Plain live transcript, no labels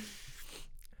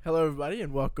Hello, everybody,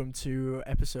 and welcome to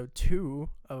episode 2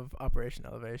 of Operation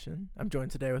Elevation. I'm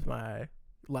joined today with my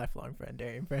lifelong friend,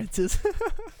 Darrien Francis.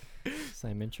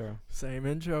 Same intro. Same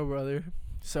intro, brother.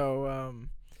 So,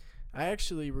 I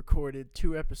actually recorded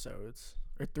 2 episodes,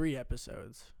 or 3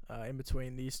 episodes, in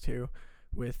between these two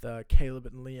with Caleb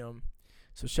and Liam.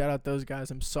 So, shout out those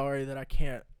guys. I'm sorry that I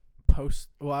can't post.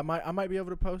 Well, I might be able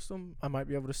to post them. I might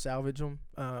be able to salvage them.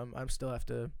 I still have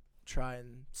to try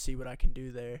and see what I can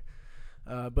do there.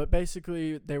 But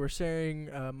basically, they were sharing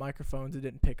microphones that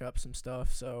didn't pick up some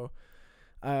stuff, so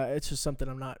it's just something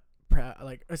I'm not proud.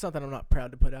 Like, it's something I'm not proud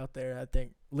to put out there. I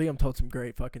think Liam told some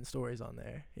great fucking stories on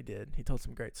there. He did. He told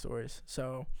some great stories.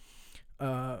 So,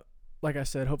 like I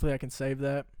said, hopefully I can save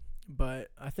that. But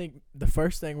I think the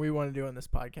first thing we want to do on this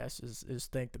podcast is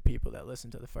thank the people that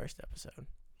listened to the first episode.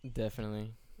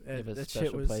 Definitely. Give a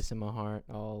special place in my heart.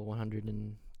 All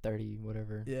 130,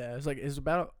 whatever. Yeah,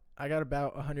 I got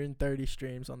about 130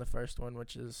 streams on the first one,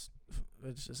 which is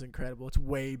just incredible. It's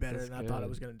way better than I thought I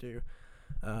was going to do.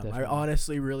 I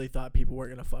honestly really thought people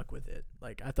weren't going to fuck with it.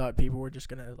 Like, I thought people were just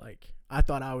going to, I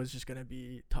thought I was just going to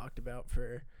be talked about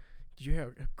for, did you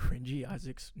hear how cringy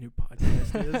Isaac's new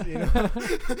podcast is? You know?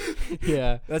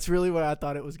 Yeah. That's really what I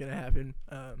thought it was going to happen.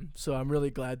 So I'm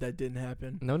really glad that didn't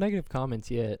happen. No negative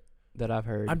comments yet that I've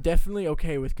heard. I'm definitely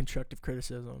okay with constructive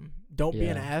criticism. Don't be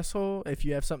an asshole. If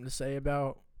you have something to say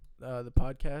about the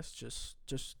podcast,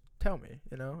 just tell me,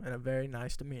 in a very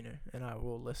nice demeanor, and I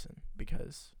will listen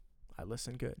because I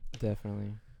listen good.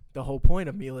 Definitely. The whole point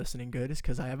of me listening good is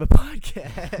because I have a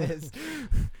podcast.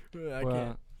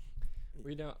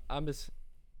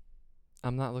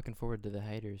 I'm not looking forward to the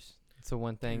haters. It's the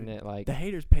one thing that, like, the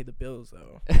haters pay the bills,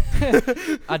 though.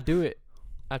 I do it.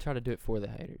 I try to do it for the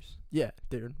haters. Yeah,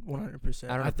 dude, 100%.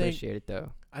 I don't appreciate it,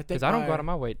 though. I think because I don't go out of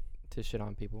my way to shit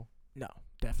on people. No,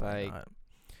 definitely not.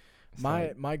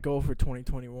 Like, My goal for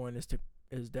 2021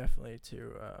 is definitely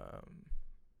to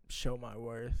show my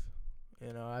worth.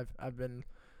 I've been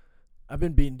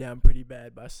beaten down pretty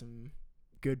bad by some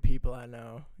good people I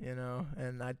know,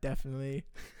 and I'm definitely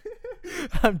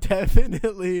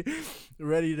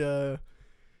ready to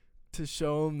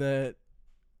show them that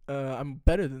I'm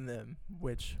better than them,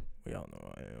 which we all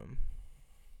know I am.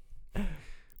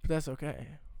 But that's okay.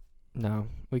 No,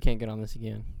 we can't get on this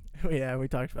again. Yeah, we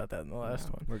talked about that in the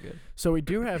last one. We're good. So we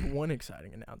do have one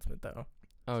exciting announcement, though.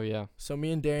 Oh, yeah. So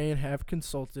me and Darrien have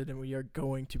consulted, and we are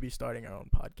going to be starting our own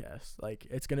podcast. Like,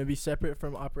 it's going to be separate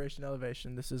from Operation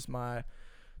Elevation. This is my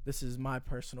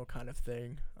personal kind of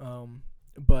thing.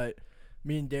 But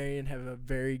me and Darrien have a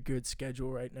very good schedule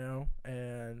right now,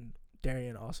 and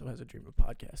Darrien also has a dream of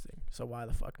podcasting. So why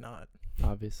the fuck not?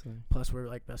 Obviously. Plus, we're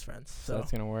like best friends. So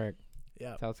that's gonna work.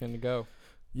 Yeah. That's how it's gonna go.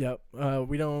 Yep.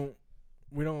 We don't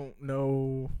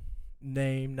know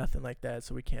name, nothing like that,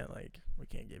 so we can't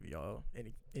give y'all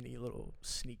any little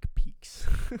sneak peeks.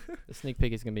 The sneak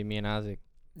peek is gonna be me and Isaac.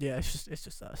 Yeah, it's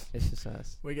just us. It's just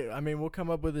us. We'll come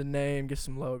up with a name, get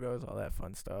some logos, all that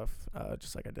fun stuff,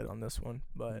 just like I did on this one.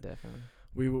 But definitely,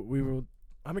 we will.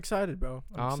 I'm excited, bro.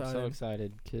 I'm so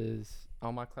excited because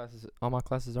all my classes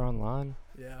are online.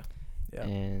 Yeah.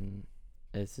 And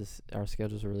it's just our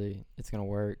schedules it's gonna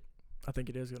work. I think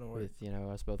it is gonna work. With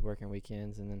us both working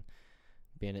weekends and then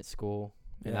being at school,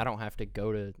 and I don't have to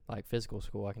go to like physical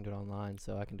school. I can do it online,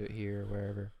 so I can do it here or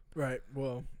wherever. Right.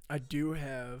 Well, I do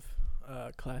have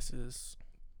classes,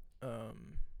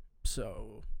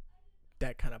 so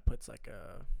that kind of puts like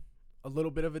a little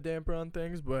bit of a damper on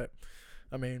things, but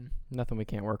I mean, nothing we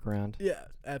can't work around. Yeah,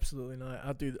 absolutely not.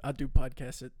 I'll do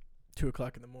podcasts at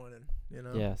 2:00 in the morning.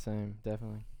 Yeah, same,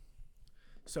 definitely.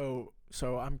 So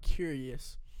I'm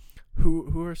curious,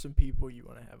 who are some people you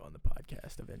want to have on the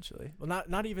podcast eventually? Well,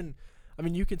 not even. I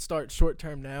mean, you can start short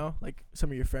term now, like some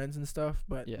of your friends and stuff,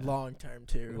 but long term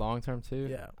too. Long term too.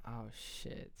 Yeah. Oh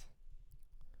shit,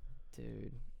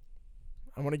 dude.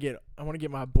 I want to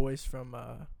get my boys from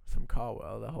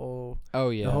Caldwell, the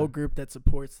whole group that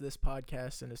supports this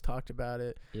podcast and has talked about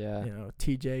it. Yeah.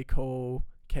 TJ, Cole,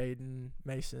 Caden,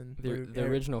 Mason, Luke, the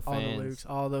original fans, all the Lukes,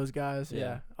 all those guys.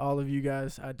 Yeah. All of you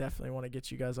guys. I definitely want to get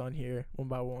you guys on here one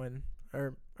by one,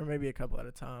 or maybe a couple at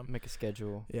a time. Make a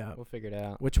schedule. Yeah, we'll figure it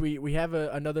out. Which we have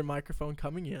another microphone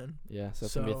coming in. Yeah, so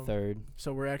it's gonna be a third.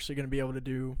 So we're actually gonna be able to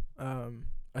do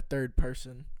a third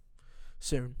person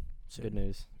soon. Good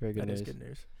news. Very good news. That is good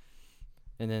news.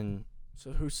 And then,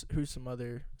 so who's some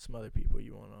other people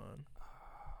you want on?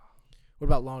 What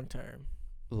about long term?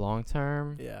 Long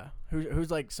term? Yeah.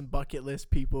 Who's like some bucket list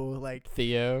people like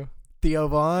Theo? Theo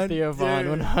Vaughn. Theo Vaughn,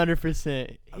 Dude.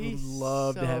 100%. I would He's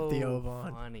love to have Theo so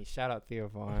Vaughn. funny. Shout out Theo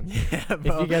Vaughn. Yeah,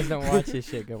 bro. If you guys don't watch his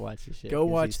shit, go watch his shit. Go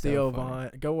 'cause watch he's Theo so funny.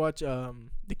 Vaughn. Go watch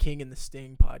the King and the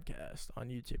Sting podcast on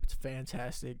YouTube. It's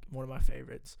fantastic. One of my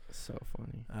favorites. So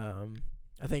funny.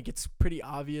 I think it's pretty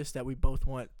obvious that we both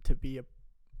want to be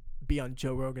on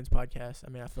Joe Rogan's podcast. I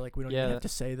mean, I feel like we don't even have to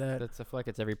say that. I feel like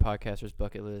it's every podcaster's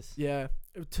bucket list. Yeah,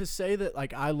 to say that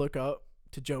like I look up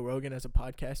to Joe Rogan as a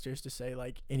podcaster is to say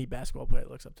like any basketball player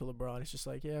looks up to LeBron. It's just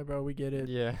like, yeah, bro, we get it.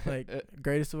 Yeah. Like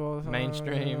greatest of all time.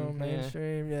 Mainstream,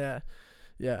 Mainstream.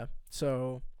 Yeah.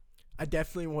 So I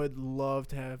definitely would love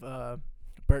to have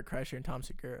Bert Kreischer and Tom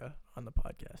Segura on the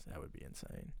podcast. That would be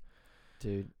insane.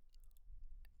 Dude.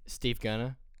 Steve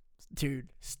Gunna. Dude,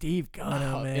 Steve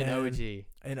Gunna, man.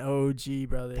 An OG,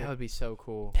 brother. That would be so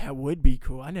cool. That would be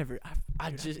cool.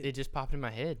 It just popped in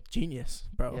my head. Genius,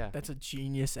 bro. Yeah. That's a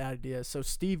genius idea. So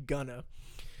Steve Gunna,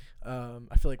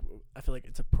 I feel like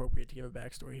it's appropriate to give a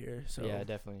backstory here. So yeah,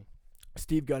 definitely.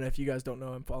 Steve Gunna, if you guys don't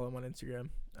know him, follow him on Instagram.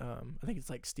 I think it's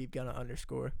like Steve Gunna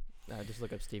 _ Just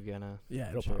look up Steve Gunna. Yeah,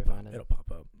 it'll sure pop you'll up. find it. It'll pop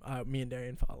up. Me and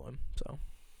Darrien follow him. So,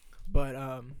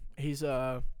 but he's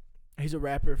a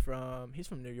rapper he's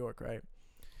from New York, right?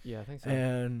 Yeah, I think so.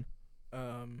 And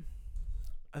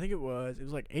I think it was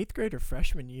like 8th grade or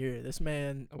freshman year. This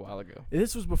man, a while ago.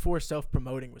 this was before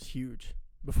self-promoting was huge.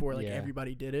 Before like Yeah.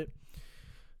 everybody did it.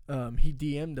 He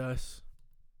DM'd us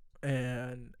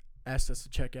and asked us to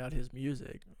check out his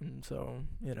music. And so,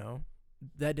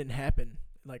 that didn't happen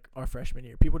like our freshman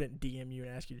year. People didn't DM you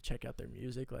and ask you to check out their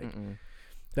music. Like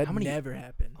that never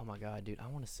happened. Oh my god, dude! I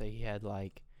want to say he had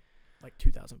like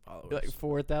 2,000 followers. like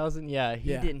 4,000. Yeah, he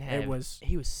didn't have.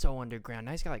 He was so underground.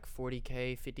 Now he's got like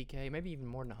 40K, 50K, maybe even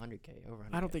more than 100K. Over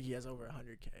 100K. I don't think he has over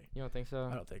 100K. You don't think so?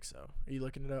 I don't think so. Are you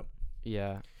looking it up?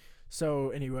 Yeah.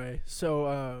 So anyway,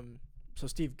 so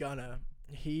Steve Gunna,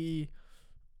 he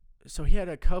had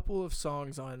a couple of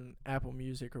songs on Apple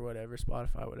Music or whatever,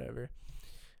 Spotify, whatever,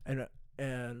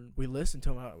 and we listened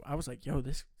to him. I was like, yo,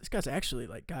 this guy's actually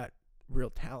like got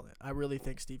real talent. I really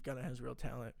think Steve Gunna has real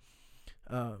talent.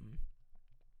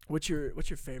 What's your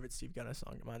favorite Steve Gunna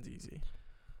song? Mine's easy.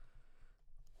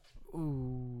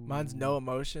 Ooh. Mine's No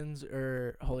Emotions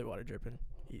or Holy Water Drippin',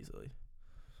 easily.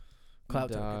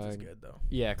 Cloud Tokens is good though.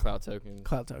 Yeah, Cloud Tokens.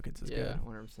 Cloud Tokens is good.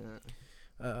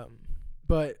 100%.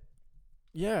 But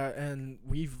yeah, and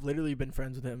we've literally been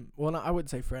friends with him. Well, no, I wouldn't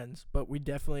say friends, but we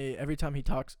definitely every time he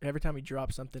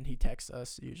drops something, he texts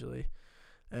us usually,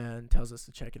 and tells us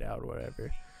to check it out or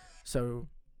whatever. So,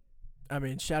 I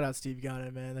mean, shout out Steve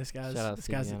Gunna, man. This guy's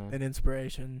an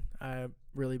inspiration. I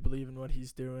really believe in what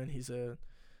he's doing. He's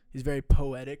very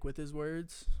poetic with his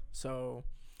words. So,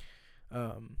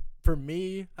 for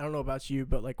me, I don't know about you,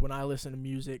 but like when I listen to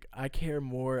music, I care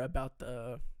more about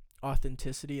the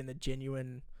authenticity and the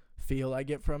genuine feel I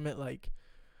get from it. Like,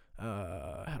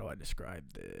 how do I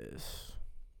describe this?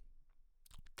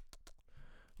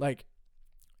 Like,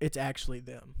 it's actually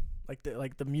them.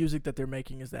 Like the music that they're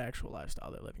making is the actual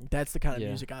lifestyle they're living. That's the kind of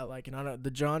music I like, and I don't.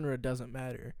 The genre doesn't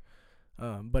matter,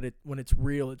 but when it's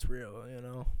real, it's real.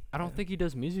 I don't think he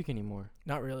does music anymore.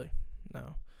 Not really.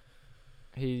 No.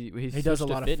 He does a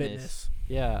lot of fitness.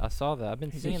 Yeah, I saw that. I've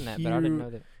been seeing that, but I didn't know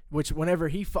that. Which whenever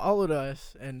he followed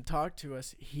us and talked to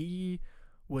us, he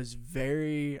was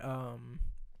very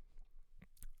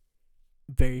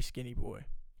skinny boy,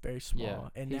 very small, Yeah,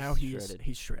 and he's now shredded.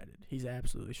 he's shredded. He's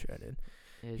absolutely shredded.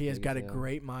 He has got a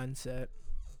great mindset.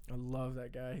 I love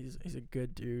that guy. He's a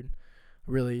good dude.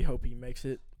 Really hope he makes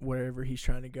it wherever he's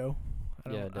trying to go.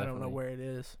 I don't know where it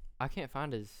is. I can't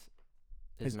find his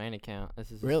main account. This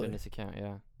is his Really? fitness account.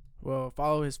 Yeah. Well,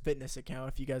 follow his fitness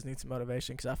account if you guys need some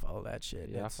motivation, because I follow that shit.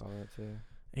 Yeah, I follow that too.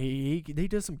 He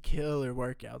does some killer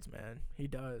workouts, man. He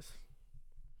does.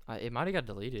 It might have got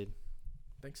deleted.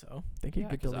 Think so? Think he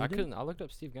could delete it? I looked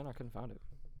up Steve Gunna. I couldn't find it.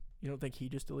 You don't think he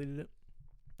just deleted it?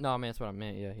 No, I mean that's what I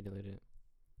meant. Yeah, he deleted it.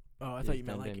 Oh, I thought you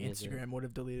meant like Instagram would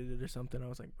have deleted it or something. I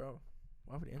was like, bro,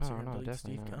 why would Instagram delete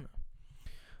Steve Gunna?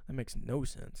 That makes no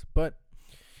sense. But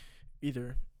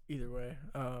either way,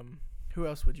 who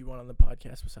else would you want on the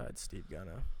podcast besides Steve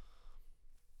Gunna?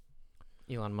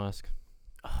 Elon Musk.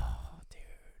 Oh,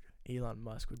 dude, Elon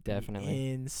Musk would definitely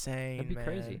be insane. That'd be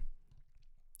crazy.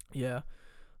 Yeah,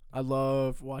 I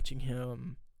love watching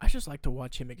him. I just like to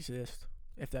watch him exist,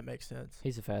 if that makes sense.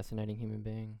 He's a fascinating human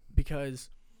being. Because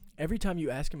every time you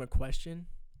ask him a question,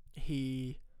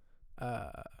 he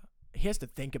has to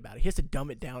think about it. He has to dumb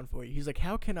it down for you. He's like,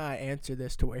 how can I answer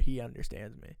this to where he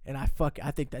understands me? And I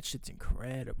think that shit's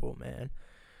incredible, man.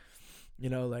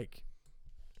 Like,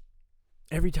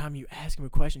 every time you ask him a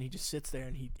question, he just sits there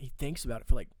and he thinks about it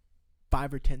for like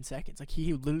 5 or 10 seconds. Like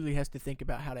he literally has to think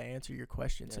about how to answer your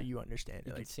question so you understand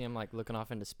You it. can Like, see him like looking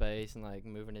off into space and like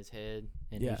moving his head,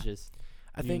 and Yeah. he's just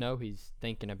I think he's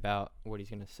thinking about what he's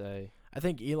gonna say. I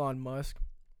think Elon Musk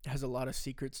has a lot of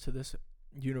secrets to this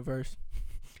universe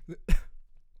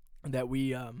that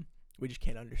we just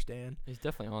can't understand. He's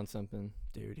definitely on something.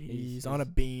 Dude, He's- he's on a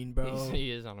bean, bro.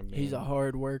 He is on a beam. He's a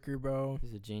hard worker, bro.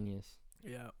 He's a genius.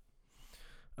 Yeah.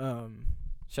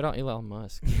 Shout out Elon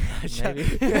Musk.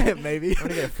 Maybe. Maybe. I'm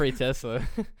gonna get a free Tesla.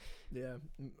 Yeah.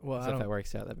 Well, So if that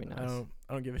works out, that'd be nice.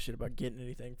 I don't give a shit about getting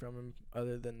anything from him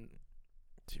other than,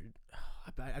 dude.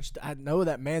 I know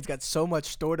that man's got so much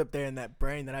stored up there in that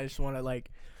brain that I just want to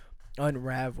like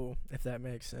unravel, if that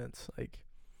makes sense. Like,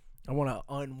 I want to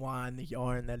unwind the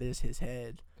yarn that is his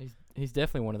head. He's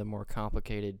definitely one of the more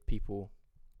complicated people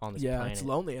on this planet. It's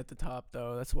lonely at the top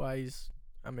though. That's why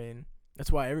that's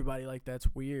why everybody like that's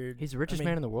weird. He's the richest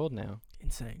man in the world now.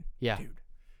 Insane. Yeah. Dude.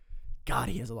 God,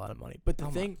 he has a lot of money. But the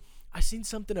Oh thing, I seen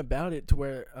something about it to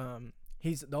where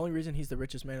he's the only reason he's the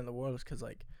richest man in the world is because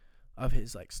like of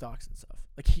his like stocks and stuff.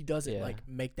 Like he doesn't like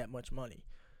make that much money,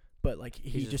 but like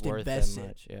he just worth invests that it.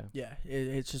 much, yeah. Yeah,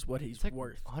 it's just what he's It's like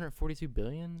worth. 142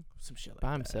 billion Some shit like by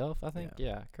that. himself, I think.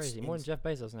 Yeah, crazy. It's More than Jeff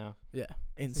Bezos now. Yeah,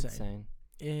 It's insane.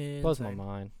 Blows my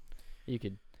mind. You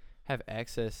could have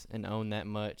access and own that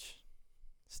much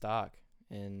stock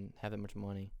and have that much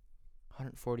money.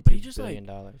 142 But he just, billion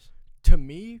dollars. To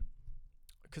me,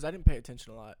 because I didn't pay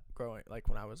attention a lot growing, like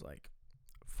when I was like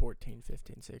 14,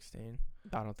 15, 16.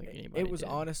 I don't think anybody It was did.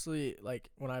 honestly like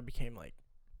when I became like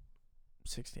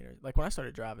 16 or like when I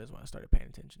started driving is when I started paying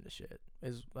attention to shit.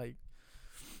 Is like,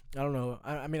 I don't know.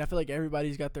 I mean, I feel like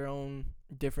everybody's got their own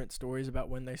different stories about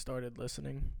when they started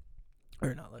listening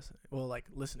or not listening. Well, like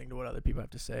listening to what other people have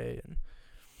to say and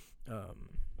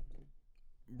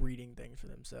reading things for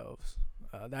themselves.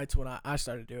 That's when I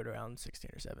started doing it around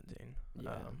 16 or 17.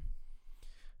 Yeah.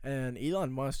 And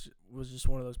Elon Musk was just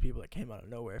one of those people that came out of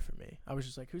nowhere for me. I was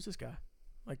just like, who's this guy?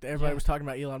 Like everybody was talking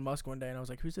about Elon Musk one day, and I was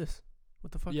like, who's this?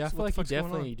 What the fuck? Yeah, I is, feel what like the he fuck's going on?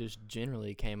 definitely just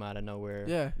generally came out of nowhere.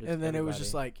 Yeah, Just and then it was just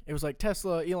everybody. like it was like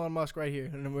Tesla, Elon Musk right here,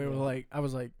 and then we were Yeah. like, I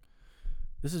was like,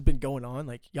 this has been going on.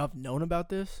 Like y'all have known about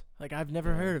this? Like I've never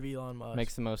Yeah. heard of Elon Musk.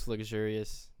 Makes the most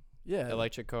luxurious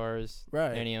electric cars.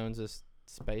 right. And he owns a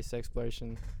space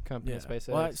exploration company, SpaceX.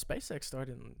 Well, SpaceX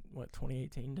started in what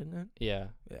 2018, didn't it? Yeah.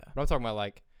 Yeah. But I'm talking about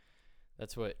like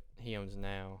that's what he owns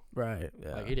now. Right.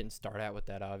 Yeah. Like he didn't start out with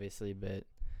that obviously, but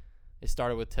it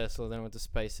started with Tesla, then went to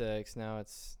SpaceX. Now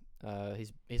it's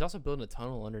he's also building a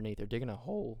tunnel underneath. They're digging a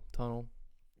whole tunnel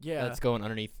yeah. that's going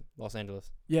underneath Los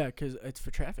Angeles. Yeah, because it's for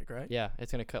traffic, right? Yeah,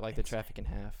 it's gonna cut like the traffic in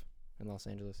half in Los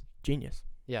Angeles. Genius,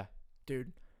 Yeah,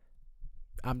 dude.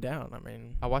 I'm down. I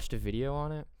mean, I watched a video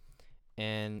on it,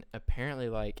 and apparently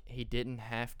like he didn't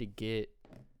have to get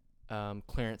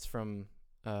clearance from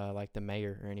like the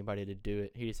mayor or anybody to do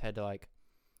it. He just had to like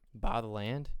buy the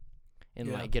land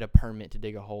and like get a permit to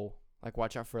dig a hole. Like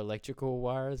watch out for electrical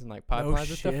wires and like pipelines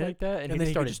and stuff shit. like that. And he then just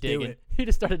he could started just do digging. it. He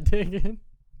just started digging.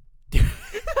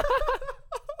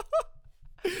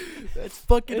 That's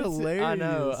fucking hilarious. I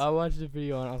know. I watched the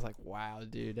video and I was like, wow,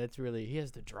 dude, that's really he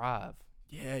has the drive.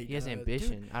 Yeah, He has does.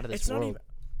 ambition Dude, out of this it's world. not even.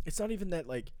 It's not even that.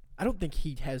 Like, I don't think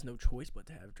he has no choice but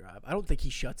to have drive. I don't think he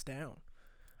shuts down.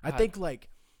 I think like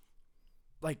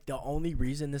the only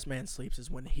reason this man sleeps is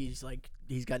when he's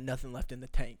got nothing left in the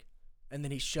tank, and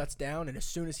then he shuts down. And as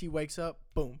soon as he wakes up,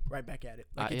 boom, right back at it.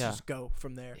 Like it's just go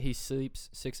from there. He sleeps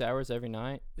 6 hours every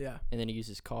night. Yeah. And then he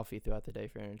uses coffee throughout the day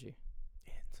for energy.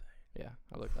 Insane. Yeah,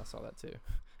 I saw that too.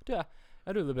 Yeah,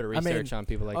 I do a little bit of research on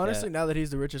people like honestly, that. now that he's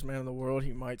the richest man in the world,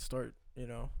 he might start,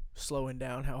 slowing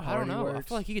down how I hard don't know. he works. I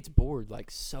feel like he gets bored like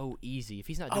so easy. If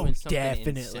he's not doing something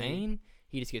definitely. insane,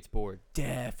 he just gets bored.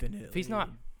 Definitely.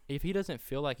 If he doesn't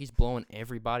feel like he's blowing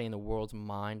everybody in the world's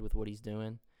mind with what he's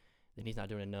doing, then he's not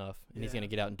doing enough, and he's gonna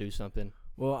get out and do something.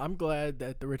 Well, I'm glad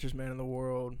that the richest man in the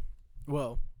world,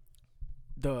 well,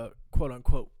 the quote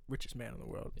unquote richest man in the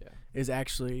world, is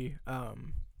actually a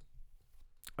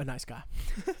nice guy.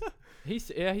 He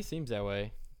seems that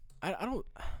way. I don't.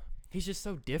 He's just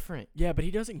so different. Yeah, but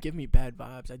he doesn't give me bad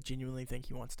vibes. I genuinely think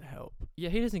he wants to help. Yeah,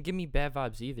 he doesn't give me bad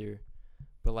vibes either.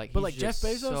 But he's Jeff just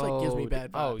Bezos like gives me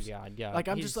bad vibes. Oh yeah. Like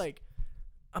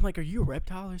I'm like, are you a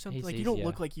reptile or something? Like you don't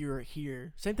look like you're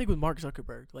here. Same thing with Mark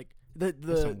Zuckerberg. Like the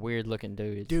some weird looking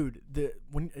dudes. Dude,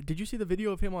 did you see the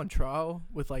video of him on trial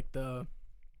with like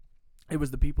it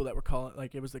was the people that were calling,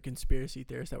 like, it was the conspiracy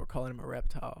theorists that were calling him a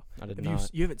reptile. I did not.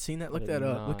 You haven't seen that? Look that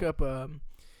up. Look up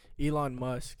Elon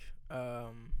Musk.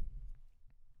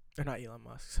 Or not Elon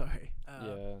Musk, sorry.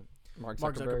 Yeah. Mark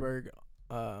Mark Zuckerberg.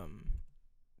 Zuckerberg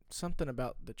something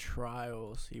about the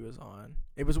trials he was on.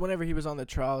 It was whenever he was on the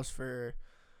trials for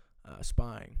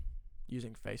spying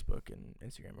using Facebook and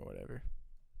Instagram or whatever.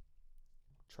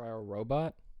 Trial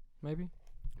robot, maybe.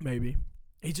 Maybe.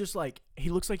 He just like he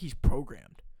looks like he's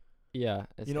programmed. Yeah.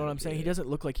 You know what I'm saying? He doesn't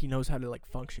look like he knows how to like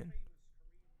function.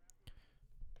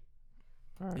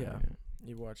 All right. Yeah.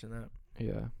 You watching that?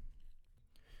 Yeah.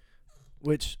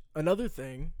 Which another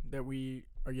thing that we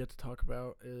are yet to talk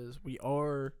about is we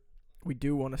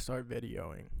do want to start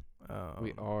videoing.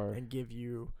 We are. And give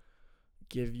you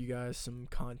guys some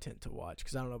content to watch,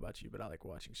 because I don't know about you, but I like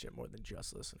watching shit more than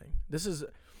just listening.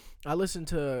 I listened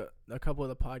to a couple of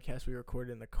the podcasts we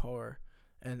recorded in the car,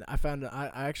 and I found that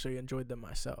I actually enjoyed them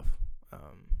myself.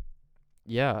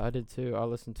 Yeah, I did too. I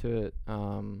listened to it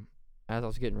as I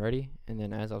was getting ready, and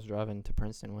then as I was driving to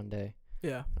Princeton one day.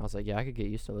 Yeah. I was like, yeah, I could get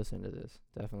used to listening to this,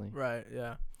 definitely. Right,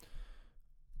 yeah.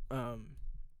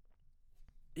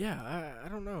 Yeah, I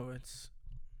don't know.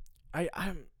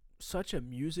 I'm such a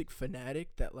music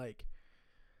fanatic that, like,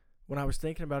 when I was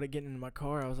thinking about it getting in my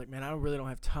car, I was like, man, I really don't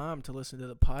have time to listen to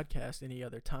the podcast any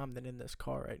other time than in this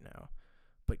car right now.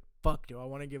 But fuck, do I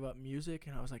want to give up music?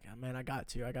 And I was like, oh, man, I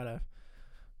gotta.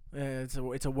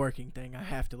 It's a working thing. I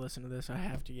have to listen to this. I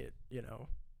have to get,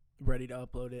 ready to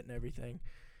upload it and everything.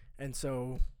 And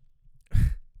so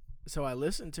I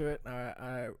listened to it, and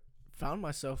I found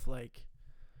myself, like,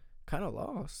 kind of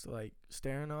lost, like,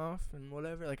 staring off and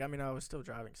whatever. Like, I mean, I was still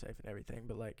driving safe and everything,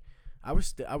 but, like, I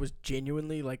was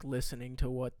genuinely, like, listening to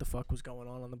what the fuck was going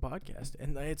on the podcast.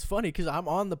 And it's funny because I'm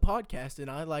on the podcast,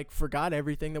 and I, like, forgot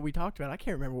everything that we talked about. I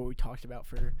can't remember what we talked about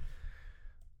for,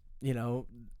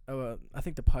 I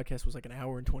think the podcast was, like, an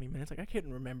hour and 20 minutes. Like, I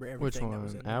couldn't remember everything. Which one? That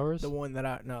was in Hours? The one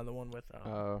with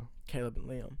Caleb and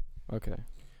Liam. Okay.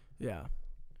 Yeah.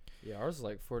 Yeah, ours is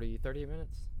like 30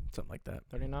 minutes. Something like that.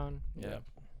 39? Yeah.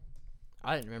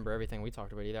 I didn't remember everything we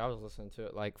talked about either. I was listening to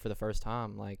it, like, for the first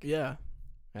time. Like, yeah.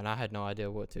 And I had no idea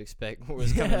what to expect, what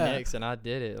was coming next, and I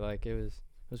did it. Like, it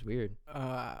was weird.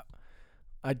 I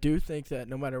do think that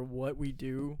no matter what we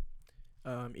do,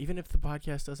 even if the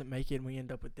podcast doesn't make it and we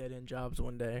end up with dead-end jobs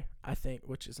one day, I think,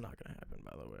 which is not going to happen,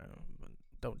 by the way.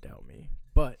 Don't doubt me.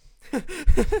 But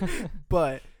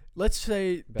let's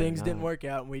say things didn't work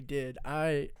out and we did.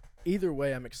 Either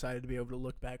way, I'm excited to be able to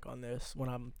look back on this when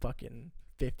I'm fucking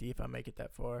 50 if I make it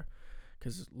that far,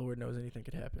 because Lord knows anything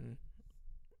could happen,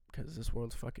 because this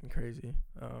world's fucking crazy.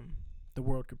 The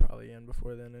world could probably end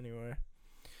before then anyway.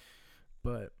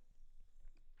 But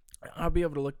I'll be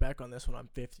able to look back on this when I'm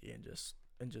 50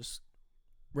 and just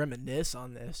reminisce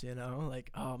on this, like,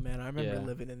 oh man, I remember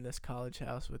living in this college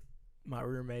house with my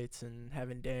roommates and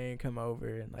having Darrien come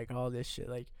over and, like, all this shit.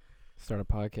 Like, start a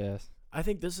podcast. I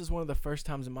think this is one of the first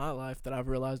times in my life that I've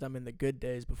realized I'm in the good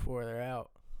days before they're out.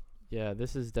 Yeah,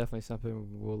 this is definitely something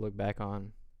we'll look back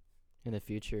on in the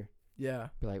future. Yeah.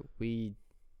 Be like, we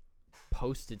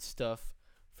posted stuff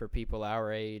for people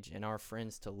our age and our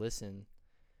friends to listen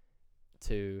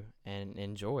to and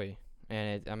enjoy.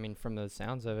 And I mean, from the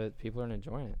sounds of it, people are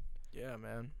enjoying it. Yeah,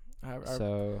 man.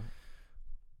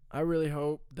 I really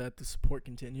hope that the support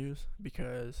continues,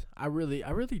 because I really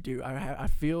do. I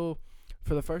feel,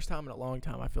 for the first time in a long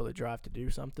time, I feel the drive to do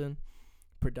something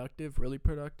productive, really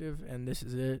productive, and this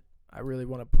is it. I really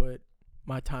want to put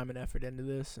my time and effort into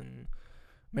this and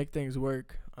make things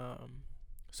work.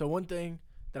 So one thing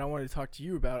that I wanted to talk to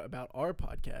you about our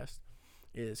podcast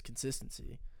is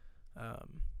consistency.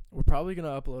 We're probably going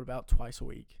to upload about twice a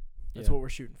week. That's what we're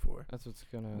shooting for. That's what's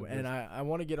going to. And I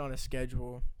want to get on a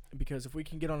schedule, because if we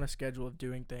can get on a schedule of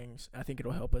doing things, I think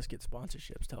it'll help us get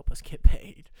sponsorships to help us get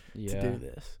paid to do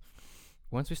this.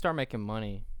 Once we start making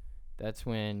money, that's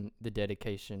when the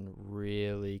dedication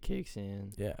really kicks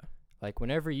in. Yeah. Like,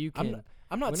 whenever you can.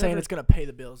 I'm not saying it's going to pay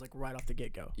the bills, like, right off the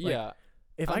get-go. Yeah.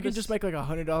 If I can just make, like,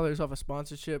 $100 off a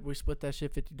sponsorship, we split that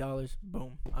shit $50,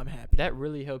 boom, I'm happy. That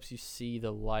really helps you see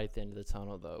the light at the end of the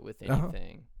tunnel, though, with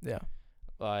anything. Yeah.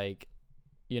 Like,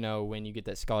 when you get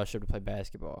that scholarship to play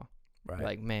basketball. Right.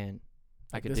 Like, man,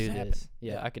 I could do this.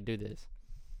 Yeah, I could do this.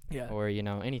 Yeah. Or,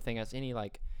 anything else,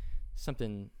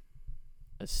 something,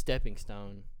 a stepping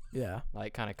stone. Yeah.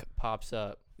 Like, kind of pops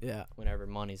up. Yeah. Whenever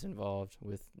money's involved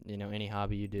with, any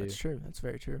hobby you do. That's true. That's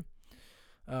very true.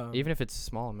 Even if it's a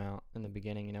small amount in the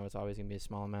beginning, it's always going to be a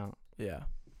small amount. Yeah.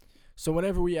 So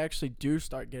whenever we actually do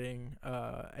start getting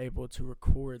able to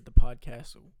record the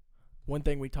podcast, one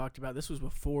thing we talked about, this was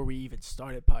before we even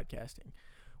started podcasting.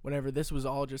 Whenever this was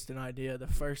all just an idea, the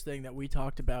first thing that we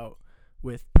talked about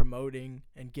with promoting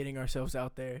and getting ourselves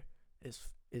out there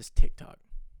is TikTok.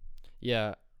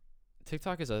 Yeah.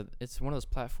 TikTok it's one of those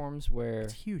platforms where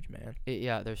it's huge, man.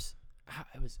 It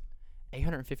was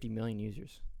 850 million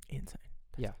users. Insane.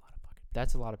 Yeah,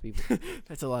 That's a lot of people.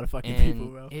 That's a lot of fucking And people,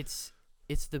 bro. it's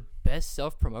the best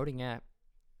self-promoting app.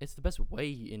 It's the best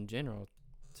way in general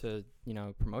to,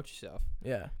 promote yourself.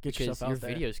 Yeah, get Because yourself out your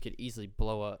there. videos could easily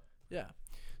blow up. Yeah.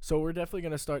 So we're definitely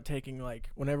going to start taking, like,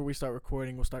 whenever we start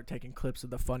recording, we'll start taking clips of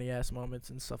the funny-ass moments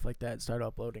and stuff like that and start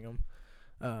uploading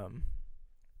them.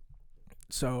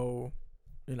 So,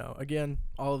 again,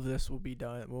 all of this will be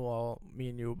done. Me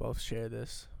and you will both share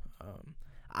this.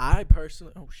 I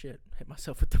personally, oh shit, hit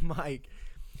myself with the mic.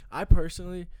 I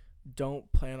personally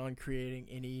don't plan on creating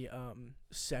any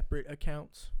separate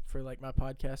accounts for, like, my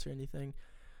podcast or anything.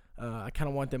 I kind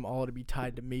of want them all to be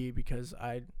tied to me because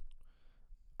I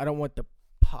don't want the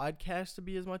podcast to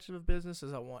be as much of a business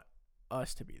as I want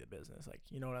us to be the business. Like,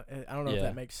 I don't know if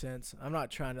that makes sense. I'm not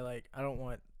trying to, like, I don't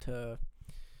want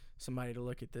somebody to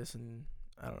look at this and,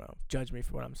 I don't know, judge me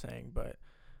for what I'm saying. But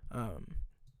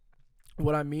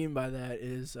what I mean by that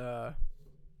is I'm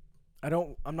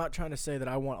not trying to say that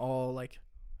I want all, like,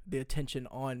 the attention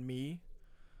on me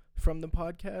from the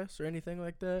podcast or anything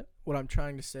like that. What I'm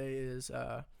trying to say is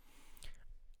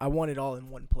I want it all in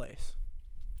one place.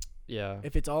 Yeah.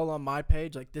 If it's all on my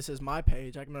page, like, this is my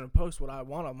page, I'm going to post what I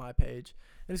want on my page,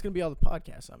 and it's going to be all the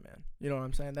podcasts I'm in. You know what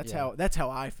I'm saying? That's how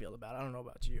I feel about it. I don't know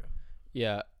about you.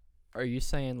 Yeah. Are you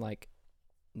saying, like,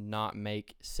 not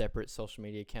make separate social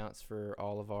media accounts for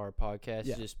all of our podcasts?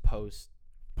 Yeah. Just post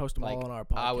them like, all on our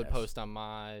podcast. I would post on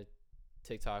my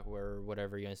TikTok or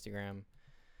whatever, your Instagram.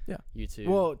 Yeah. YouTube.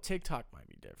 Well, TikTok might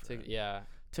be different. Yeah.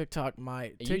 TikTok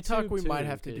might. YouTube TikTok we too, might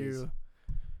have to do.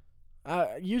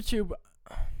 YouTube.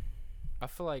 I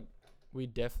feel like we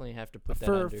definitely have to put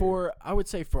that for I would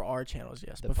say for our channels,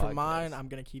 yes. But podcast. for mine, I'm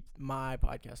gonna keep my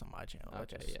podcast on my channel.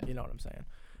 Okay, yeah. You know what I'm saying?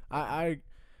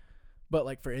 But,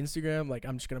 like, for Instagram, like,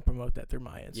 I'm just gonna promote that through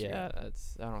my Instagram. Yeah,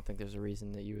 I don't think there's a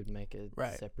reason that you would make it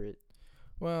separate.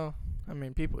 Well, I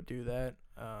mean, people do that,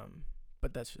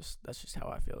 but that's just how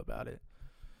I feel about it.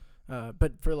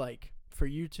 But for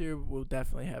YouTube, we'll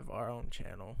definitely have our own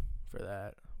channel for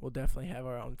that. We'll definitely have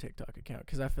our own TikTok account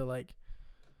because I feel like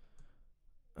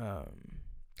I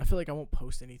won't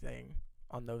post anything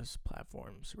on those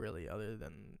platforms really other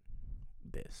than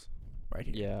this right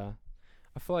here. Yeah.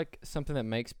 I feel like something that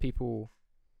makes people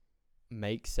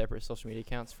make separate social media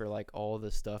accounts for, like, all the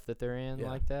stuff that they're in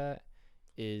like that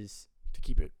is to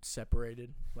keep it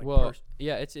separated. Like, it's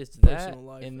that,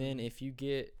 life and then if you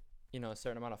get, a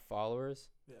certain amount of followers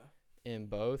in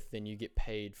both, then you get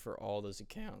paid for all those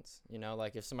accounts.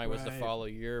 Like, if somebody was to follow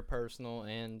your personal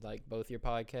and, like, both your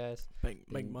podcasts,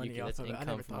 make money off of it.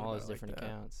 Income from all those different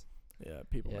accounts. Yeah,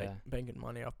 people banking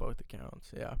money off both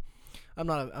accounts. Yeah, I'm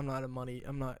not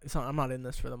in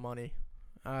this for the money.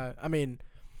 I mean,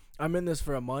 I'm in this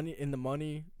for the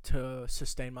money to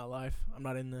sustain my life. I'm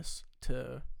not in this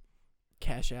to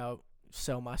cash out,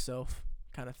 sell myself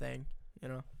kind of thing.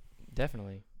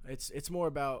 Definitely. It's more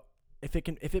about if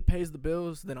it pays the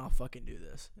bills, then I'll fucking do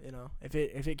this.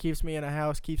 If it keeps me in a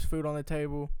house, keeps food on the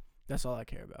table, that's all I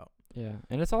care about. Yeah,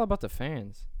 and it's all about the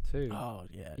fans too. Oh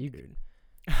yeah, dude.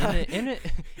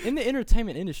 in the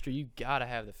entertainment industry, you gotta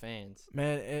have the fans,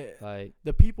 man. Like,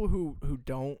 the people who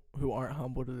aren't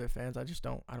humble to their fans, I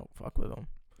don't fuck with them.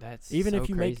 That's even so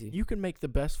if crazy. you can make the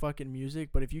best fucking music,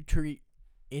 but if you treat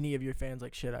any of your fans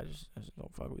like shit, I just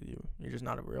don't fuck with you. You're just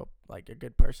not a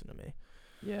good person to me.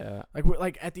 Yeah.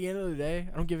 Like at the end of the day,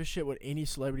 I don't give a shit what any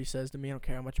celebrity says to me. I don't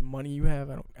care how much money you have.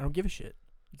 I don't give a shit.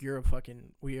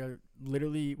 We have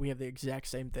the exact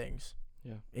same things.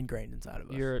 Yeah. Ingrained inside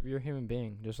of us. You're a human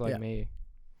being, just like me.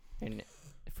 And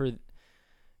for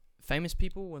famous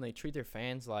people, when they treat their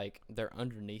fans like they're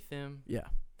underneath them,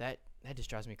 that just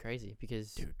drives me crazy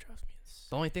because drives me insane.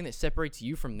 The only thing that separates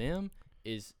you from them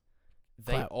is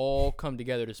they all come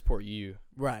together to support you.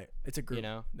 Right. It's a group.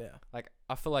 Yeah. Like,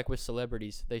 I feel like with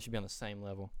celebrities, they should be on the same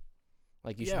level.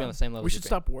 Like, you should be on the same level. We should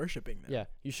stop worshiping them. Yeah.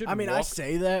 You should. I mean, I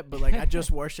say that, but, like, I just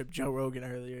worshiped Joe Rogan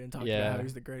earlier and talked about how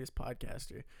he's the greatest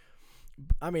podcaster.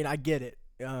 I mean, I get it.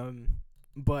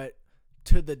 But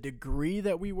to the degree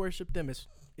that we worship them is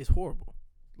horrible.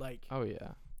 Like, oh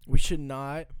yeah. We should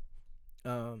not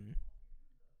the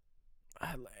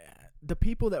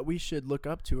people that we should look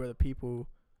up to are the people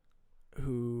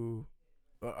who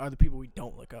are the people we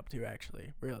don't look up to,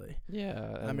 actually, really.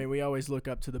 Yeah. I mean, we always look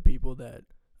up to the people that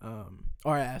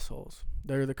are assholes.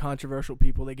 They're the controversial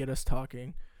people that get us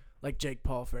talking. Like Jake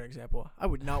Paul, for example. I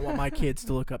would not want my kids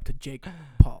to look up to Jake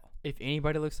Paul. If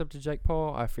anybody looks up to Jake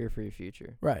Paul, I fear for your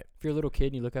future. Right. If you're a little kid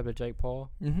and you look up to Jake Paul,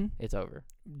 it's over.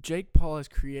 Jake Paul has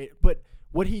created, but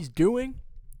what he's doing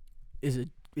is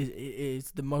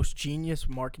the most genius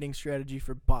marketing strategy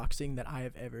for boxing that I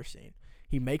have ever seen.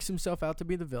 He makes himself out to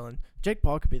be the villain. Jake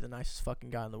Paul could be the nicest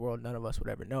fucking guy in the world. None of us would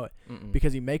ever know it.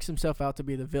 Because he makes himself out to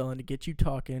be the villain to get you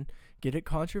talking, get it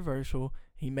controversial.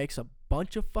 He makes a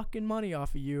bunch of fucking money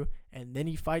off of you, and then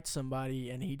he fights somebody,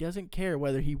 and he doesn't care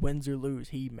whether he wins or lose.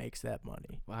 He makes that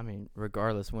money. Well, I mean,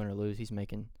 regardless, win or lose, he's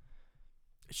making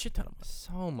A shit ton of money.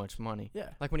 so much money.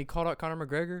 Yeah. Like when he called out Conor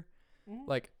McGregor,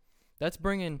 like that's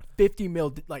bringing $50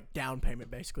 million, like, down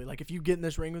payment, basically. Like, if you get in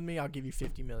this ring with me, I'll give you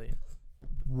 $50 million.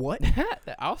 What?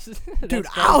 Dude,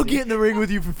 I'll get in the ring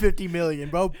with you for $50 million,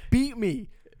 bro. Beat me.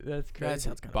 That's crazy. That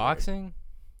sounds kinda boxing?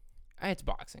 It's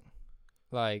boxing.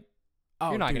 Like,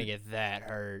 you're not dude, going to get that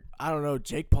hurt. I don't know.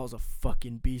 Jake Paul's a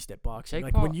fucking beast at boxing. Jake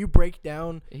Like, Paul- when you break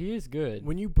down, He is good.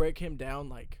 when you break him down,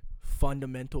 like,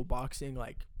 fundamental boxing,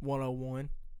 like, 101,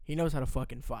 he knows how to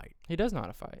fucking fight. He does know how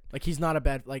to fight. Like, he's not a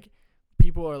bad, like,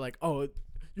 people are like, oh,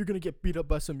 you're going to get beat up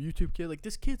by some YouTube kid. Like,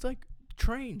 this kid's, like,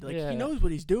 trained. Like, Yeah. he knows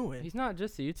what he's doing. He's not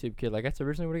just a YouTube kid. Like, that's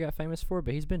originally what he got famous for,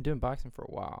 but he's been doing boxing for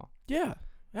a while. Yeah.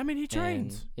 I mean, he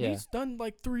trains. yeah. He's done,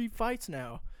 like, 3 fights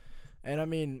now. And, I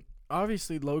mean,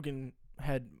 obviously, Logan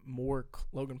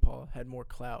Paul had more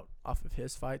clout off of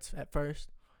his fights at first.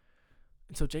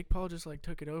 And so Jake Paul just, like,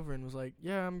 took it over and was like,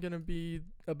 yeah, I'm going to be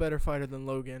a better fighter than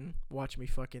Logan. Watch me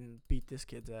fucking beat this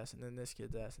kid's ass and then this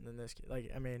kid's ass and then this kid.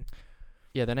 Like, I mean.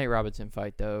 Yeah, the Nate Robinson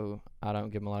fight, though, I don't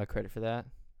give him a lot of credit for that.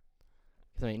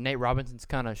 'Cause, I mean, Nate Robinson's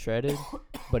kind of shredded,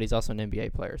 but he's also an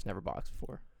NBA player. He's never boxed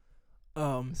before.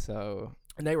 So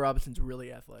Nate Robinson's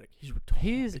really athletic. He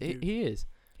is.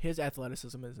 His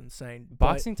athleticism is insane.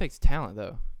 Boxing takes talent,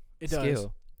 though. It skill. does.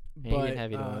 And he But, didn't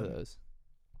have either one of those.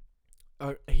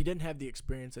 He didn't have the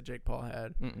experience that Jake Paul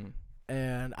had.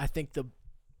 And I think the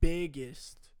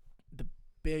biggest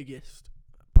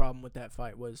problem with that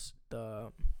fight was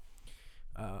the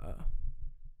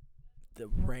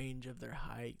range of their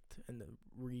height and the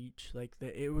reach. Like,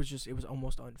 it was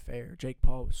almost unfair. Jake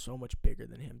Paul was so much bigger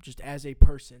than him, just as a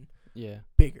person. Yeah.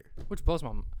 Bigger. Which blows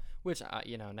my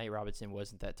Nate Robinson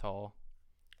wasn't that tall.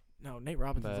 No, Nate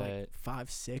Robinson's like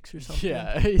 5'6" or something.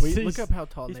 Yeah. Look up how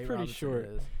tall he's Nate pretty Robinson short.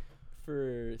 is.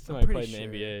 For somebody pretty played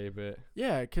in the NBA, but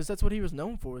yeah, because that's what he was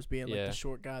known for, was being like Yeah. the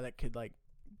short guy that could, like,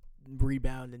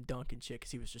 rebound and dunk and shit.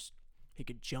 Because he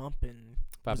could jump and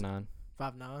 5'9".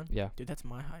 5'9". Yeah, Dude, that's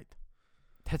my height.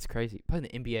 that's crazy. Playing the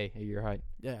NBA at your height.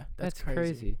 Yeah, That's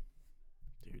crazy.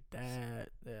 Dude,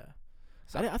 yeah.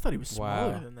 So, I thought he was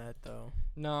smaller wow. than that, though.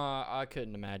 No, I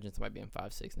couldn't imagine somebody being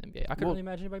 5'6" in the NBA. I couldn't Well- really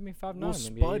imagine anybody being 5'9" Well, in the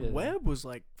NBA. Spud either. Webb was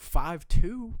like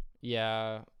 5'2"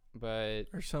 Yeah, but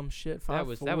or some shit.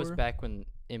 5'4". that was back when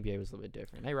NBA was a little bit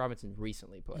different. Nate Robinson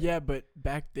recently played. Yeah, but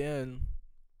back then,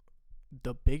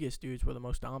 the biggest dudes were the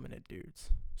most dominant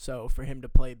dudes. So for him to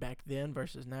play back then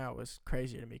versus now was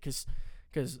crazy to me.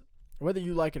 Because whether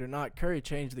you like it or not, Curry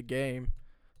changed the game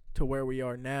to where we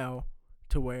are now,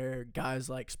 to where guys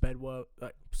like Sped.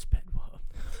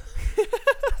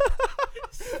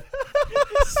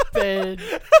 Sped.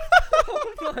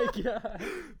 Oh my god.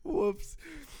 Whoops.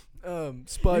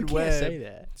 Spud You Webb. can't say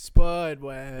that. Spud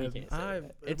Webb. You can't say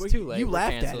that. It's we- too late. You We're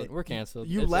laughed canceled. at it. We're canceled.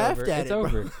 You It's laughed over. at It's it, bro.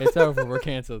 over. It's over. We're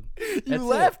canceled. You That's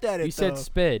laughed it. at it. You said though.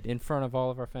 sped in front of all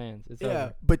of our fans. It's Yeah,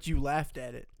 over. but you laughed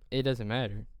at it. It doesn't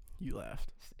matter. You laughed.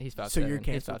 He's 5'7". So you're He's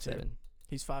canceled too. 5'7".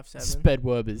 He's 5'7". Sped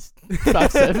Wub is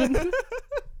 5'7".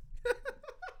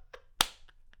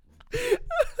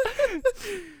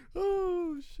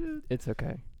 Oh shit. It's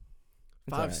okay.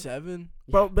 It's all right. 5'7", Yeah.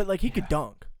 bro. But like he could Yeah.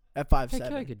 dunk at Heck,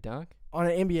 5'7" yeah, I could dunk. on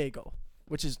an NBA goal,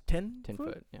 which is 10 10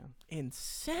 foot. Yeah.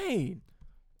 Insane.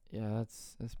 Yeah,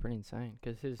 that's pretty insane.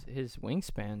 Because his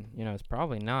wingspan, is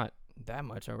probably not that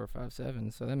much over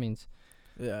 5'7". So that means,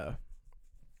 Yeah.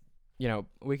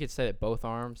 we could say that both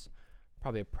arms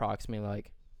probably approximately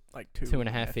like Like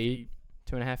 2.5 feet.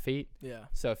 2.5 feet. Yeah.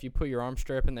 So if you put your arm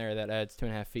strap in there, that adds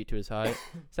 2.5 feet to his height.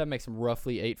 So that makes him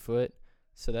roughly 8 foot.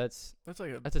 So that's That's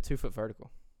a 2 foot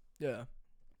vertical. yeah.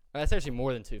 That's actually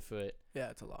more than 2 foot Yeah,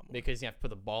 it's a lot more. because you have to put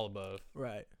the ball above.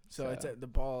 Right. So it's So- at the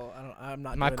ball. I'm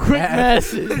not. My doing quick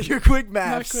math. math. Your quick My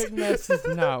maths. quick math is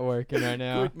not working right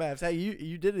now. Quick maths. Hey,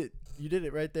 you did it. You did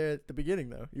it right there at the beginning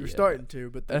though. You were Yeah. starting to,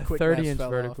 but the A quick 30-inch maths fell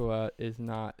vertical out is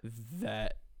not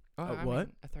that. what?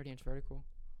 A 30-inch vertical?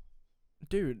 off.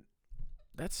 Dude.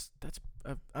 That's.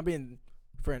 I mean,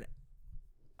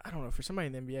 I don't know, for somebody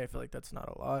in the NBA, I feel like that's not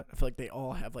a lot. I feel like they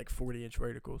all have like 40-inch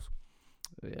verticals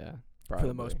Yeah, probably. for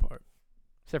the most part.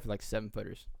 Except for like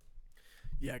 7-footers.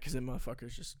 Yeah, because them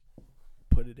motherfuckers just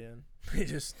put it in.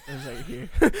 It was like here.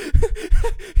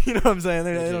 You know what I'm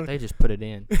saying? They just put it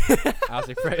in.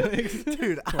 Isaac Frelick.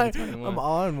 Dude, 2021. I'm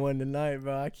on one tonight,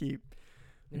 bro. I keep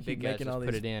Big guys making just all put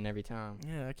these. it in every time.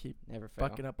 Yeah, I keep Never fail.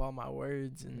 fucking up all my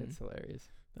words, and It's hilarious.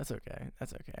 That's okay.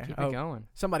 That's okay. Keep it going.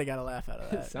 Somebody got to laugh out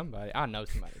of that. Somebody. I know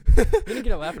somebody. You didn't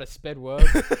get a laugh at a sped wub?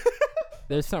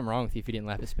 There's something wrong with you if you didn't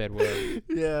laugh at sped wub.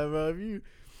 Yeah, bro. If you,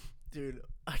 dude,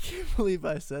 I can't believe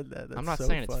I said that. That's I'm not so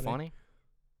saying it's funny.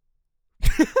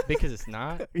 Because it's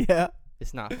not. Yeah.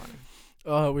 It's not funny.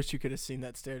 Oh, I wish you could have seen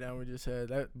that stare down we just had.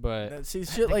 See,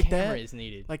 shit the like camera that is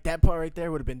needed. like that part right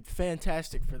there would have been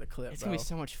fantastic for the clip. It's bro. gonna be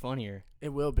so much funnier. It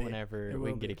will be. Whenever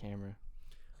we can get a camera.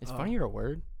 Is Oh. funnier a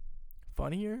word?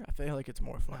 Funnier? I feel like it's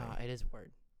more funny. No, it is a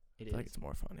word. It I is. feel like it's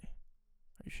more funny.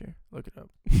 Are you sure? Look it up.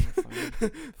 More funny.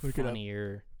 Look it up.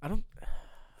 Funnier.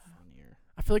 Funnier.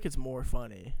 I feel like it's more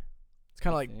funny. It's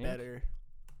kind of You like think? better.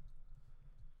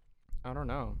 I don't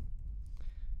know.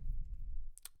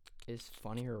 Is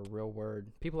funnier a real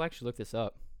word? People actually look this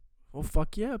up. Well,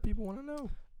 fuck yeah. People want to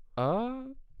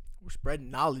know. We're spreading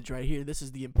knowledge right here. This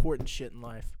is the important shit in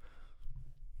life.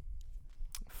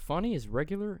 Funny is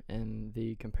regular, and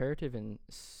the comparative and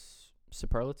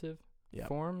superlative Yeah.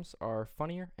 forms are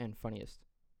funnier and funniest.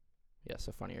 Yeah,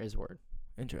 so funnier is a word.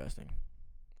 Interesting.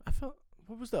 I felt.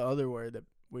 What was the other word that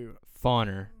we were?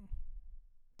 Funner.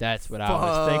 That's what I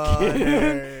was thinking.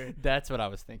 Funner. That's what I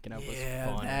was thinking of.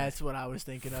 Yeah, was funner. that's what I was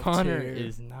thinking of Funner too.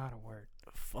 is not a word.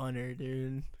 Funner,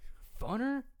 dude.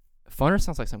 Funner? Funner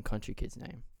sounds like some country kid's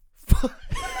name.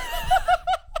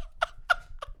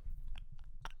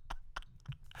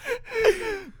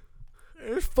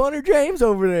 There's Funner James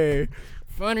over there.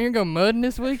 Funner, you go mudding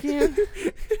this weekend?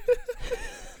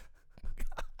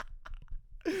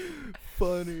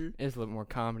 Funner. There's a little more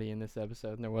comedy in this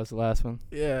episode than there was the last one.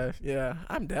 Yeah, yeah.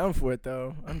 I'm down for it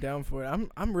though. I'm down for it.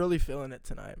 I'm really feeling it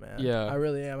tonight, man. Yeah. I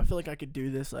really am. I feel like I could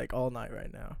do this like all night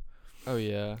right now. Oh,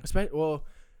 yeah. Well,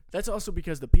 that's also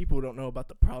because the people don't know about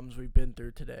the problems we've been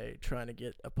through today trying to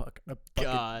get the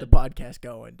podcast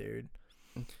going, dude.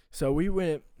 So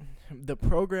the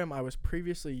program I was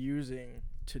previously using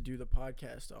to do the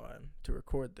podcast on, to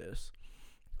record this,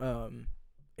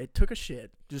 it took a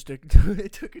shit.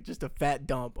 It took just a fat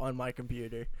dump on my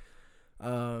computer.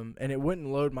 And it wouldn't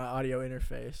load my audio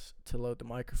interface to load the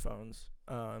microphones.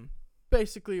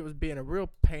 Basically, it was being a real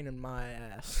pain in my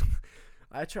ass.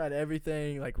 I tried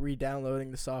everything, like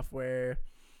re-downloading the software.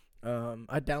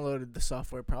 I downloaded the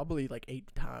software probably like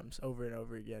 8 times over and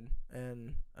over again,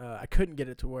 and I couldn't get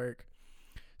it to work.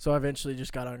 So I eventually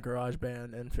just got on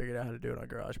GarageBand and figured out how to do it on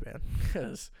GarageBand.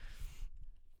 Because,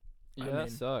 Yeah, I that mean-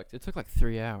 sucked. It took like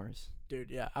 3 hours. dude,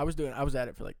 yeah, I was at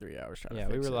it for like 3 hours trying to Yeah,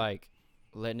 we fix were it. like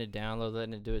letting it download,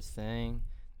 letting it do its thing.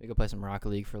 We go play some Rocket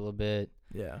League for a little bit,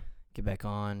 Yeah, get back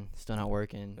on, still not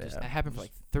working. Just Yeah. it happened for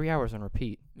like 3 hours on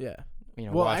repeat. yeah. You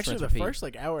know, Well, watch, actually, rinse, the repeat. first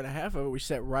like hour and a half of it, we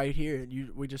sat right here,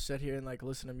 and we just sat here and like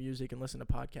listen to music and listen to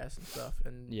podcasts and stuff,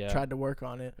 and Yeah. tried to work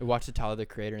on it. We watched the Tyler the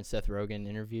Creator and Seth Rogen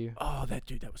interview. Oh, that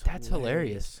was That's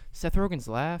hilarious. Seth Rogen's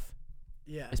laugh,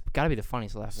 Yeah, it's got to be the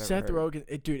funniest laugh I've Seth ever heard.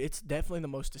 Rogen, dude, it's definitely the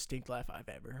most distinct laugh I've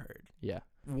ever heard. Yeah.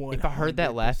 100%. If I heard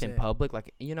that laugh in public,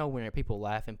 like, you know, when people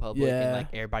laugh in public Yeah. and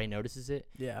like everybody notices it.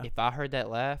 Yeah, If I heard that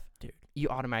laugh, Dude. you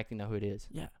automatically know who it is.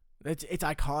 yeah, it's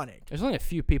iconic. There's only a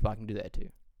few people I can do that to.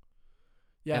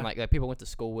 Yeah, And like people went to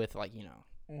school with, like, you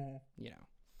know.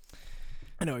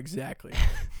 I know exactly.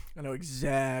 I know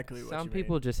exactly what Some you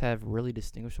people mean. just have really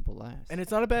distinguishable laughs. And it's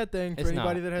not a bad thing for It's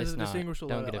anybody not. that has It's a not. distinguishable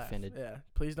Don't get laugh. offended. Yeah,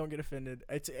 please don't get offended.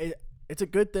 It's a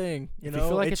good thing. if know, you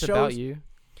feel like it it's shows, about you,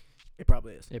 It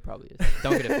probably is. it probably is.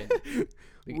 Don't get offended.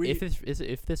 We-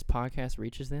 if this podcast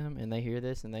reaches them and they hear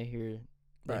this and they hear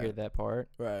Right. that part,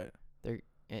 Right.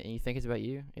 and you think it's about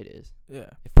you, it is. Yeah.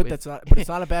 If- But if- it's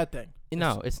not a bad thing.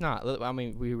 No, it's not. I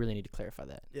mean, we really need to clarify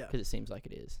that. Yeah. Because it seems like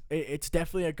it is. It's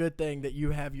definitely a good thing that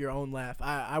you have your own laugh.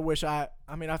 I wish I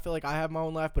feel like I have my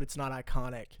own laugh, but it's not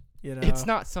iconic. You know. It's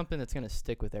not something that's gonna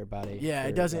stick with everybody. Yeah,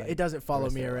 it for, doesn't. like, It doesn't follow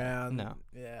rest of me their life. around. No.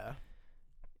 Yeah.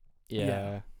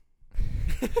 Yeah.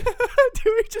 Do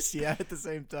we just at the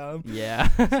same time? Yeah.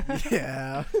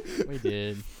 Yeah. We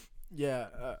did.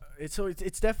 Yeah. It's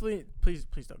definitely. Please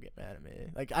don't get mad at me.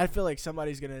 Like, I feel like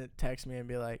somebody's gonna text me and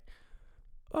be like,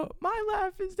 "Oh, my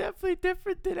laugh is definitely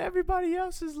different than everybody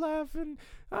else's laugh, and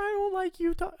I don't like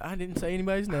you." I didn't say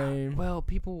anybody's name. Well,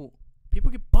 people People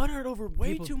get butthurt over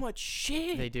way People- too much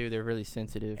shit. they do. They're really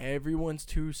sensitive. Everyone's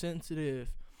too sensitive.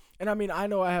 And I mean, I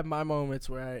know I have my moments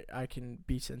where I can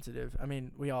be sensitive. I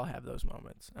mean, we all have those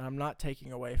moments. And I'm not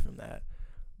taking away from that.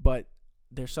 But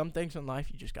there's some things in life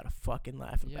you just got to fucking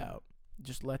laugh Yeah. about.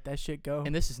 Just let that shit go.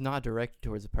 And this is not directed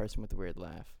towards a person with a weird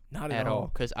laugh Not at all.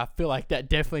 Because I feel like that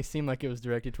definitely seemed like it was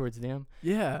directed towards them.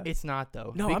 Yeah. It's not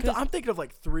though. No, Because- I'm thinking of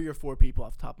like 3 or 4 people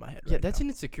off the top of my head. yeah, right that's now. an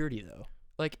insecurity though.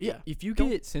 Like, Yeah, if you don't-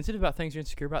 get sensitive about things you're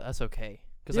insecure about, that's okay.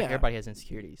 Because like Yeah. everybody has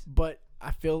insecurities. But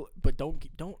I feel, but don't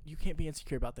you can't be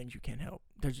insecure about things you can't help.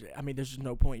 There's just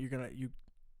no point.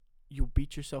 You'll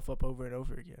beat yourself up over and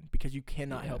over again because you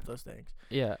cannot help those things.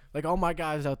 Yeah. Like all my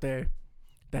guys out there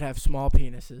that have small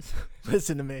penises,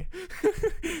 listen to me.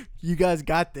 You guys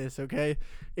got this, okay?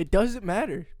 It doesn't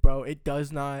matter, bro. It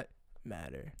does not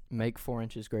matter. Make 4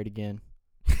 inches great again.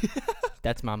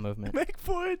 That's my movement. Make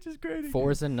 4 inches great again.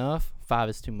 4 is enough. 5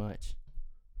 is too much.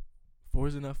 4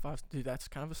 is enough. 5, dude. That's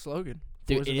kind of a slogan.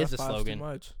 Dude, it is a 5's slogan. Too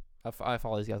much. I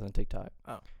follow these guys on TikTok.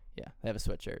 Oh. Yeah, they have a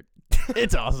sweatshirt.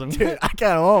 It's awesome. Dude, I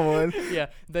kind of want one. Yeah,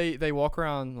 they walk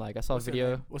around, like, I saw a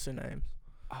video. What's their name?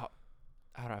 I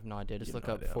have no idea. Just You look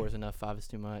have up no idea. 4 is enough, 5 is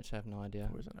too much. I have no idea.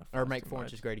 4 is enough. Or 5's make too 4 much.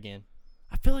 inches great again.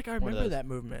 I feel like I One of remember those. that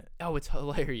movement. Oh, it's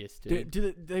hilarious, dude.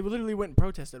 Dude, they literally went and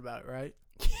protested about it, right?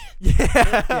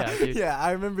 Yeah. Yeah, dude. Yeah,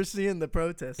 I remember seeing the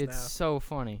protest It's so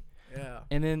funny. Yeah.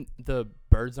 And then the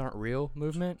birds aren't real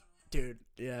movement. Dude,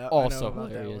 yeah. Also I know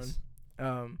about hilarious. That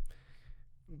one.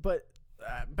 But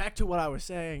back to what I was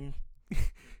saying.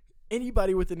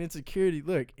 Anybody with an insecurity,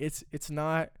 look, it's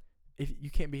not, if you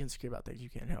can't be insecure about things you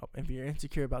can't help. If you're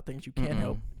insecure about things you can't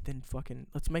help, then fucking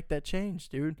let's make that change,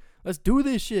 dude. Let's do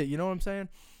this shit. You know what I'm saying?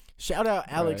 Shout out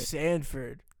Alex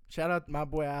Sanford. Shout out my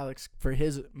boy Alex for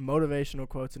his motivational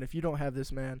quotes. And if you don't have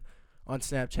this man on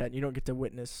Snapchat and you don't get to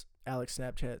witness Alex's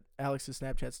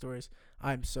Snapchat stories,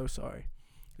 I'm so sorry.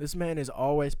 This man is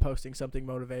always posting something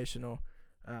motivational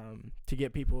to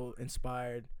get people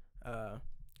inspired.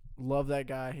 Love that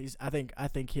guy. I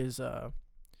think his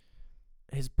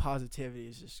positivity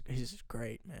is just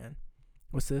great, man.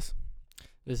 What's this?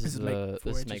 This is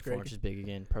make 4 inches big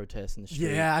again. Protest in the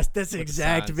street. Yeah, that's the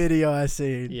exact video I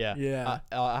seen. Yeah.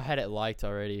 I had it liked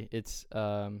already. It's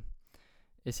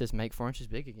it says make 4 inches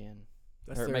big again.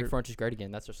 Make 4 inches great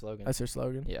again. That's their slogan. That's their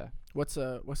slogan. Yeah. What's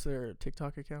their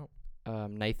TikTok account?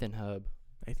 Nathan Hub.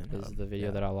 Nathan Hub is the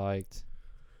video that I liked.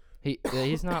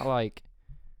 He's not like,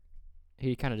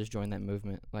 he kind of just joined that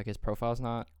movement. Like his profile's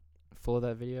not full of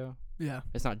that video. Yeah.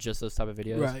 It's not just those type of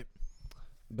videos. Right.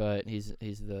 But he's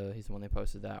the one they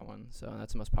posted that one. So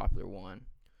that's the most popular one.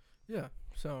 Yeah.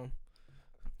 So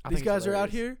I these think guys are out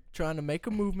here trying to make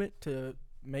a movement to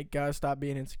make guys stop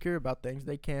being insecure about things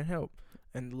they can't help.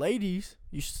 And ladies,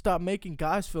 you should stop making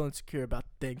guys feel insecure about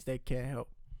things they can't help.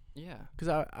 Yeah. Cuz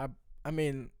I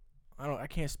mean, I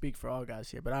can't speak for all guys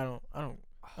here, but I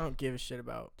don't give a shit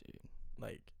about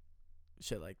like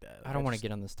shit like that. Like, I don't want to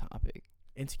get on this topic.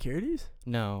 Insecurities?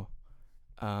 No.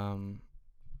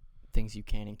 Things you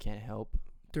can and can't help.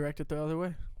 Direct it the other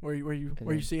way. Where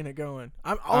you seeing it going?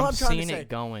 I'm trying seeing to say, it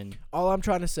going. All I'm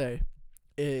trying to say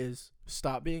is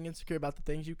stop being insecure about the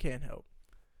things you can't help.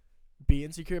 Be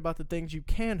insecure about the things you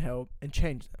can help and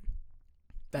change them.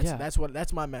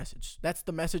 That's my message. That's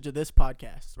the message of this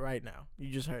podcast right now.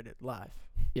 You just heard it live.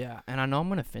 Yeah, and I know I'm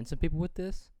gonna offend some people with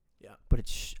this. Yeah, but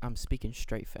I'm speaking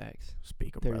straight facts.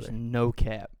 Speak them, There's brother. no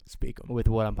cap. Speak them with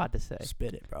what I'm about to say.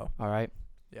 Spit it, bro. All right.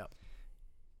 Yep.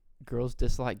 Girls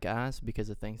dislike guys because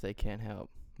of things they can't help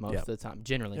most of the time.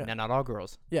 Generally, now not all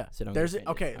girls. Yeah. So don't There's get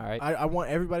offended, okay. All right. I want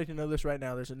everybody to know this right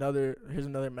now. Here's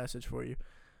another message for you.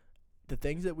 The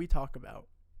things that we talk about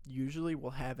usually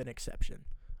will have an exception.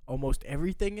 Almost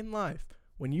everything in life,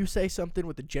 when you say something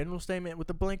with a general statement with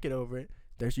a blanket over it,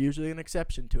 there's usually an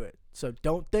exception to it. So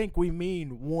don't think we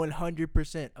mean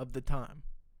 100% of the time.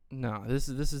 No, this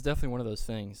is definitely one of those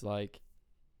things like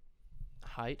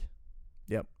height.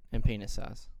 Yep. And penis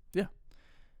size. Yeah.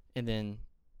 And then,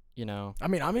 I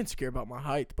mean, I'm insecure about my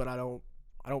height, but I don't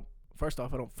first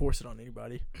off, I don't force it on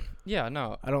anybody. Yeah,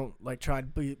 no. I don't like try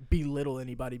and belittle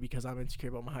anybody because I'm insecure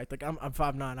about my height. Like I'm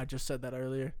 5'9". I just said that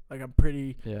earlier. Like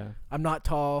I'm not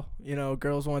tall,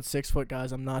 girls want 6 foot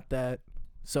guys. I'm not that.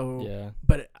 So yeah.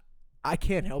 But I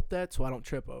can't help that, so I don't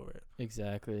trip over it.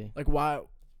 Exactly. Like why?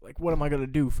 Like what am I gonna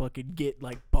do? Fucking get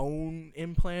like bone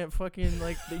implant? Fucking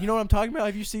like you know what I'm talking about?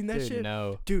 Have you seen that Dude, shit?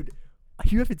 No. Dude,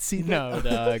 you haven't seen that? No,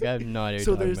 dog. I have no idea.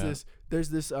 So there's this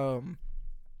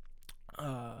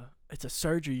it's a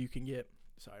surgery you can get.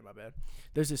 Sorry, my bad.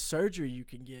 There's this surgery you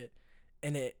can get,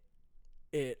 and it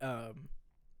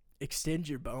extends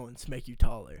your bones, make you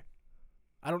taller.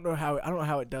 I don't know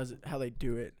how it does it, how they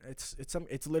do it.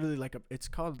 It's literally like it's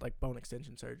called like bone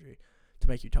extension surgery to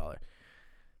make you taller.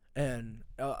 And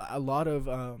a lot of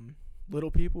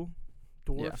little people,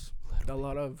 dwarfs, a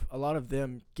lot of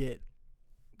them get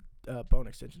bone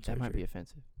extension surgery. That might be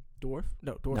offensive. Dwarf?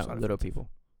 No, dwarf's not little offensive. people.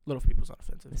 Little people's not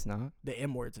offensive. It's not? The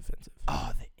M word's offensive.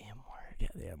 Oh, the M word. Yeah,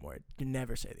 the M word. You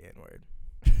never say the N word.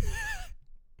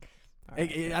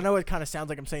 Right. I know it kind of sounds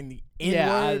like I'm saying the N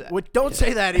word. Yeah, don't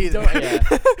say that either.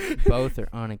 Both are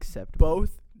unacceptable.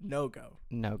 Both no go.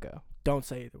 No go. Don't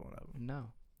say either one of them.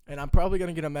 No. And I'm probably going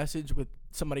to get a message with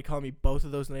somebody calling me both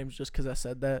of those names just because I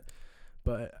said that.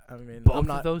 But, I mean, Both I'm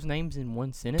not. of those names in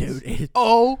one sentence? Dude,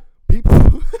 Oh! people.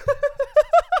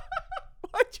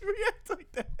 Why'd you react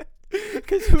like that?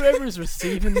 Because whoever's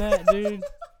receiving that, dude.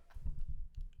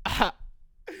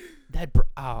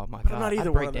 Oh, my But God. I'm not either I'd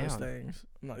one break of those down. things.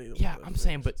 I'm not either Yeah, one of I'm those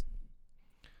saying, things.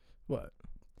 but What?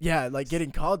 Yeah, like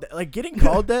getting called that. Like getting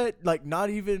called that, like not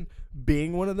even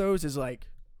being one of those is like,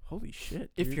 holy shit.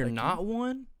 if dude. you're Like, not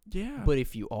one, yeah. but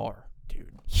if you are,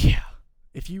 dude, yeah,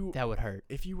 if you that would hurt.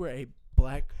 were a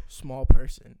black small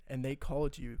person and they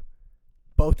called you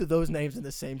both of those names in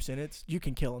the same sentence, you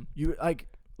can kill them. You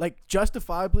like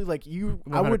justifiably, like you.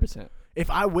 100%. I would, if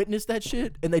I witnessed that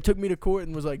shit and they took me to court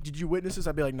and was like, "Did you witness this?"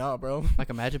 I'd be like, "Nah, bro." Like,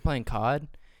 imagine playing COD,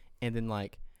 and then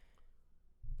like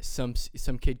some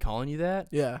kid calling you that,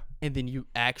 Yeah. and then you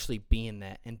actually being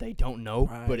that, and they don't know,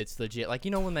 Right. but it's legit. Like, you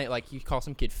know when they like you call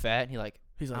some kid fat, and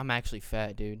He's like, I'm actually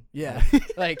fat, dude. yeah.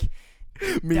 Like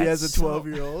Me that's as a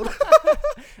 12-year-old.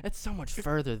 That's so much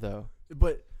further though.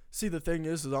 But see, the thing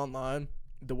is online,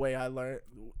 the way I learned,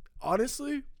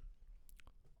 honestly,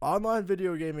 online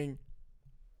video gaming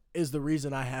is the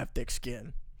reason I have thick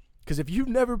skin. Because if you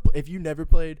never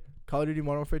played Call of Duty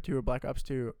Modern Warfare 2 or Black Ops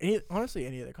 2, honestly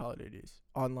any of the Call of Duties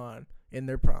online in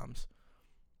their proms,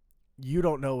 you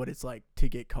don't know what it's like to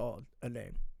get called a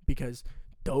name, because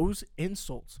those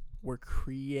insults were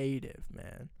creative,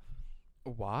 man.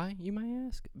 Why, you may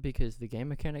ask? Because the game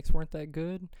mechanics weren't that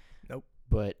good. Nope.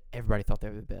 But everybody thought they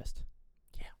were the best.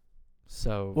 Yeah.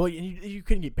 So. Well, you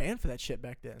couldn't get banned for that shit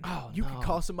back then. Oh, you could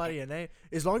call somebody a name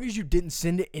as long as you didn't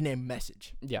send it in a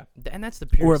message. Yeah, and that's the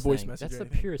purest Or a voice thing. message That's or the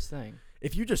anything. purest thing.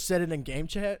 If you just said it in game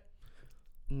chat,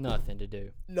 Nothing to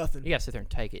do. nothing. You gotta sit there and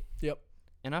take it. Yep.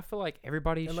 And I feel like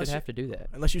everybody Unless should have to do that.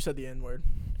 Unless you said the N-word.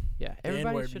 Yeah, The everybody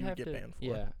N-word should you have get to. banned for.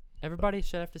 Yeah, everybody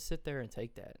should have to sit there and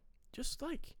take that. Just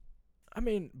like, I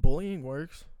mean, bullying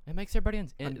works. It makes everybody.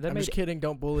 I'm That made just kidding.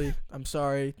 Don't bully. I'm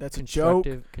sorry. That's a joke.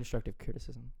 constructive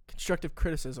criticism Constructive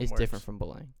criticism is works. different from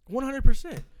bullying.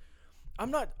 100%. I'm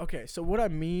not okay. So what I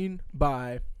mean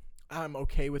by I'm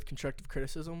okay with constructive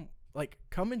criticism, like,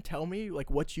 come and tell me like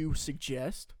what you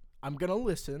suggest. I'm gonna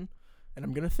listen, and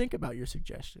I'm gonna think about your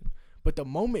suggestion. But the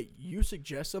moment you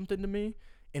suggest something to me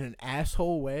in an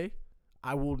asshole way,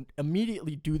 I will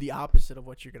immediately do the opposite of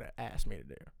what you're gonna ask me to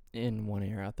do. In one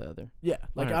ear, out the other. Yeah,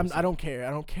 like 100%. I don't care.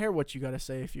 I don't care what you gotta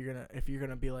say if you're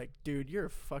gonna be like, dude, you're a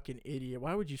fucking idiot.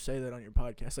 Why would you say that on your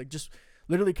podcast? Like, just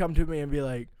literally come to me and be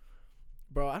like,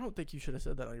 bro, I don't think you should have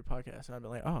said that on your podcast. And I'd be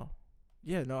like, oh,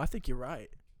 yeah, no, I think you're right.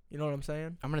 You know what I'm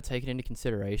saying? I'm gonna take it into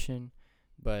consideration,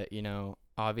 but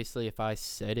obviously, if I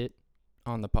said it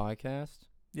on the podcast,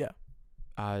 Yeah,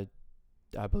 I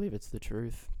believe it's the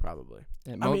truth. probably.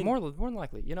 And I mean- more than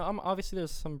likely, I'm obviously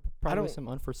there's probably some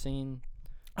unforeseen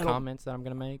I don't- comments that I'm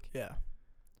gonna make, Yeah.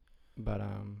 but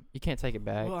you can't take it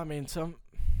back. Well, I mean, some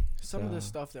of the So-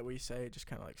 stuff that we say just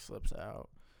kind of like slips out.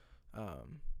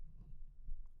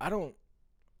 I don't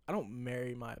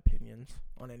marry my opinions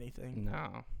on anything.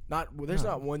 No. There's No.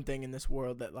 not one thing in this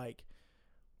world that like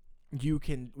we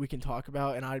can talk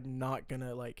about, and I'm not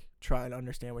gonna like try and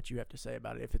understand what you have to say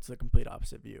about it if it's the complete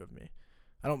opposite view of me.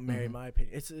 I don't marry Mhm. my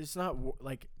opinion. It's not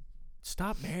like,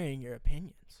 stop marrying your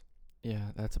opinions.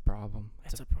 Yeah, that's a problem.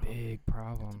 That's That's a problem. big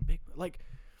problem. Big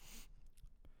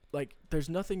like there's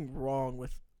nothing wrong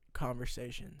with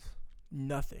conversations.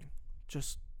 Nothing.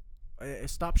 Just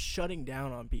stop shutting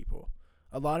down on people.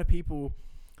 A lot of people,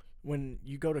 when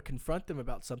you go to confront them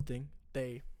about something,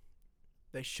 they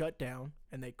shut down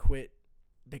and they quit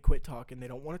talking. They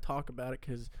don't want to talk about it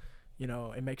because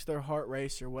it makes their heart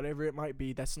race or whatever it might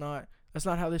be. That's not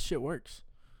how this shit works.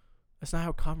 That's not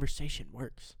how conversation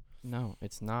works. No,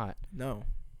 it's not. No.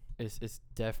 It's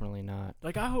definitely not.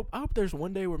 Like, I hope there's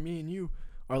one day where me and you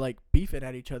are like beefing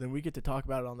at each other and we get to talk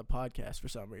about it on the podcast for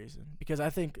some reason, because I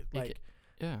think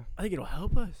Yeah. I think it'll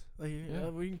help us. Like, Yeah.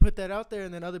 we can put that out there,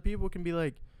 and then other people can be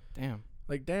like, Damn.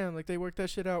 damn, like they worked that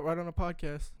shit out right on a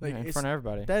podcast. Like, Yeah, in it's front of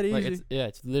everybody. that Like, easy.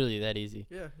 it's literally that easy.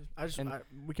 Yeah, And-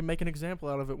 we can make an example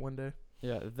out of it one day.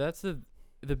 Yeah, that's the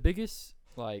biggest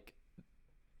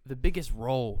the biggest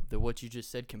role that what you just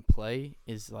said can play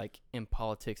is like in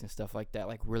politics and stuff like that,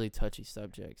 like really touchy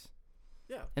subjects.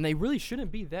 Yeah. And they really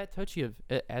shouldn't be that touchy of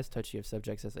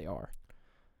subjects as they are.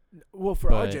 Well,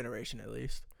 for our But- generation at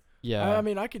least. Yeah. I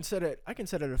mean, I can sit at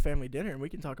a family dinner and we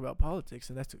can talk about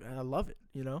politics, and I love it.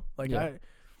 Like,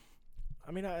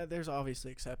 Yeah. there's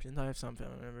obviously exceptions. I have some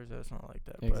family members that's not like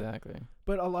that. Exactly.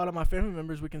 But a lot of my family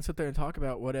members, we can sit there and talk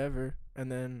about whatever,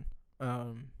 and then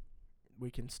we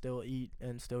can still eat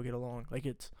and still get along. Like,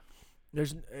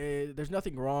 there's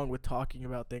nothing wrong with talking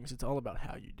about things. It's all about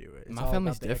how you do it. It's My all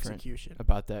family's about the different execution.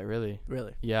 about that, really.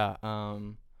 Really. Yeah.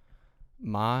 When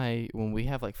we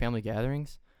have like family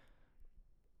gatherings,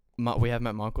 we have them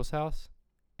at my uncle's house,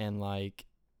 and like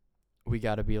we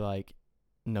got to be like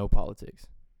no politics,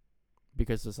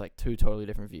 because there's like two totally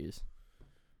different views.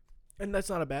 And that's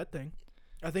not a bad thing.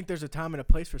 I think there's a time and a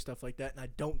place for stuff like that, and I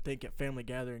don't think at family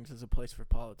gatherings is a place for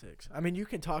politics. I mean, you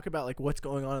can talk about like what's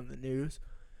going on in the news,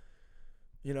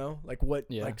 you know, like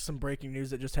like some breaking news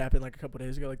that just happened like a couple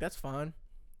days ago. Like that's fine,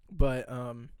 but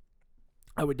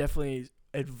I would definitely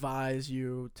advise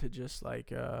you to just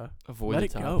like avoid let the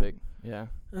it topic. go. Yeah.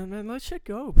 And then let shit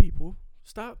go, people.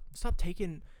 Stop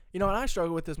taking. You know, and I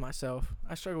struggle with this myself.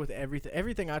 I struggle with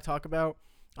everything I talk about.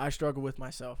 I struggle with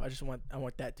myself. I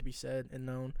want that to be said and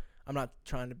known. I'm not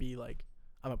trying to be like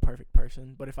I'm a perfect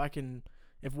person, but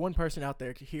if one person out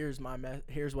there hears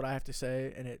hears what I have to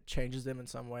say and it changes them in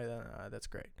some way, then that's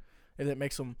great. If it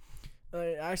makes them,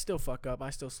 I still fuck up,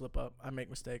 I still slip up, I make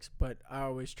mistakes, but I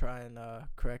always try and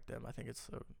correct them. I think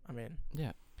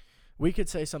Yeah. we could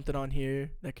say something on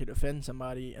here that could offend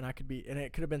somebody, and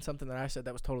it could have been something that I said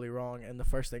that was totally wrong, and the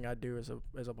first thing I'd do is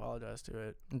apologize to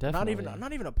it. Definitely.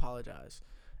 Not even apologize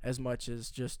as much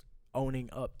as just owning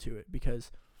up to it,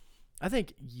 because I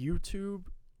think YouTube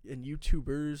and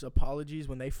YouTubers' apologies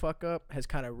when they fuck up has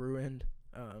kind of ruined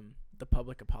the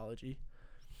public apology.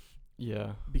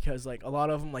 Yeah. Because like a lot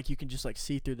of them, like you can just like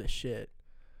see through the shit.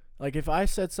 Like if I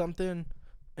said something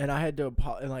and I had to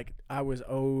and like I was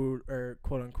owed, or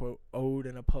quote unquote owed,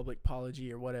 in a public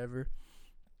apology or whatever,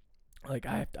 like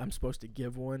I'm supposed to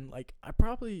give one. Like it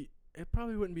probably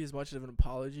wouldn't be as much of an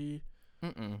apology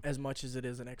as much as it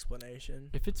is an explanation.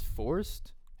 If it's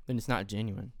forced, then it's not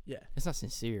genuine. Yeah. It's not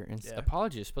sincere. And Yeah.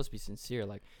 apology is supposed to be sincere.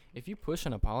 Like if you push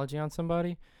an apology on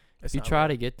somebody, It's if you not try right.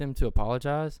 to get them to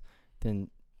apologize, then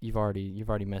you've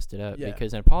already messed it up. Yeah.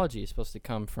 Because an apology is supposed to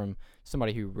come from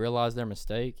somebody who realized their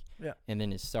mistake, Yeah. and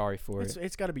then is sorry for it.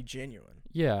 It's got to be genuine.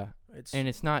 Yeah. And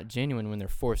It's not genuine when they're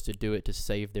forced to do it to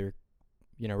save their,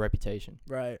 reputation.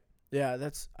 right. Yeah,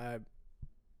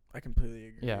 I completely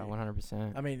agree. Yeah,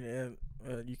 100%. I mean,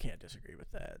 you can't disagree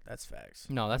with that. That's facts.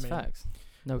 No, that's facts.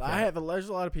 No cap. There's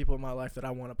a lot of people in my life that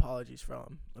I want apologies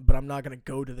from, but I'm not going to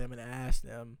go to them and ask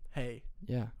them, hey,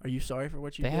 Yeah. are you sorry for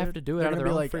what you They did? have to do it They're out of gonna their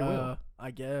be own like, free will.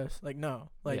 I guess. Like, no.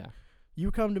 Like, yeah.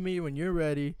 you come to me when you're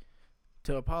ready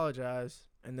to apologize,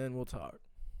 and then we'll talk.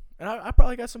 And I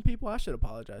probably got some people I should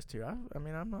apologize to. I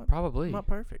mean, I'm not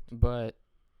perfect. But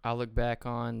I look back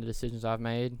on the decisions I've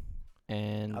made,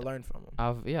 and I learned from them.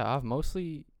 I've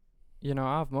mostly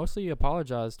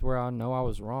apologized where I know I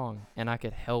was wrong, and I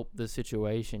could help the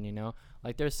situation.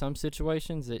 Like there's some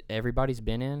situations that everybody's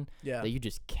been in Yeah. that you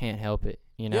just can't help it.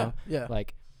 Yeah.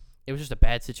 Like it was just a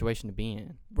bad situation to be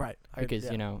in, Right. because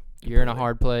you're in a Completely.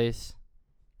 hard place.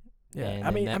 Yeah. And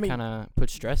I mean, that kind of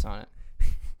puts stress on it.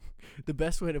 the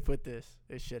best way to put this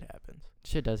is shit happens.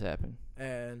 Shit does happen.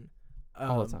 And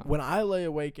All the time. when I lay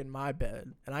awake in my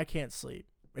bed and I can't sleep,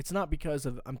 it's not because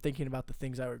I'm thinking about the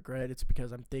things I regret. It's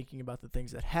because I'm thinking about the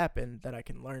things that happened that I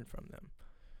can learn from them.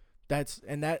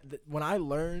 When I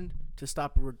learned to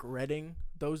stop regretting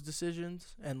those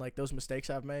decisions and like those mistakes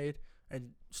I've made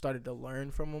and started to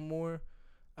learn from them more,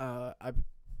 I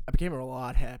became a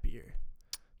lot happier,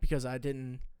 because I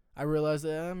realized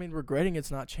that, regretting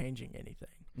it's not changing anything.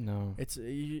 No. It's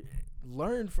you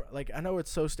learn from, like, I know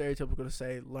it's so stereotypical to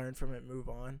say learn from it, move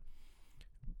on,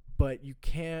 but you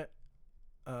can't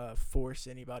force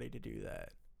anybody to do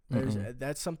that.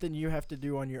 That's something you have to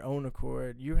do on your own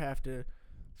accord. You have to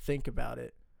think about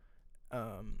it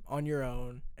on your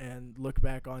own and look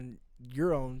back on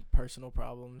your own personal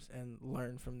problems and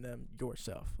learn from them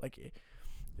yourself. Like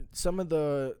some of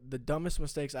the dumbest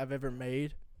mistakes I've ever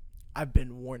made, I've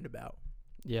been warned about.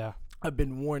 Yeah. I've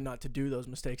been warned not to do those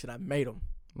mistakes, and I made them.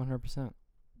 100%.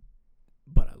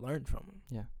 But I learned from them.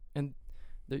 Yeah. And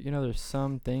there's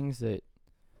some things that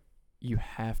you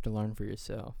have to learn for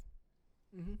yourself.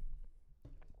 Mm-hmm.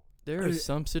 There are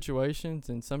some situations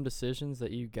and some decisions that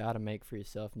you got to make for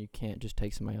yourself, and you can't just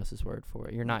take somebody else's word for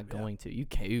it. You're not going to. You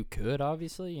could,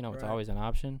 obviously. It's always an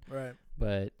option. Right.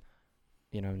 But,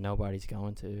 nobody's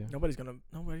going to.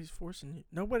 Nobody's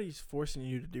forcing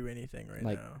you to do anything right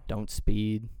like, now. Don't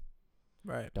speed.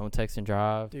 Right. Don't text and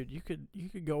drive. Dude, you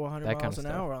could go 100 That miles kind an of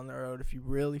stuff. hour on the road if you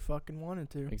really fucking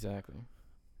wanted to. Exactly.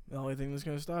 The only thing that's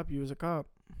going to stop you is a cop.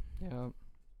 Yeah.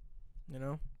 You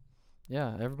know?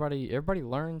 Yeah, everybody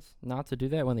learns not to do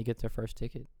that when they get their first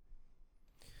ticket.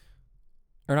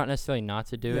 Or not necessarily not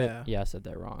to do it. Yeah, I said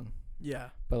that wrong. Yeah.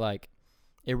 But, like,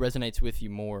 it resonates with you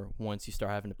more once you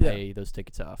start having to pay those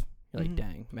tickets off. You're like, Mhm.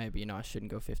 dang, maybe, I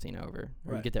shouldn't go 15 over. Or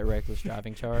you Right. get that reckless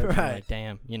driving charge. Right. You're like,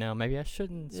 damn, maybe I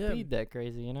shouldn't Yeah. speed that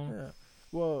crazy, Yeah.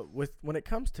 Well, when it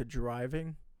comes to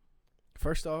driving,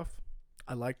 first off,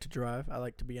 I like to drive. I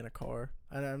like to be in a car,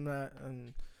 and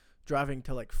I'm driving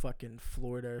to like fucking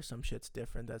Florida or some shit's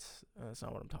different. That's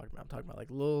not what I'm talking about. I'm talking about like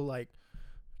little like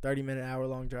 30-minute,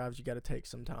 hour-long drives you got to take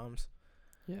sometimes.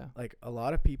 Yeah. Like a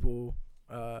lot of people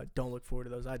don't look forward to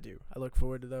those. I do. I look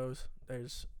forward to those. I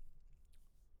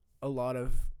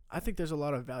think there's a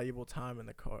lot of valuable time in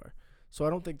the car. So I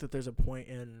don't think that there's a point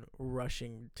in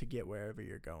rushing to get wherever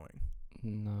you're going.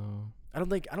 No. I don't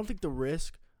think the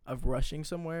risk of rushing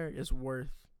somewhere is worth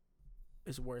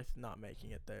not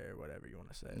making it there, or whatever you want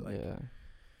to say. Like, yeah.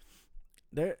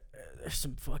 there's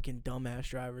some fucking dumbass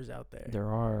drivers out there. There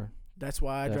are. That's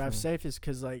why I drive Definitely. safe, is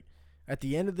because like at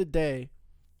the end of the day,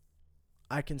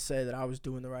 I can say that I was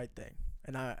doing the right thing,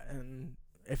 and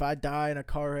if I die in a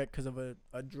car wreck because of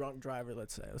a drunk driver,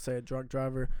 let's say a drunk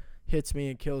driver hits me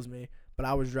and kills me, but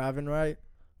I was driving right,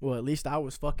 well, at least I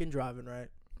was fucking driving right.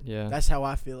 Yeah. That's how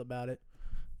I feel about it.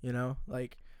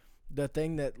 Like the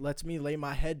thing that lets me lay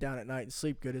my head down at night and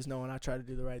sleep good is knowing I try to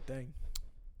do the right thing.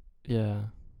 Yeah.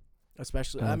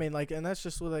 Especially, and that's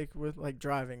just with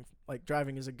driving. Like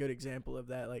driving is a good example of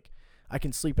that. Like I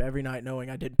can sleep every night knowing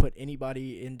I didn't put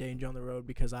anybody in danger on the road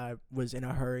because I was in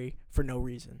a hurry for no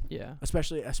reason. Yeah.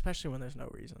 Especially when there's no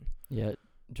reason. Yeah.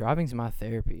 Driving's my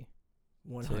therapy.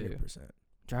 100%.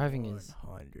 Driving is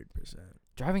 100%.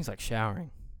 driving's like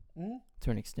showering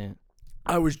to an extent.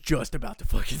 I was just about to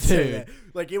fucking say Dude. that.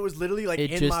 Like it was literally like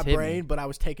It in just my hit brain, me. but I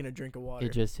was taking a drink of water.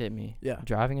 It just hit me. Yeah.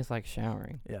 Driving is like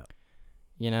showering. Yeah.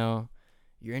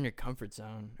 You're in your comfort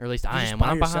zone, or at least I just am. by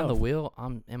When I'm behind the yourself. wheel,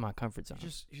 I'm in my comfort zone.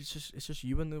 It's just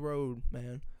you in the road,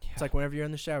 man. Yeah. It's like whenever you're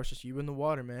in the shower, it's just you in the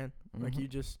water, man. Like Mhm. you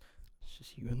just It's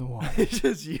just you in the water. it's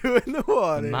just you in the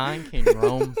water. Mine can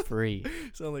roam free.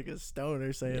 Sound like a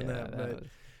stoner saying Yeah, that,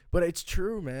 but it's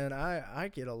true, man. I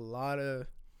get a lot of.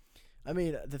 I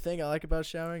mean, the thing I like about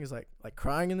showering is like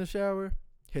crying in the shower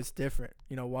hits different.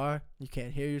 You know why? You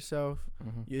can't hear yourself.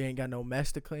 Mhm. You ain't got no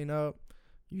mess to clean up.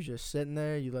 You just sitting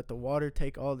there. You let the water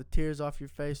take all the tears off your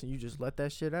face, and you just let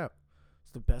that shit out.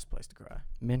 It's the best place to cry.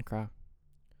 Men cry.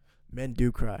 Men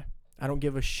do cry. I don't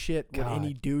give a shit what God.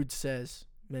 any dude says.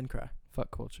 Men cry.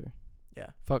 Fuck culture. Yeah.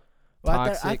 Fuck Well,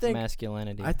 toxic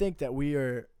masculinity. I think that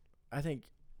I think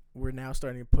we're now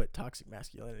starting to put toxic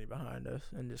masculinity behind us,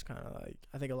 and just kind of like,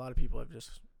 I think a lot of people have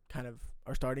just kind of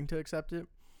are starting to accept it,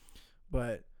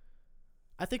 but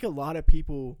I think a lot of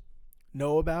people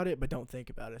know about it but don't think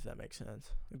about it, if that makes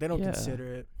sense. Like, they don't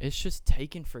consider it. It's just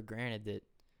taken for granted that,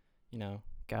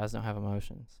 guys don't have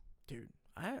emotions. Dude,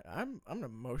 I'm an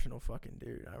emotional fucking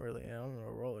dude. I really am. I'm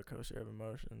a roller coaster of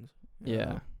emotions. you Yeah.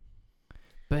 know?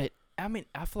 But I mean,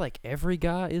 I feel like every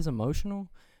guy is emotional,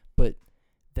 but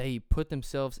they put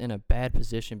themselves in a bad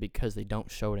position because they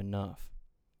don't show it enough.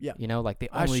 Yeah. Like they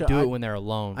only do it when they're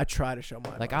alone. I try to show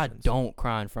my like emotions. I don't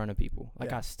cry in front of people.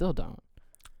 Like Yeah. I still don't.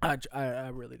 I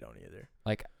really don't either.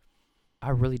 Like I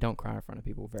really don't cry in front of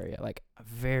people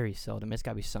very seldom. It's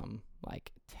got to be something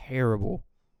like terrible.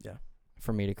 Yeah.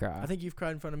 For me to cry. I think you've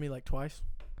cried in front of me like twice.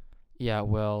 Yeah,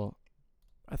 well,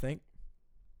 I think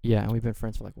yeah, and we've been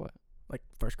friends for like what? like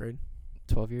first grade.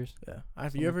 12 years? Yeah. Have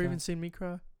Something you ever like even that. seen me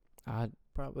cry? I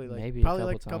Probably like maybe probably a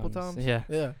like a couple times. Yeah.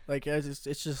 Yeah. Like it's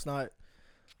just not.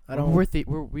 I We're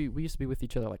don't. we used to be with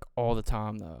each other like all the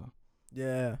time though.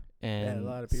 Yeah. And a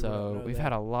lot of people don't so know we've that.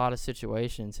 had a lot of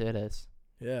situations hit us,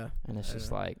 Yeah. and it's I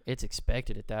just know. like it's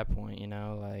expected at that point,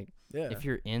 like Yeah. if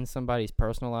you're in somebody's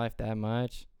personal life that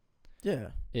much, Yeah.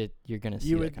 you're gonna see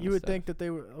You that would kind you of would stuff. think that they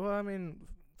were. Well, I mean,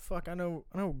 fuck. I know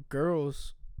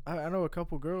girls. I know a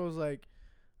couple girls. Like,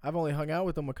 I've only hung out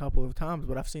with them a couple of times,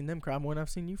 but I've seen them cry more than I've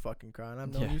seen you fucking cry. And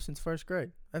I've known Yeah. you since first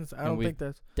grade. And I And don't we've think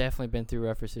that's definitely been through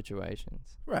rougher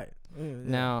situations. right. Yeah.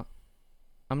 Now,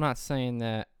 I'm not saying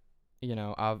that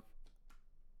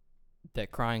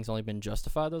that crying's only been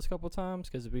justified those couple times,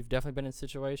 because we've definitely been in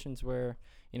situations where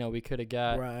we could have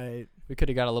got Right. a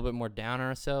little bit more down on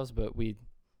ourselves, but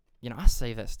I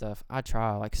save that stuff. I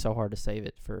try like so hard to save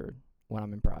it for when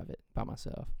I'm in private by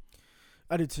myself.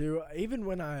 I do too. Even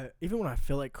when I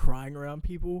feel like crying around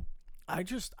people, I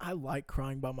like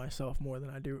crying by myself more than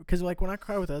I do. Because like when I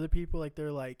cry with other people, like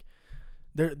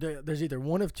there's either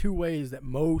one of two ways that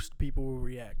most people will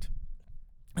react,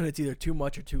 and it's either too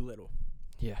much or too little.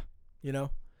 Yeah.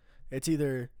 It's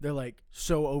either they're like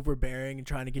so overbearing and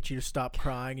trying to get you to stop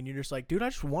crying, and you're just like, dude, I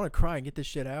just want to cry and get this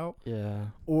shit out. Yeah.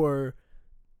 Or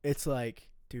it's like,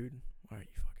 dude, why are you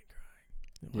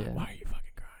fucking crying? Yeah. Why are you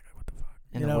fucking crying? Like, what the fuck?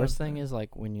 And the worst thing is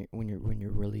like when you're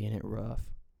really in it rough,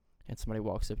 and somebody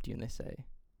walks up to you and they say,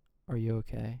 "Are you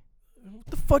okay?" what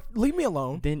the fuck? Leave me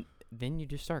alone. Then you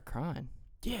just start crying.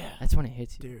 Yeah. That's when it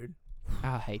hits you. Dude.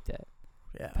 I hate that.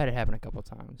 Yeah. I've had it happen a couple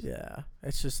times. Yeah.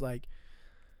 It's just like,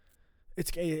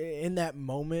 it's in that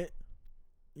moment,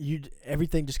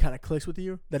 everything just kind of clicks with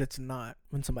you that it's not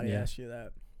when somebody asks you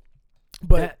that.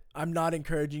 But I'm not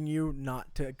encouraging you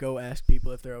not to go ask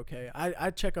people if they're okay.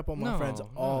 I check up on my friends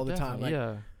all the time.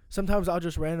 Like, sometimes I'll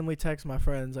just randomly text my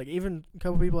friends. Like, even a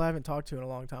couple people I haven't talked to in a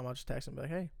long time, I'll just text them, be like,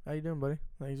 hey, how you doing, buddy?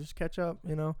 Like, just catch up,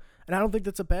 you know? And I don't think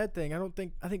that's a bad thing.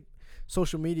 I think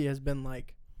social media has been,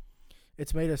 like,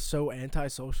 it's made us so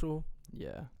antisocial.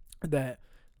 Yeah. That,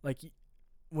 like,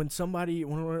 when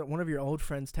one of your old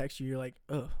friends texts you, you're like,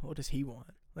 ugh, what does he want?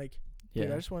 Like, yeah.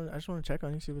 Dude, I just want to check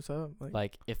on you, see what's up.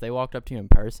 Like, if they walked up to you in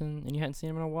person and you hadn't seen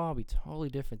them in a while, it'd be totally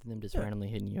different than them just randomly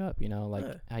hitting you up, you know, like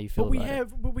how you feel about it.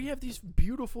 But we have these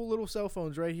beautiful little cell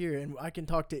phones right here, and I can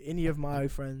talk to any of my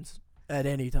friends at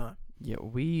any time. Yeah,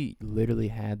 we literally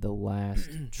had the last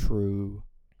true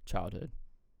childhood.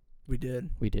 We did.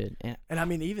 And I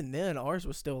mean, even then, ours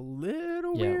was still a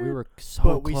little weird. Yeah, we were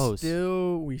so but close.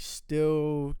 We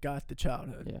still got the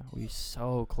childhood. Yeah, we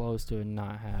so close to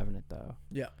not having it, though.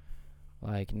 Yeah.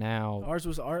 Like, now. Ours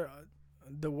was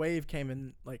the wave came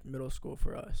in, like, middle school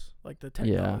for us. Like, the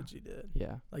technology did.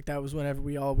 Yeah. Like, that was whenever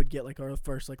we all would get, like, our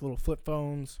first, like, little flip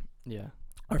phones. Yeah.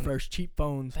 Our first cheap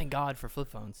phones. Thank God for flip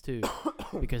phones, too.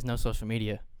 Because no social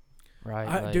media.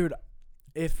 Right? Dude,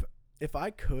 if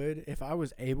I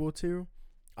was able to,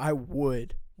 I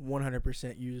would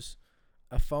 100% use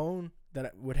a phone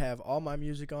that would have all my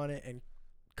music on it and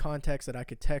contacts that I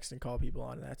could text and call people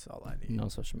on, and that's all I need. No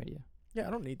social media. Yeah, I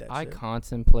don't need that I shit.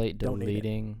 contemplate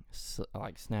deleting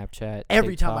like Snapchat,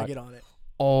 every TikTok, time I get on it.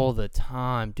 All the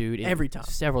time, dude. Every time.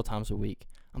 Several times a week.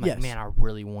 I'm like, man, I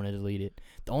really want to delete it.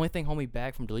 The only thing holding me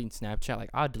back from deleting Snapchat, like,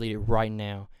 I'd delete it right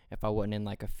now if I wasn't in,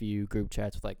 like, a few group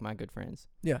chats with, like, my good friends.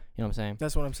 Yeah. You know what I'm saying?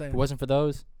 That's what I'm saying. If it wasn't for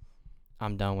those,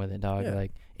 I'm done with it, dog. Yeah.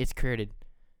 Like, it's created.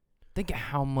 Think of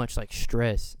how much, like,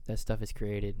 stress that stuff has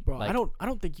created. Bro, like, I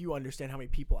don't think you understand how many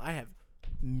people I have.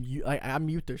 I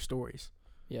mute their stories.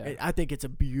 Yeah. I think it's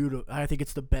I think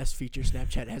it's the best feature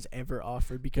Snapchat has ever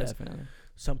offered, because definitely.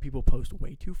 Some people post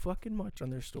way too fucking much on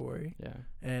their story. Yeah.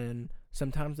 And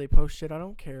sometimes they post shit I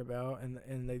don't care about,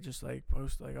 and they just, like,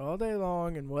 post, like, all day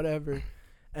long and whatever.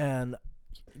 And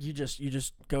you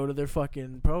just go to their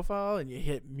fucking profile and you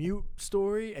hit mute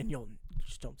story, and you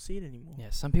just don't see it anymore. Yeah,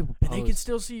 some people post. And they can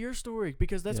still see your story,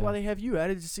 because that's why they have you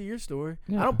added to see your story.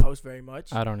 Yeah. I don't post very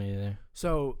much. I don't either.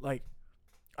 So, like,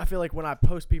 I feel like when I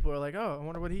post, people are like, oh, I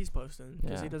wonder what he's posting,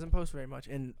 because he Yeah. doesn't post very much.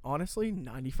 And honestly,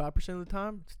 95% of the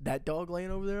time, it's that dog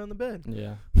laying over there on the bed.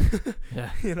 Yeah.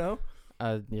 Yeah. You know?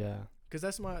 Yeah. Because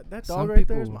that Some dog right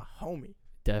there is people- my homie.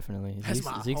 Definitely. That's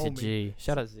my Zeke's a homie. G.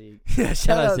 Shout out Zeke. Yeah,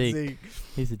 shout out Zeke.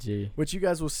 He's a G. Which you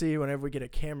guys will see whenever we get a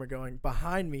camera going.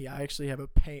 Behind me, I actually have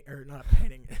not a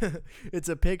painting. It's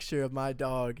a picture of my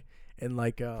dog in,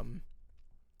 like,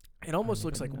 it almost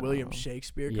looks like William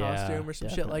Shakespeare costume or some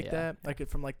shit like that. Yeah. Like it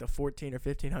from, like, the 14 or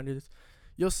 1500s.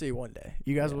 You'll see one day.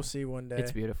 You guys will see one day.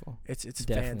 It's beautiful. It's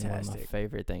definitely fantastic. one of my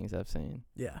favorite things I've seen.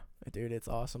 Yeah, dude, it's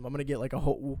awesome. I'm gonna get, like, a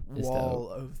whole wall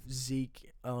of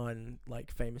Zeke on, like,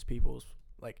 famous people's.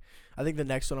 Like, I think the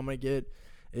next one I'm gonna get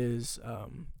is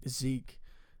Zeke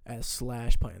as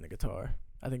Slash playing the guitar.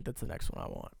 I think that's the next one I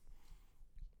want.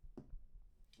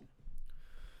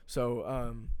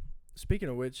 So, speaking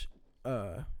of which,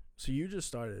 so you just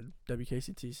started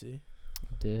WKCTC.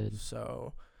 I did.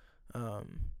 So,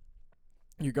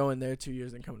 you're going there 2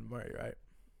 years and coming to Murray, right?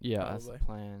 Yeah, Probably. that's the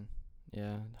plan.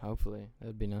 Yeah, hopefully.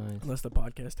 That'd be nice. Unless the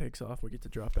podcast takes off, we get to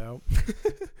drop out.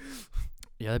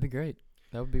 Yeah, that'd be great.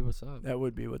 That would be what's up. That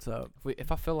would be what's up.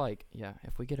 If I feel like,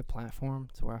 if we get a platform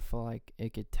to where I feel like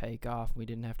it could take off, we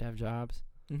didn't have to have jobs.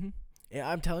 Mm-hmm. Yeah,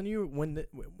 I'm telling you,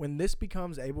 when this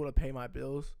becomes able to pay my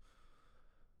bills,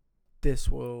 this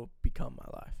will become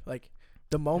my life. Like,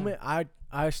 the moment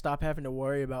I stop having to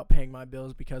worry about paying my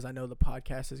bills because I know the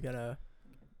podcast is gonna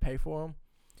pay for them.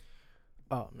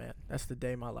 Oh man, that's the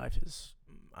day my life is.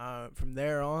 From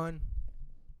there on,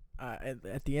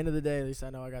 at the end of the day, at least I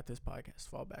know I got this podcast to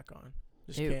fall back on.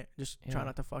 Try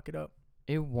not to fuck it up.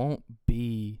 It won't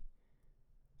be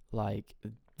like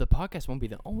the podcast won't be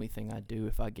the only thing I do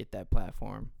if I get that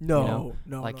platform. No.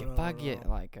 Like, if I get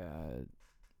like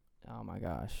oh my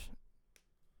gosh,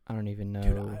 I don't even know.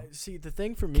 Dude, see, the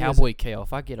thing for me, Cowboy Kale.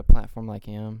 If I get a platform like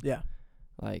him, yeah,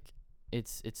 like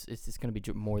it's gonna be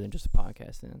more than just a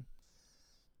podcast then.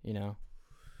 You know.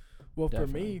 Well,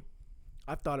 Definitely. For me,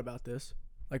 I've thought about this.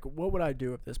 Like, what would I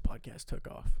do if this podcast took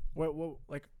off? What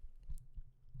like,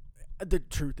 the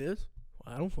truth is,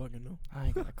 I don't fucking know. I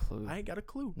ain't got a clue. I ain't got a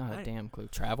clue. Not a damn clue.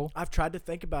 Travel? I've tried to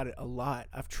think about it a lot.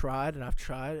 I've tried,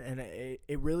 and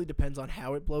it really depends on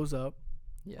how it blows up.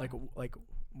 Yeah. Like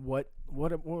what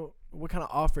kind of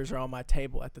offers are on my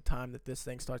table at the time that this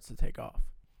thing starts to take off.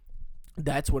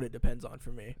 That's what it depends on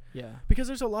for me. Yeah. Because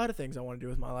there's a lot of things I want to do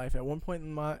with my life. At one point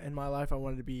in my life, I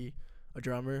wanted to be a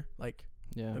drummer, like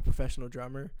a professional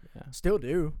drummer. Yeah. Still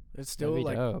do. It's still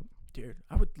like, dope. dude,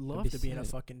 I would love to be sick. in a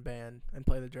fucking band and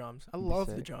play the drums. I love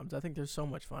the sick. drums. I think they're so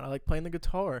much fun. I like playing the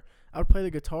guitar. I would play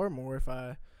the guitar more if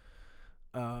I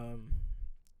don't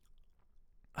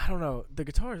know. The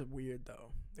guitar is weird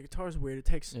though. The guitar is weird.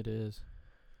 It is.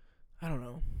 I don't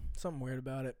know. Something weird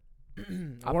about it.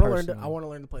 I want to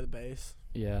learn to play the bass.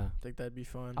 Yeah. I think that'd be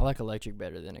fun. I like electric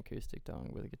better than acoustic though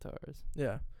with guitars.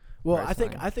 Yeah. Well,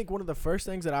 Personally. I think one of the first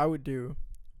things that I would do,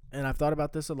 and I've thought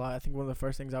about this a lot, I think one of the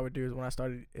first things I would do is when I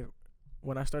start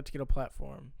to get a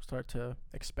platform, start to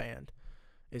expand,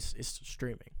 is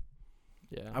streaming.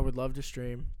 Yeah. I would love to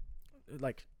stream or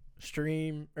like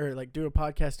do a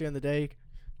podcast during the day,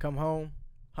 come home,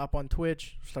 hop on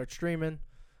Twitch, start streaming,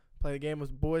 play the game with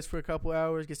the boys for a couple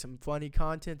hours, get some funny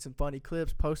content, some funny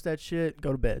clips, post that shit,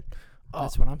 go to bed.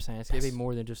 That's what I'm saying. It's gonna be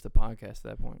more than just a podcast at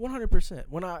that point. 100%.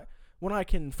 When I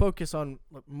can focus on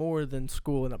more than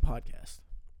school and a podcast.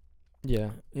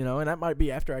 Yeah. You know, and that might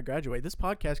be after I graduate. This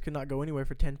podcast could not go anywhere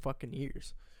for 10 fucking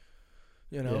years.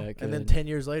 You know, Yeah, and then 10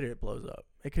 years later it blows up.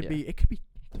 It could be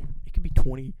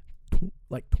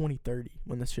 2030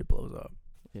 when this shit blows up.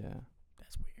 Yeah.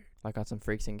 That's weird. Like on some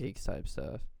Freaks and Geeks type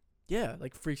stuff. Yeah,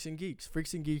 like Freaks and Geeks.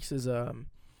 Freaks and Geeks is a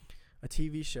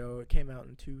TV show. It came out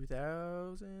in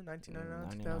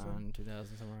 1999,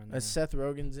 2000, somewhere in there. Seth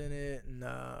Rogen's in it, and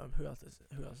who else is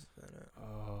in it?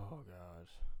 Oh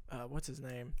gosh. What's his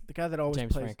name? The guy that always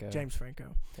James plays Franco. James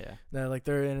Franco. Yeah. No, like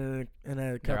they're in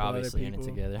a couple They're obviously other in people.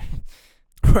 it together.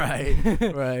 Right.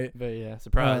 Right. But yeah,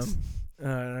 surprise.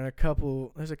 And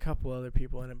there's a couple other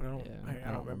people in it, but I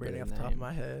don't remember any off the top of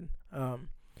my head.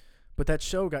 But that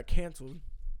show got canceled,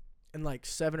 and like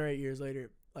 7 or 8 years later,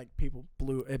 like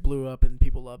it blew up and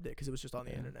people loved it because it was just on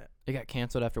the internet. It got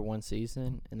canceled after one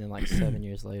season, and then like 7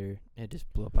 years later, it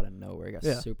just blew up out of nowhere. It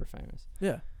got super famous.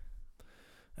 Yeah.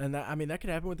 And that could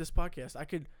happen with this podcast.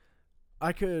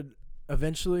 I could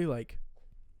eventually like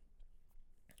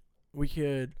we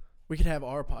could have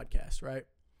our podcast, right?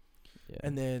 Yeah.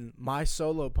 And then my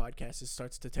solo podcast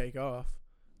starts to take off.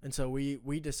 And so we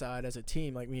decide as a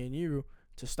team, like me and you,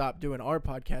 to stop doing our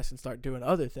podcast and start doing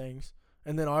other things.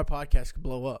 And then our podcast could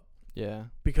blow up. Yeah.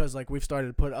 Because like we've started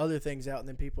to put other things out, and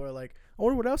then people are like, I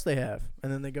wonder what else they have.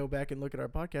 And then they go back and look at our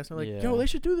podcast and they're like, yo, they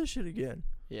should do this shit again.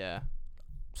 Yeah.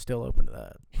 Still open to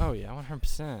that. Oh yeah,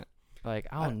 100%. Like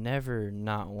I'll never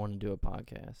not want to do a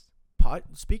podcast.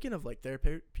 Speaking of like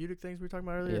therapeutic things we were talking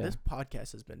about earlier, this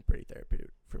podcast has been pretty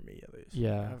therapeutic for me at least.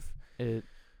 Yeah.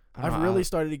 I've really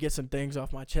started to get some things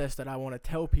off my chest that I want to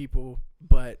tell people,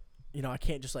 but you know, I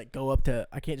can't just like go up to.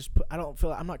 I can't just put. I don't feel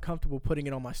like I'm not comfortable putting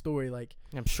it on my story. Like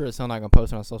I'm sure it's not gonna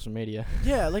post it on social media.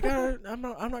 Yeah, like I'm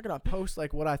not gonna post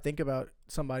like what I think about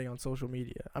somebody on social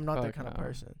media. I'm not that kind of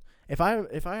person. If I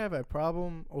have a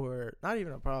problem, or not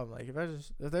even a problem, like if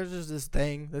there's just this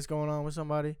thing that's going on with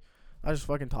somebody, I just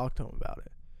fucking talk to them about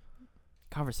it.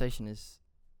 Conversation is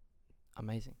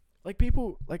amazing. Like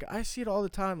people, like I see it all the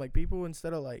time. Like people,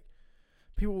 instead of like,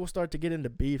 people will start to get into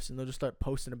beefs and they'll just start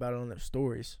posting about it on their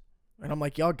stories. And I'm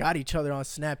like, y'all got each other on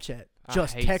Snapchat.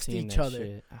 Just text each other.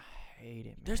 Shit. I hate it,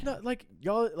 man. There's not like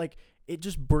y'all like it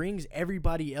just brings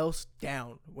everybody else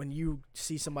down when you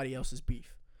see somebody else's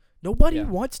beef. Nobody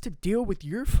wants to deal with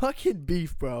your fucking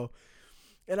beef, bro.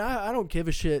 And I don't give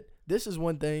a shit. This is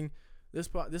one thing. This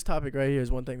topic right here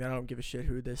is one thing that I don't give a shit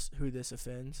who this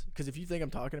offends. Because if you think I'm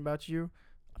talking about you,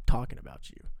 I'm talking about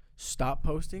you. Stop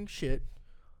posting shit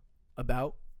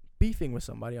about beefing with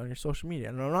somebody on your social media.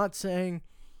 And I'm not saying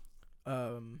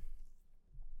I'm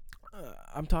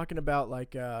talking about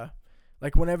like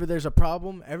whenever there's a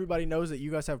problem, everybody knows that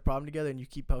you guys have a problem together and you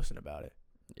keep posting about it.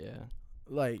 Yeah.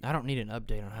 Like I don't need an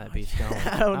update on how that beef's going.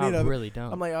 I really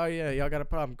don't. I'm like, oh yeah, y'all got a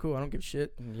problem. Cool. I don't give a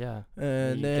shit. Yeah.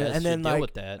 And then deal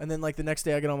with that. And then like the next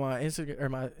day I get on my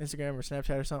Instagram or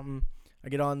Snapchat or something. I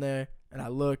get on there and I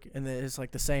look and then it's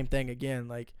like the same thing again.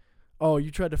 Like, oh,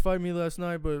 you tried to fight me last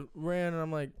night but ran. And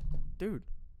I'm like, dude,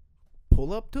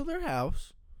 pull up to their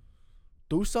house.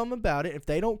 Do something about it. If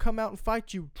they don't come out and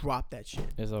fight you, drop that shit.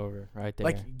 It's over right there.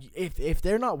 Like if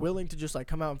they're not willing to just like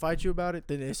come out and fight you about it,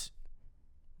 then it's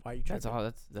why are you tripping?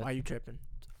 That's why are you tripping?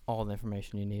 All the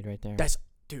information you need right there. That's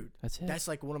it. That's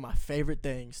like one of my favorite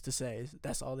things to say. Is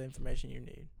that's all the information you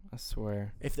need. I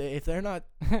swear. If they're not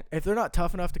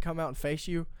tough enough to come out and face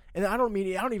you, and I don't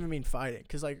even mean fighting,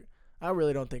 because like I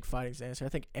really don't think fighting's the answer. I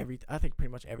think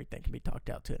pretty much everything can be talked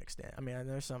out to an extent. I mean,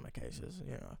 there's some cases,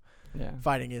 Yeah.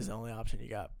 fighting is the only option you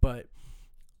got. But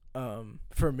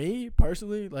for me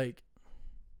personally, like,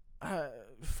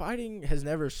 fighting has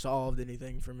never solved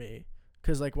anything for me.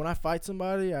 Cause like when I fight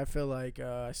somebody, I feel like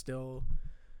I'm still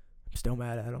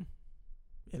mad at them.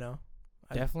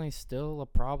 Definitely still a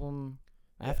problem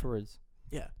afterwards.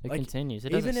 Yeah, It like, continues. It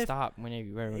doesn't stop whenever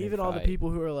you all the fight. people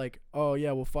who are like, oh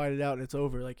yeah, we'll fight it out and it's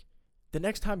over. Like, the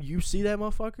next time you see that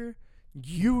motherfucker,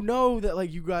 you know that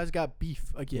like you guys got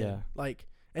beef again. Yeah. Like,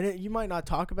 and you might not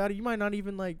talk about it. You might not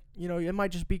even like, it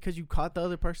might just be because you caught the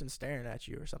other person staring at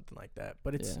you or something like that.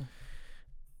 But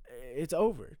it's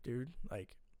over, dude.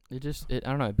 Like, I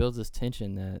don't know. It builds this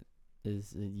tension that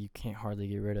is you can't hardly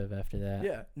get rid of after that.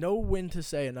 yeah, know when to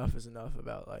say enough is enough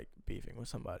about like beefing with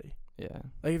somebody. Yeah.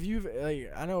 Like if you've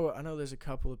like, I know there's a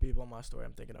couple of people on my story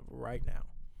I'm thinking of right now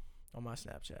on my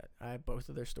Snapchat. I have both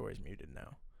of their stories muted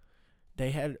now.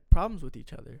 They had problems with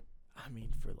each other. I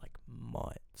mean, for like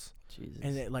months. Jesus.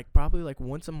 And it, like probably like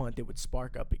once a month it would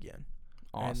spark up again.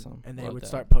 Awesome. And they Love would that.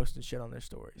 start posting shit on their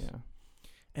stories. Yeah.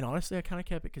 And honestly, I kind of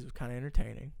kept it because it was kind of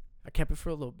entertaining. I kept it for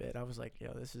a little bit. I was like,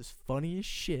 yo, this is funny as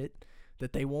shit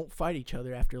that they won't fight each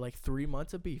other after like 3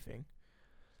 months of beefing.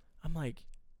 I'm like,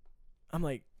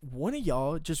 one of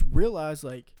y'all just realize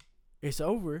like it's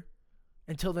over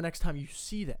until the next time you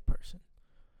see that person.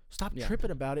 Stop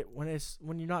tripping about it when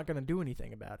you're not gonna do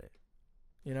anything about it.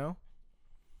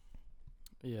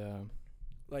 Yeah.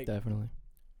 Like, definitely.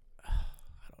 I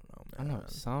don't know, man. I know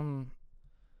some.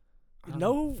 When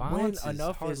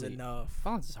enough is enough.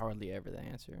 Violence is hardly ever the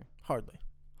answer.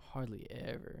 Hardly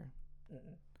ever.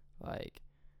 Mm-mm. Like,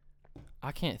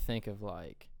 I can't think of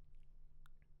like.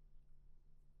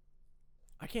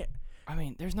 I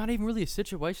mean, there's not even really a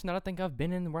situation that I think I've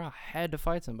been in where I had to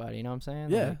fight somebody. You know what I'm saying?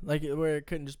 Yeah, like where it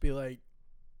couldn't just be like.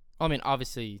 I mean,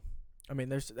 obviously. I mean,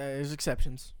 there's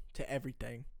exceptions to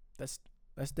everything. That's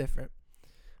different,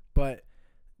 but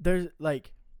there's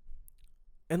like,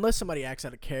 unless somebody acts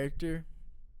out of character,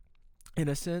 in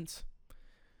a sense,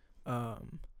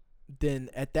 then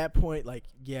at that point, like,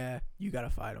 yeah, you gotta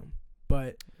fight them.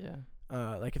 But yeah.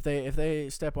 Like if they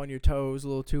step on your toes a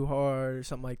little too hard or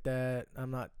something like that,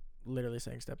 I'm not literally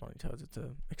saying step on your toes. It's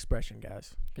a expression,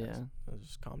 guys. Yeah.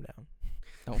 Just calm down.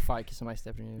 Don't fight because somebody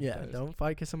stepped on your toes. Yeah, don't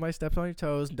fight because somebody steps on your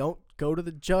toes. Don't go to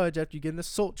the judge after you get an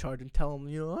assault charge and tell him,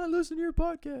 I listen to your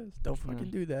podcast. Don't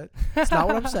fucking do that. That's not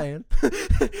what I'm saying.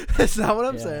 That's not what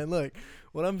I'm saying. Look,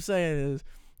 what I'm saying is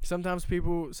sometimes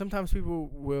people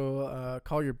will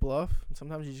call your bluff, and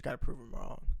sometimes you just got to prove them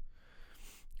wrong.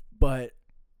 But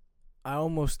I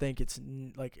almost think it's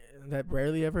like that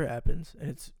rarely ever happens, and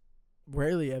it's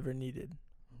rarely ever needed.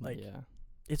 Like,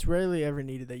 it's rarely ever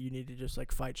needed that you need to just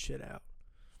like fight shit out.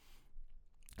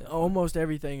 Almost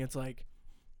everything, it's like,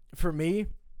 for me,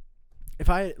 if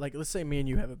I like, let's say me and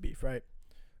you have a beef, right?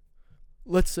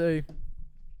 Let's say,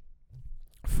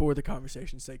 for the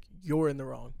conversation's sake, you're in the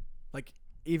wrong. Like,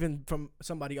 even from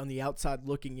somebody on the outside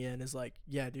looking in is like,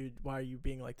 yeah, dude, why are you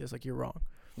being like this? Like, you're wrong.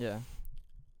 Yeah.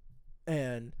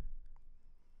 And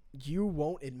you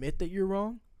won't admit that you're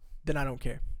wrong, then I don't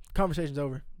care. Conversation's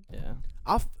over. Yeah.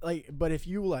 But if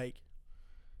you like,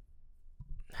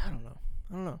 I don't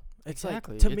know. It's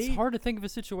exactly. Like, to it's me, hard to think of a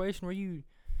situation where you,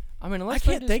 I mean, unless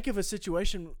I can't think of a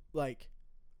situation like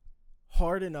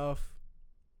hard enough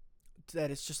that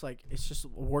it's just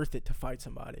worth it to fight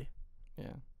somebody.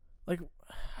 Yeah. Like,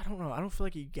 I don't know. I don't feel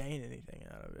like you gain anything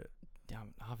out of it. Yeah,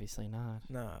 obviously not.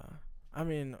 Nah. I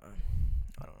mean,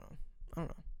 I don't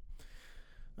know.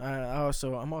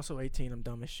 I'm also 18. I'm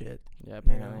dumb as shit. Yeah,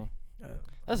 apparently. You know?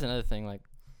 That's another thing. Like,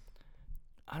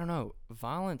 I don't know.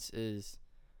 Violence is.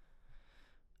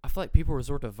 I feel like people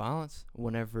resort to violence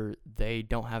whenever they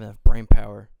don't have enough brain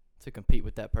power to compete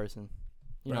with that person.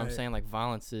 You know what I'm saying? Like,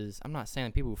 violence is. I'm not saying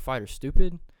that people who fight are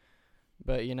stupid,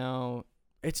 but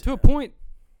it's to a point.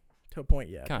 To a point,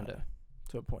 yeah. Kinda.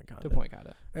 To a point,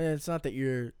 kinda. And it's not that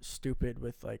you're stupid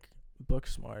with like book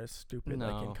smart. It's stupid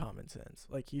like in common sense.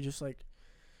 Like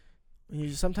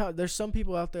sometimes there's some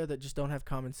people out there that just don't have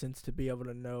common sense to be able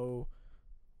to know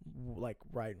like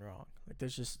right and wrong. Like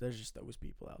there's just those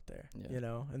people out there,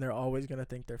 and they're always gonna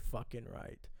think they're fucking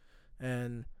right.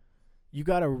 And you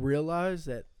gotta realize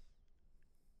that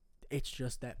it's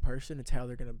just that person. It's how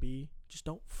they're gonna be. Just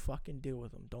don't fucking deal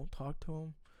with them. Don't talk to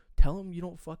them. Tell them you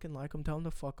don't fucking like them. Tell them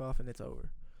to fuck off, and it's over.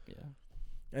 Yeah.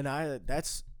 And I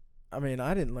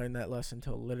didn't learn that lesson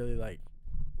until literally like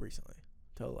recently,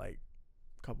 till like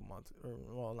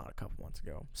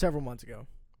several months ago.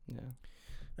 Yeah.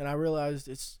 And I realized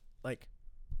it's like,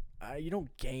 you don't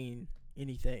gain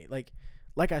anything.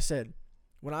 Like I said,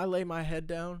 when I lay my head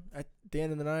down at the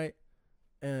end of the night,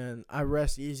 and I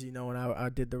rest easy knowing I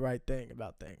did the right thing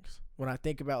about things. When I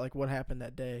think about like what happened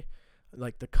that day,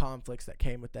 like the conflicts that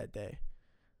came with that day,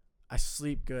 I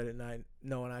sleep good at night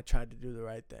knowing I tried to do the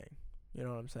right thing. You know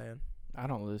what I'm saying? I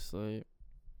don't lose sleep.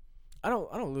 That's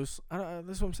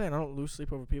what I'm saying. I don't lose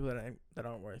sleep over people that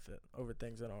aren't worth it, over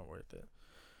things that aren't worth it.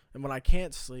 And when I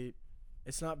can't sleep,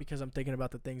 it's not because I'm thinking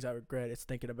about the things I regret. It's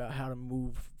thinking about how to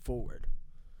move forward.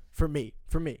 For me,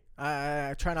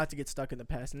 I try not to get stuck in the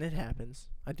past, and it happens.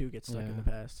 I do get stuck in the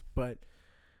past, but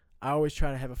I always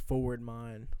try to have a forward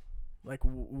mind, like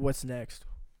what's next,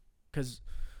 because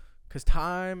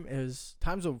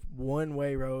time's a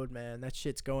one-way road, man. That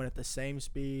shit's going at the same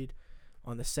speed,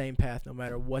 on the same path, no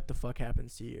matter what the fuck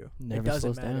happens to you. Never it doesn't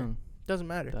slows matter. down. Doesn't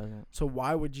matter. Doesn't. So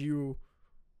why would you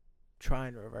try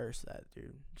and reverse that,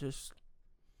 dude? Just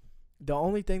the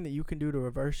only thing that you can do to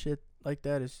reverse shit like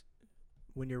that is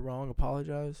when you're wrong,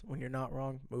 apologize. When you're not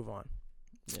wrong, move on.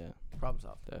 Yeah. Problem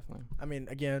solved. Definitely. I mean,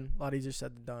 again, a lot easier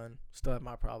said than done. Still have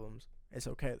my problems. It's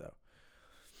okay though.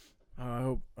 I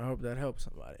hope that helps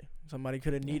somebody. Somebody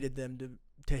could have needed them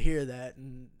to hear that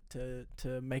and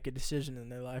to make a decision in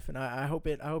their life, and I hope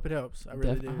it helps. I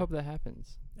really do. I hope that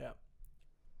happens. Yeah.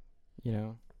 You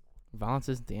know, violence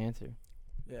isn't the answer.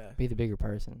 Yeah. Be the bigger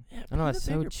person. Yeah, I know that's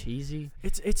so cheesy.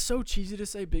 It's so cheesy to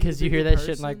say bigger. Because you hear that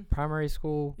shit in like primary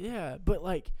school. Yeah, but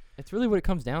like it's really what it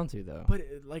comes down to, though. But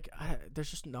there's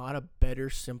just not a better,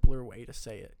 simpler way to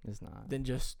say it. It's not. Than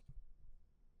just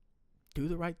do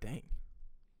the right thing.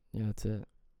 Yeah, that's it.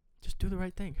 Just do the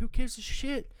right thing. Who gives a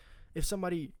shit if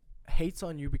somebody hates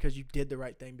on you because you did the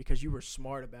right thing, because you were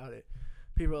smart about it?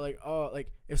 People are like, oh,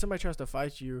 like if somebody tries to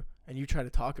fight you and you try to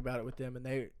talk about it with them and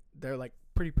they're like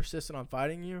pretty persistent on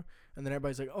fighting you, and then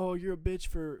everybody's like, oh, you're a bitch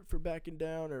for backing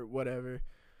down or whatever.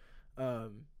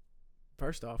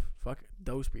 First off, fuck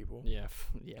those people. Yeah,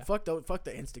 yeah. Fuck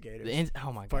the instigators.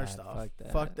 Oh my god. First off,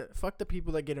 fuck the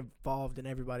people that get involved in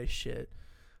everybody's shit.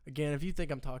 Again, if you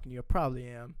think I'm talking to you, I probably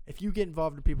am. If you get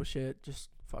involved in people's shit, just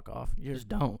fuck off. Just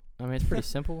don't. I mean, it's pretty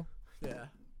simple. Yeah.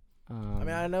 I mean,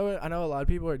 I know a lot of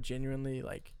people are genuinely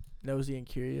like nosy and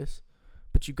curious,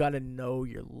 but you gotta know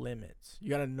your limits. You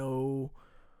gotta know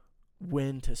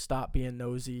when to stop being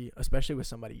nosy, especially with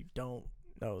somebody you don't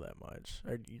know that much,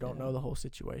 or you don't know the whole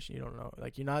situation. You don't know,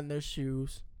 like, you're not in their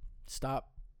shoes. Stop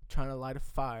trying to light a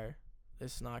fire.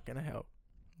 It's not gonna help.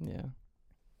 Yeah.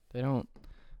 They don't.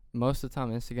 Most of the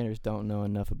time, instigators don't know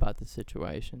enough about the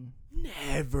situation.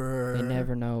 Never. They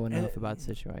never know enough about the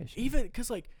situation. Even because,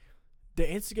 like, the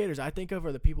instigators I think of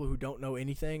are the people who don't know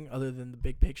anything other than the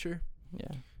big picture.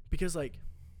 Yeah. Because, like,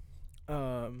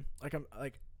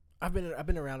 I've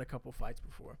been around a couple fights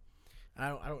before. I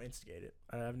don't instigate it.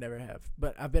 I've never have.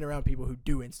 But I've been around people who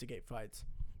do instigate fights.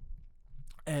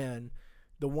 And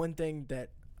the one thing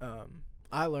that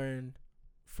I learned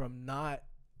from not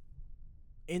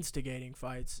instigating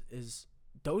fights is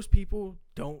those people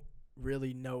don't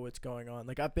really know what's going on.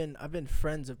 Like, I've been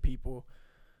friends of people,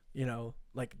 you know,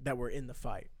 like, that were in the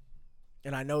fight,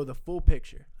 and I know the full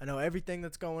picture. I know everything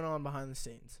that's going on behind the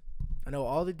scenes. I know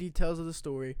all the details of the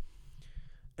story,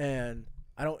 and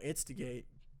I don't instigate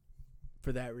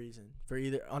for that reason,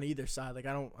 on either side. Like,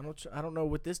 I don't know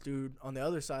what this dude on the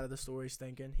other side of the story is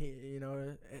thinking. He, you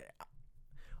know,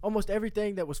 almost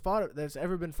everything that's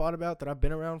ever been fought about that I've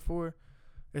been around for,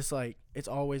 it's like, it's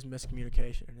always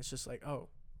miscommunication. It's just like, oh,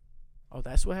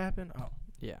 that's what happened? Oh.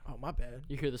 Yeah. Oh, my bad.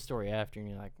 You hear the story after, and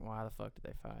you're like, why the fuck did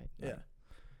they fight? Yeah.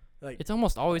 Like, it's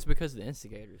almost always because of the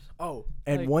instigators. Oh,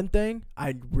 and one thing,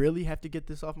 I really have to get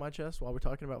this off my chest while we're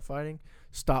talking about fighting.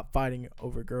 Stop fighting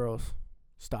over girls.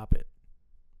 Stop it.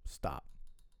 Stop.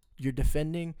 You're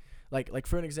defending, like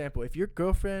for an example, if your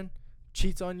girlfriend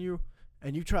cheats on you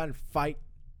and you try and fight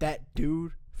that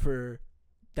dude for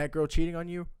that girl cheating on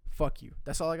you, fuck you.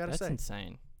 That's all I gotta say. That's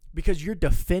insane. Because you're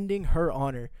defending her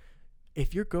honor.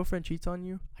 If your girlfriend cheats on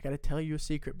you, I gotta tell you a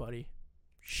secret, buddy.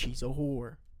 She's a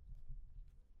whore.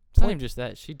 It's not even just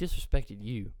that. She disrespected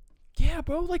you. Yeah,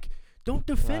 bro. Like, don't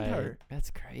defend her. That's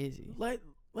crazy. Let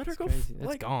her go.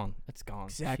 That's gone. That's gone.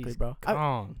 Exactly, She's bro.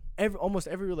 Gone. Almost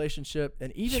every relationship,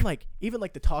 and even like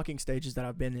the talking stages that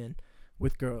I've been in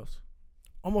with girls,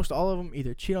 almost all of them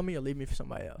either cheat on me or leave me for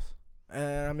somebody else.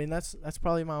 And I mean, that's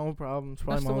probably my own problem. It's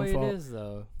probably that's my own fault. That's the way it is,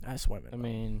 though. That's women. I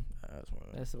mean, that's women.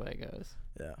 That's the way it goes.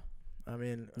 Yeah. I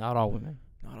mean, not all women.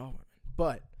 Not all women.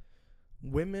 But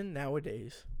women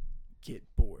nowadays get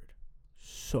bored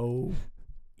so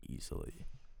easily.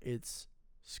 It's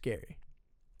scary.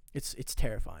 It's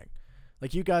terrifying.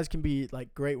 Like, you guys can be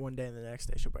like great one day and the next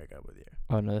day she'll break up with you.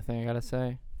 Oh, another thing I gotta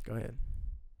say. Go ahead.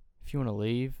 If you want to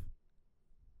leave,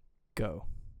 go.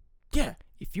 Yeah.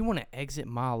 If you want to exit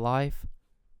my life,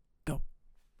 go.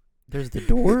 there's the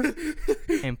door,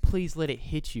 and please let it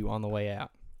hit you on the way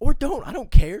out. Or don't. I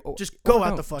don't care. Just go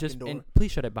out the Just, fucking door. and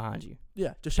please shut it behind you.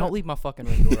 Yeah, just Don't leave my fucking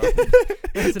ring door open.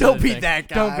 That's Don't another be thing. that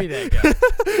guy. Don't be that guy.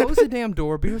 Close the damn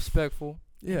door. Be respectful.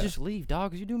 Yeah. Just leave,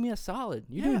 dog, 'cause you're doing me a solid.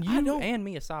 You're Yeah, doing you and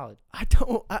me a solid.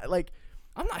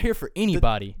 I'm not here for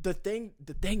anybody. The thing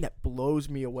that blows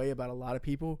me away about a lot of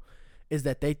people is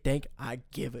that they think I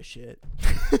give a shit.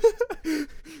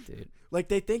 Dude. Like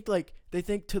they think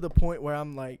to the point where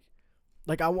I'm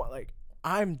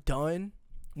I'm done.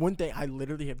 One thing, I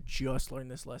literally have just learned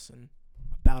this lesson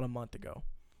about a month ago.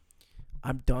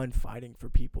 I'm done fighting for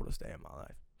people to stay in my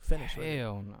life. Finish with it.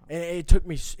 Hell no. And it took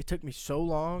me so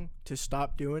long to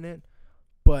stop doing it,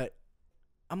 but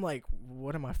I'm like,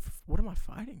 what am I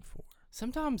fighting for?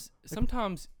 Sometimes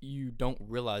you don't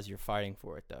realize you're fighting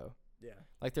for it though. Yeah.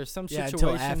 Like there's some Yeah,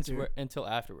 situations until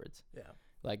afterwards. Yeah.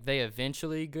 Like they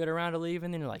eventually get around to leaving,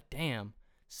 and then you're like, damn.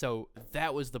 So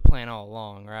that was the plan all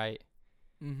along, right?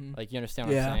 Mm-hmm. Like you understand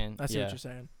what I'm saying? I see what you're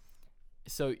saying.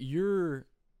 So you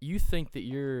think that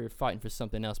you're fighting for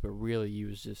something else, but really you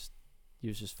was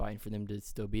just fighting for them to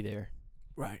still be there.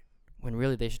 Right. When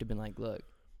really they should have been like, look,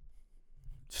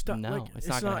 stop. No, Like, it's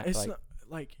not gonna happen. It's not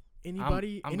like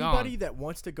anybody I'm anybody gone. that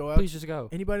wants to go out. Please just go.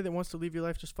 Anybody that wants to leave your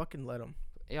life, just fucking let them.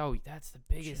 Yo, that's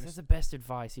the best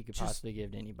advice you could possibly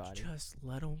give to anybody. Just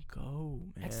let them go,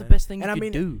 man. That's the best thing you and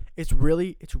could do. It's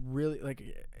really like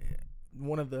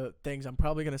one of the things I'm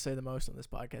probably going to say the most on this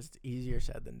podcast. It's easier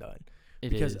said than done.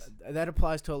 Because that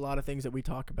applies to a lot of things that we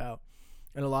talk about,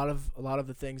 and a lot of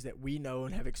the things that we know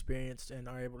and have experienced and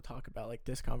are able to talk about. Like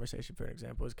this conversation, for an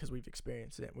example, is because we've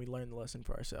experienced it and we learned the lesson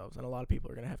for ourselves. And a lot of people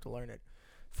are going to have to learn it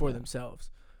for themselves.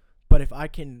 But if I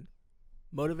can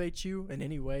motivate you in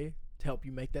any way to help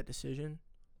you make that decision,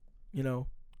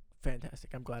 fantastic.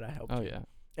 I'm glad I helped you. Oh yeah.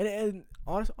 And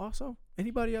also,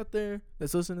 anybody out there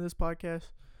that's listening to this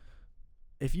podcast,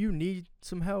 if you need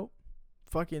some help,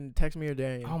 fucking text me or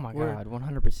Darrien. Oh my God,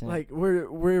 100%. Like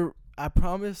we're I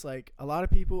promise, like a lot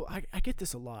of people, I get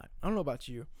this a lot. I don't know about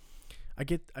you. I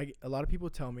get a lot of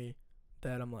people tell me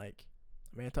that I'm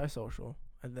antisocial,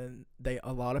 and then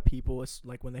a lot of people, it's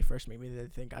like when they first meet me, they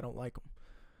think I don't like them.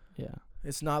 Yeah.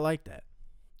 It's not like that.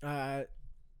 I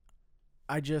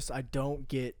don't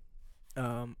get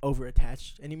over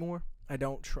attached anymore. I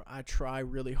try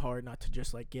really hard not to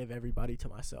just like give everybody to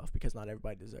myself, because not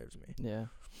everybody deserves me. Yeah.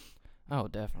 Oh,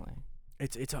 definitely.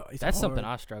 That's something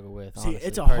I struggle with. See, honestly,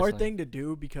 it's a hard thing to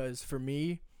do, because for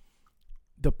me,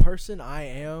 the person I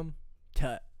am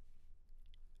to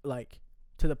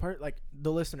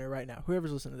the listener right now,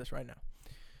 whoever's listening to this right now,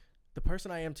 the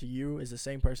person I am to you is the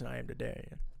same person I am to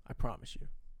Darrien. I promise you.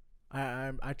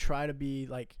 I try to be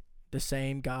like the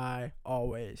same guy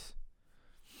always.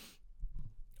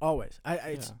 Always.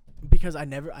 It's because I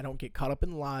don't get caught up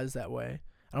in lies that way.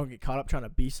 I don't get caught up trying to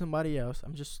be somebody else.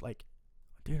 I'm just like,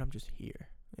 dude, I'm just here.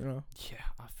 Yeah,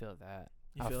 I feel that.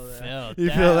 You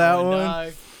feel that one?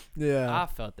 Dog. Yeah. I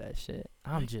felt that shit.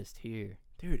 I'm just here.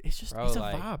 Dude, it's just it's a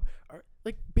vibe.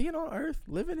 Like being on Earth,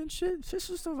 living and shit, it's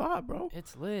just a vibe, bro.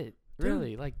 It's lit. Dude.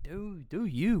 Really, like, do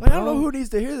you, Like, bro. I don't know who needs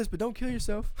to hear this, but don't kill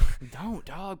yourself. Don't,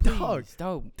 dog. Please,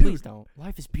 Dude. Please don't.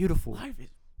 Life is beautiful. Life is.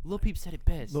 Lil Peep said it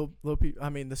best. Lil Peep. I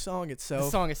mean, the song itself.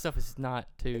 The song itself is not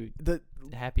too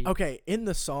happy. Okay, in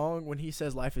the song when he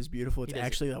says "life is beautiful," it's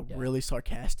actually really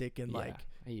sarcastic and like.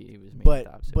 He was.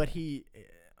 But he,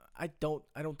 I don't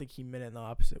think he meant it in the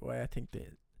opposite way.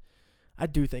 I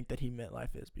do think that he meant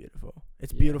life is beautiful.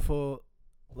 It's beautiful,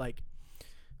 like,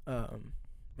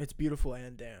 it's beautiful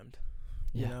and damned.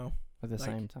 You know, at the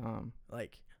same time.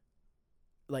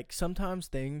 Like sometimes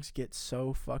things get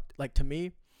so fucked. Like to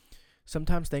me,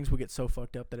 sometimes things will get so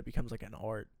fucked up that it becomes like an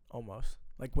art almost.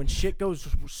 Like when shit goes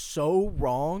so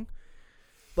wrong,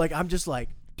 like I'm just like,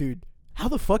 dude, how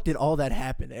the fuck did all that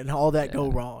happen and all that go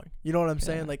wrong? You know what I'm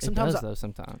saying? Like sometimes,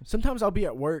 sometimes I'll be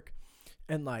at work,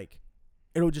 and like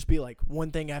it'll just be like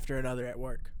one thing after another at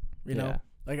work. You know,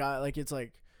 like it's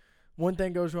like one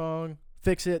thing goes wrong,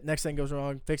 fix it, next thing goes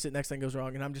wrong, fix it, next thing goes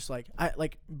wrong, and I'm just like,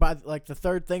 by like the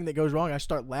third thing that goes wrong, I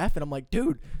start laughing. I'm like,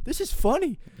 dude, this is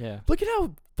funny. Yeah. Look at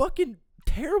how fucking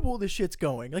terrible this shit's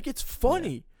going. Like it's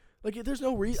funny. Like there's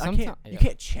no reason. You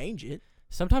can't change it.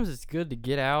 Sometimes it's good to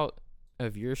get out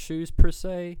of your shoes per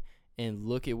se and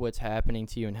look at what's happening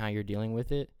to you and how you're dealing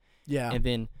with it. Yeah. And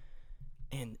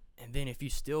then if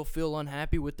you still feel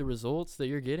unhappy with the results that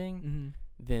you're getting,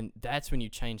 then that's when you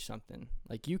change something.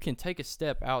 Like you can take a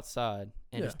step outside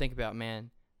and just think about,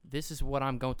 man, this is what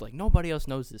I'm going through. Like nobody else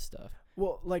knows this stuff.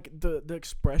 Well, like the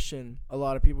expression a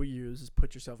lot of people use is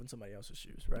put yourself in somebody else's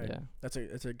shoes, right? Yeah. That's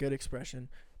a good expression.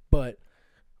 But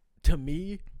to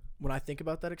me, when I think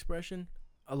about that expression,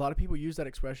 a lot of people use that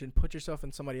expression, put yourself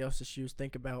in somebody else's shoes,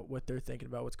 think about what they're thinking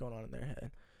about, what's going on in their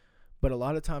head. But a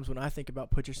lot of times when I think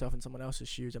about put yourself in someone else's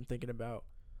shoes, I'm thinking about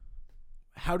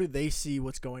how do they see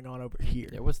what's going on over here?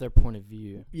 Yeah, what's their point of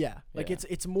view? Yeah. Like Yeah.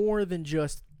 it's more than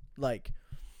just like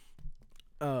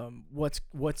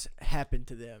what's happened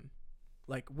to them.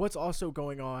 Like what's also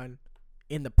going on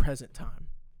in the present time.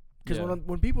 Because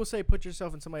when people say put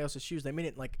yourself in somebody else's shoes, they mean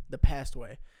it like the past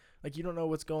way. Like you don't know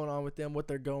what's going on with them, what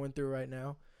they're going through right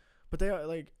now. But they are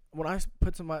like when I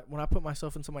put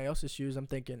myself in somebody else's shoes, I'm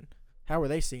thinking, how are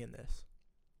they seeing this?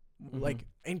 Mm-hmm. Like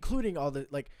including all the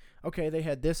like, okay, they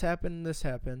had this happen,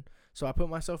 so I put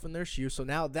myself in their shoes. So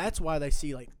now that's why they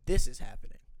see like this is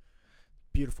happening.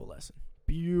 Beautiful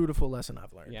lesson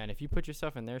I've learned. Yeah, and if you put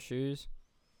yourself in their shoes,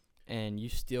 and you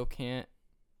still can't,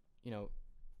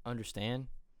 understand,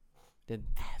 then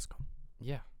Ask them.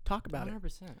 Yeah, Talk about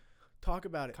 100%. it. Talk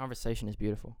about it. Conversation is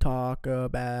beautiful. Talk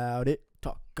about it.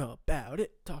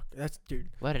 That's dude.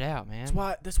 Let it out, man.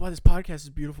 That's why this podcast is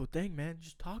a beautiful thing, man.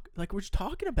 Just talk. Like we're just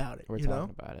talking about it. We're you talking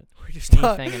know? about it. We're just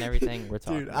Anything and everything. We're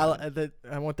talking. Dude, about it.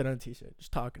 I want that on a t-shirt.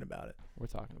 Just talking about it. We're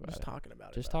talking about Just it. talking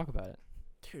about it. Just talk about it.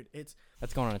 Dude,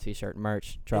 That's going on a t-shirt.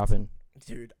 Merch dropping.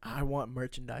 Dude, I want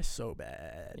merchandise so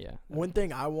bad. Yeah. One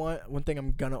thing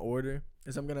I'm gonna order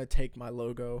is I'm gonna take my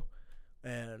logo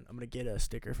and I'm gonna get a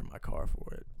sticker for my car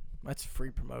for it. That's free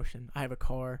promotion. I have a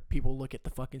car. People look at the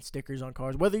fucking stickers on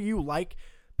cars. Whether you like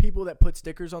people that put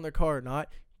stickers on their car or not,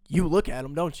 you look at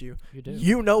them, don't you? You do.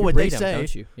 You know You what they read 'em, say.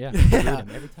 don't you? Yeah. You read Yeah. 'em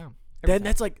every time. Then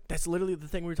that's literally the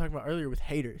thing we were talking about earlier with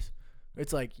haters.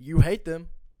 It's like you hate them,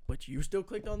 but you still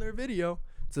clicked on their video.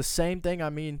 It's the same thing I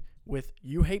mean with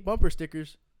you hate bumper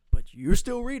stickers, but you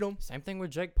still read them. Same thing with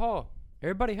Jake Paul.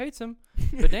 Everybody hates him,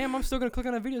 but damn, I'm still gonna click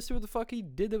on a video to see what the fuck he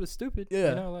did that was stupid.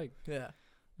 Yeah. Yeah.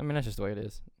 I mean, that's just the way it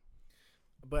is.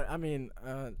 But I mean,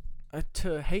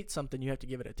 to hate something, you have to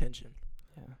give it attention.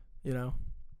 Yeah.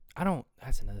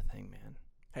 That's another thing, man.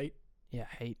 Hate? Yeah,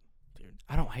 hate. Dude,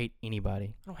 I don't hate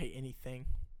anybody. I don't hate anything.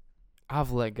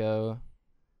 I've let go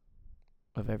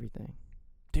of everything.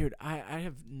 Dude, I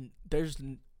have.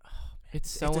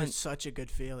 It's It's such a good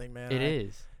feeling, man. It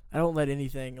is. I don't let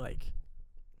anything like.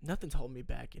 Nothing's holding me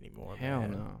back anymore. Hell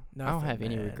man. no. I Nothing, don't have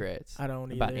any man. regrets. I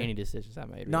don't about either. any decisions I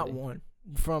made. Not really. one.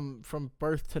 From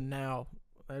birth to now,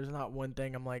 there's not one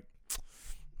thing I'm like,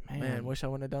 man, wish I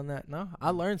wouldn't have done that. No, I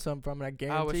learned something from it. I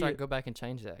guarantee. I wish it. I could go back and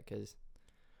change that because.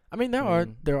 I mean,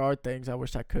 there are things I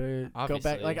wish I could go back.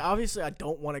 Obviously. Like obviously, I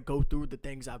don't want to go through the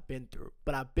things I've been through,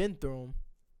 but I've been through them.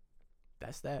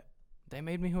 That's that. They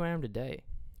made me who I am today.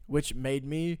 Which made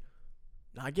me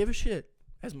not give a shit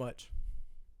as much.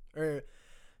 Or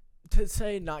to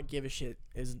say not give a shit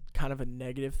is kind of a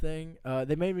negative thing.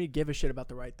 They made me give a shit about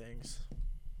the right things.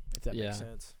 If that makes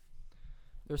sense.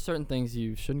 There's certain things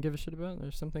you shouldn't give a shit about.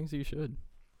 There's some things you should.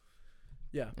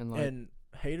 Yeah. And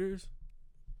haters.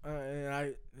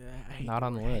 I hate not the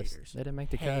on the word list. haters. They didn't make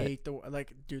the cut.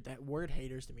 Dude, that word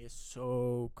haters to me is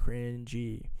so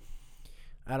cringy.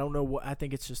 I don't know what. I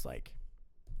think it's just like,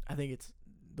 I think it's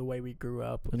the way we grew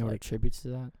up. With You know what like, attributes to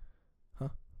that? Huh?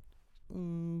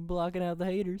 Blocking out the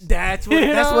haters. That's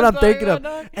what I'm thinking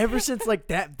of. Ever since like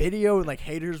that video and like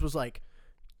haters was like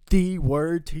the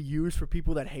word to use for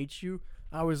people that hate you,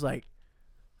 I was like,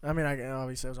 I mean,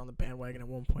 obviously I was on the bandwagon at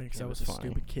one point because I was a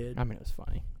stupid kid. I mean, it was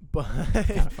funny. But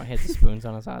kind of funny. He had the spoons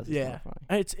on his eyes. Yeah,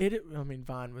 funny. I mean,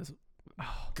 Vine was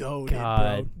goated,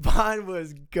 God. bro. Vine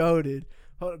was goated.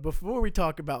 Hold on, before we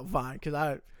talk about Vine, because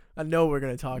I know we're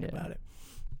gonna talk about it.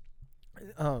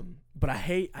 But I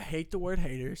hate the word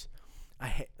haters. I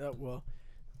hate the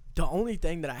only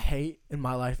thing that I hate in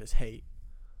my life is hate,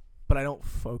 but I don't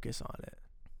focus on it.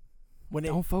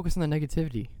 Don't focus on the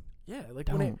negativity. Yeah, like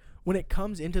when it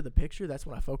comes into the picture, that's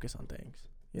when I focus on things.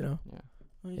 You know. Yeah.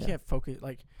 Well, you can't focus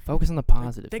focus on the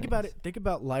positive. Think about it. Think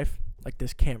about life like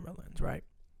this camera lens, right?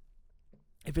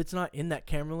 If it's not in that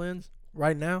camera lens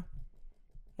right now,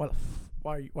 why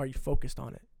are you focused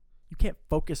on it? You can't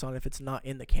focus on it if it's not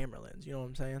in the camera lens. You know what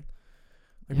I'm saying?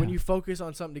 Like when you focus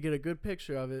on something to get a good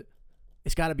picture of it,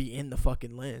 it's got to be in the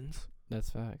fucking lens.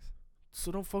 That's facts.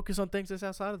 So don't focus on things that's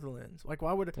outside of the lens. Like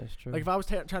why would it? That's true. Like if I was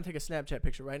trying to take a Snapchat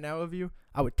picture right now of you,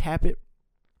 I would tap it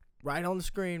right on the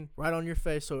screen, right on your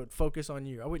face, so it'd focus on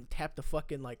you. I wouldn't tap the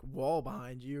fucking like wall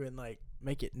behind you and like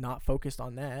make it not focused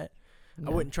on that. Yeah.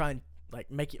 I wouldn't try and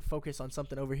like make it focus on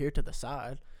something over here to the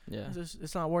side. Yeah.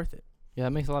 It's not worth it. Yeah,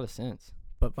 that makes a lot of sense.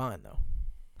 But Vine though.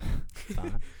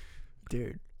 Vine.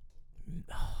 Dude.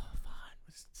 Oh, Vine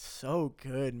was so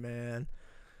good, man.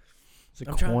 It's a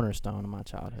cornerstone of my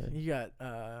childhood. You got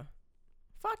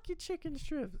fuck your chicken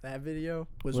strips. That video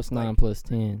was What's like, 9 plus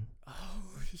 10? Oh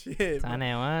shit. 10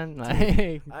 and 1.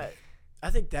 Dude, Like I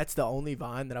think that's the only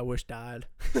Vine that I wish died.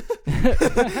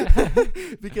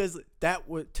 Because that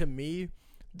would, to me,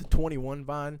 the 21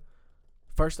 Vine,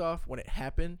 first off, when it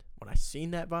happened, when I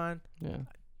seen that Vine, Yeah.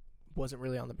 I wasn't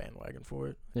really on the bandwagon for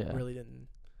it. Yeah. Really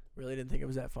didn't think it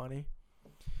was that funny.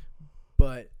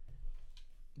 But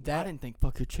I didn't think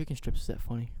fuck your chicken strips was that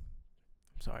funny.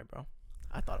 I'm sorry, bro.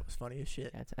 I thought it was funny as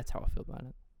shit. That's how I feel about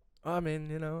it. I mean,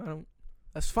 you know, I don't.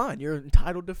 That's fine. You're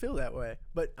entitled to feel that way.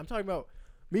 But I'm talking about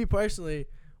me personally.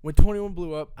 When 21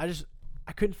 blew up, I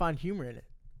couldn't find humor in it.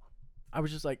 I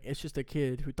was just like, it's just a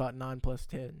kid who thought 9 plus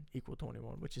 10 equal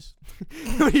 21, which is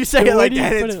when you say it like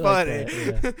that, it's funny.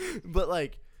 Like that, yeah. But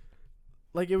like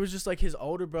it was just like his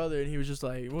older brother, and he was just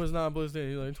like, "What's 9 plus 10?"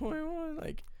 He's like 21,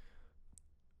 like,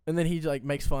 and then he like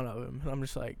makes fun of him, and I'm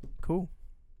just like, cool.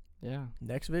 Yeah.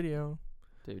 Next video.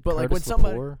 Dude, but Curtis like when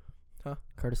somebody,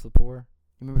 Curtis Lepore.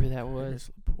 You remember who that was?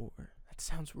 Curtis Lepore. That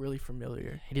sounds really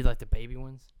familiar. He did like the baby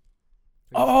ones.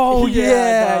 Oh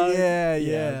yeah,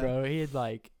 yeah, bro. He had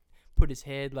like put his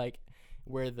head like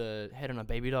where the head on a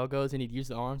baby doll goes, and he'd use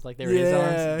the arms like they were his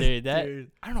arms. Dude, I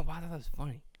don't know why that was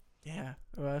funny. Yeah.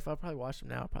 Well, if I probably watched them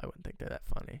now, I probably wouldn't think they're that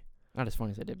funny. Not as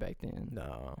funny as I did back then.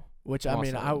 No. Which I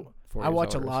mean, I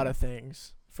watch a lot of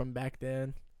things from back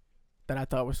then that I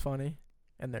thought was funny,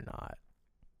 and they're not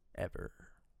ever.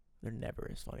 They're never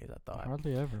as funny as I thought.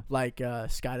 Hardly ever. Like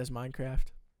Sky Does Minecraft.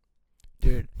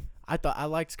 Dude, I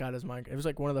liked Sky Does Minecraft. It was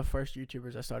like one of the first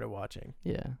YouTubers I started watching.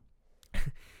 Yeah.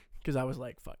 Because I was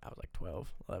like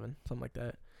 12, 11, something like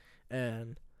that.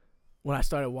 And when I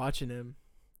started watching him,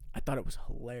 I thought it was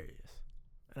hilarious.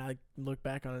 And I look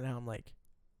back on it now, I'm like,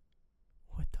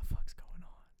 what the fuck's going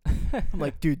on? I'm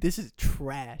like, dude, this is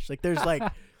trash. Like, there's like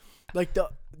the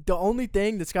only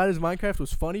thing that Sky Does Minecraft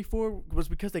was funny for was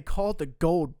because they called the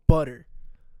gold butter.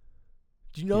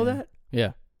 Do you know that?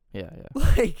 Yeah.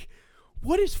 Like,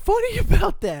 what is funny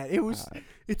about that?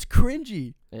 It's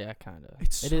cringy. Yeah, kind of. It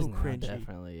is cringy. cringy.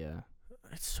 Definitely, yeah.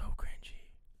 It's so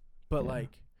cringy. But Yeah. like,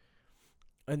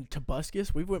 and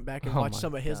Tobuscus, we went back and watched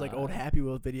some of his like old Happy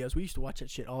Wheel videos. We used to watch that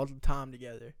shit all the time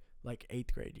together, like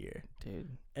 8th grade year,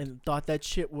 dude, and thought that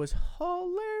shit was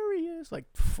hilarious. Like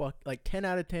fuck, like 10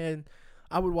 out of 10.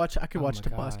 I could watch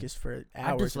Tobuscus for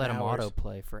hours. I just let him hours.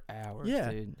 autoplay for hours. Yeah,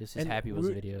 dude. This is Happy Wheels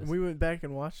videos. We went back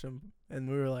and watched them, and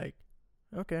we were like,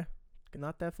 okay,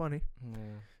 not that funny. Yeah.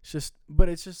 It's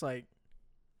just like,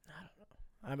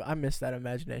 I don't know. I missed that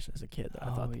imagination as a kid.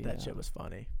 I thought that shit was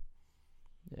funny.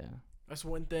 Yeah. That's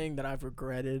one thing that I've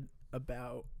regretted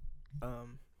about,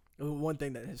 one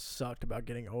thing that has sucked about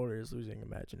getting older is losing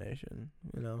imagination.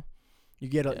 You know,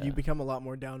 you become a lot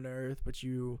more down to earth, but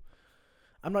you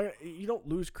don't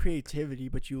lose creativity,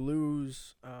 but you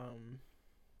lose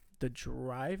the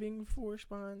driving force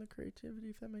behind the creativity,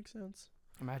 if that makes sense.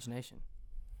 Imagination.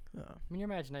 No. I mean, your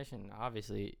imagination's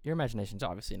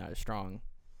obviously not as strong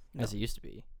as it used to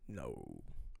be. No.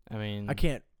 I mean, I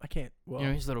can't. Well, you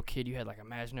know, as a little kid, you had like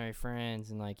imaginary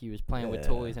friends, and like you was playing with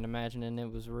toys and imagining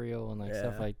it was real and like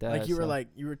stuff like that. Like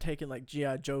you were taking like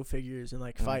G.I. Joe figures and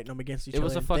like fighting them against each other. It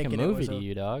was a fucking movie to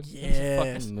you, dog. Yeah, it was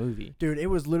a fucking movie, dude. It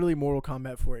was literally Mortal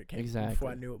Kombat before it came. Exactly.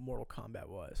 Before I knew what Mortal Kombat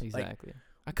was. Exactly.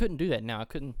 I couldn't do that now. I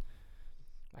couldn't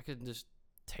just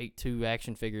take 2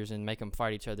 action figures and make them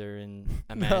fight each other and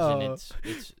imagine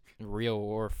it's real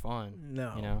or fun.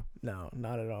 No, you know, no,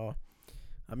 not at all.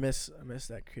 I miss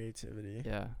that creativity.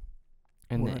 Yeah,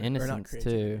 and the innocence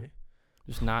too.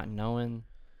 Just not knowing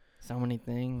so many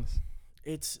things.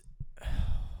 It's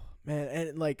man,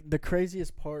 and like the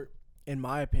craziest part, in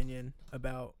my opinion,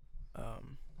 about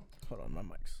hold on, my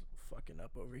mic's fucking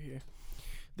up over here.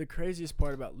 The craziest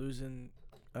part about losing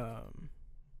what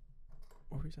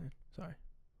were we saying? Sorry.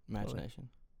 Imagination.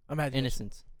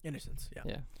 Innocence,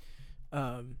 yeah.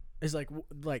 Yeah. Is like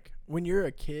when you're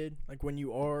a kid, like when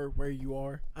you are where you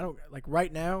are, I don't like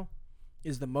right now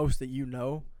is the most that you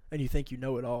know, and you think you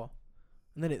know it all,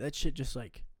 and then that shit just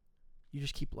like you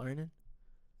just keep learning.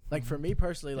 Like for me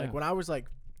personally, like when I was like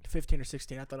 15 or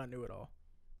 16, I thought I kneh it all,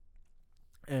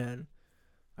 and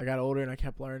I got older and I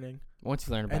kept learning. Once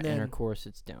you learn about intercourse,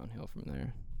 it's downhill from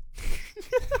there.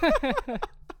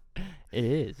 It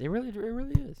is. It really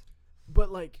is.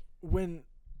 But like when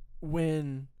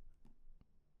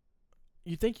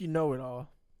you think you know it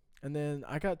all, and then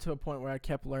I got to a point where I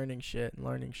kept learning shit, and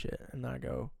then I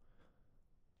go,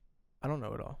 I don't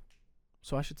know it all,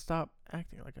 so I should stop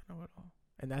acting like I know it all.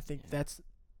 And I think that's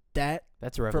a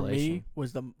revelation. For me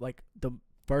was the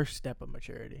first step of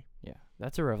maturity. Yeah,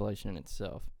 that's a revelation in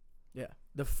itself. Yeah,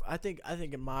 I think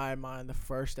in my mind the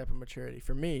first step of maturity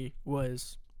for me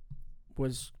was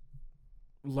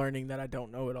learning that I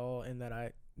don't know it all and that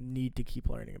I need to keep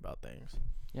learning about things.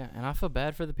 Yeah, and I feel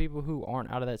bad for the people who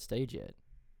aren't out of that stage yet.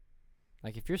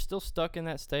 Like, if you're still stuck in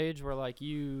that stage where, like,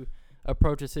 you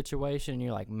approach a situation and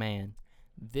you're like, man,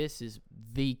 this is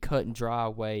the cut and dry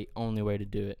way, only way to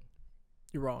do it.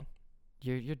 You're wrong.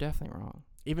 You're definitely wrong.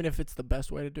 Even if it's the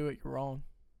best way to do it, you're wrong.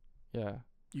 Yeah.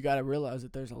 You got to realize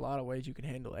that there's a lot of ways you can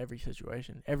handle every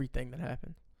situation, everything that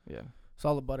happens. Yeah. It's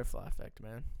all the butterfly effect,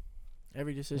 man.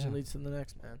 Every decision leads to the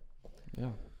next, man.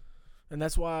 Yeah. And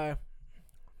that's why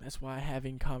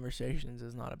having conversations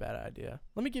is not a bad idea.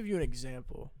 Let me give you an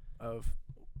example of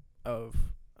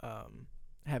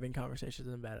having conversations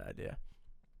is a bad idea.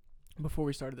 Before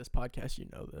we started this podcast, you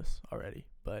know this already,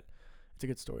 but it's a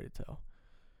good story to tell.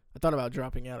 I thought about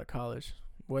dropping out of college.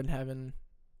 With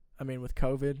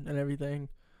COVID and everything,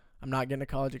 I'm not getting a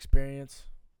college experience,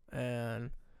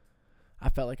 and I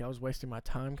felt like I was wasting my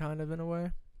time kind of in a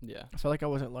way. Yeah. I felt like I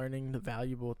wasn't learning the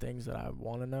valuable things that I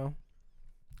want to know.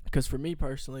 Because for me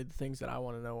personally, the things that I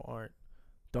want to know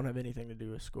don't have anything to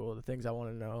do with school. The things I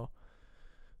want to know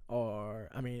are,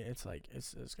 it's like,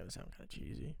 it's going to sound kind of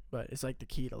cheesy, but it's like the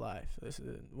key to life.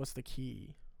 What's the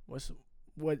key? What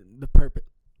the purpose?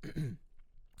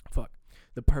 Fuck.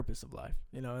 The purpose of life.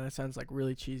 And that sounds like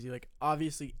really cheesy. Like,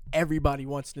 obviously, everybody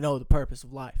wants to know the purpose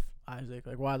of life, Isaac.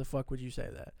 Like, why the fuck would you say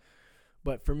that?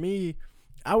 But for me,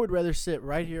 I would rather sit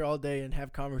right here all day and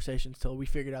have conversations till we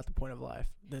figured out the point of life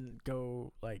than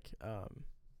go,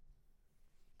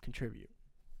 contribute.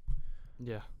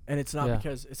 Yeah. And it's not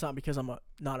because I'm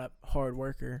not a hard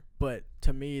worker, but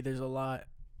to me, there's a lot.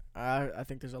 I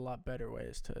think there's a lot better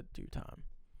ways to do time,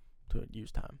 to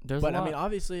use time.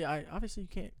 Obviously you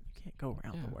can't go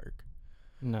around the work.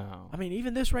 No.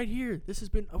 Even this right here, this has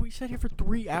been. We sat here for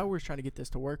 3 hours trying to get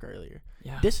this to work earlier.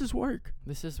 Yeah. This is work.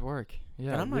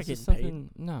 Yeah. And I'm not getting paid.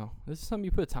 No, this is something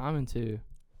you put time into.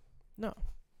 No.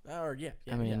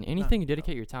 Anything you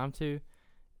dedicate your time to,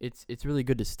 it's really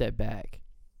good to step back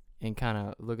and kind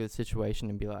of look at the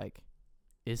situation and be like,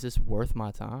 is this worth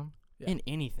my time? Yeah. In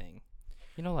anything.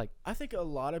 I think a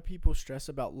lot of people stress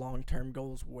about long-term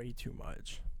goals way too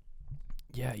much.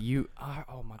 Yeah, you are.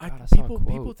 Oh my God,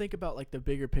 People think about the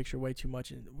bigger picture way too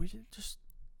much, and we just.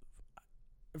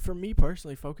 For me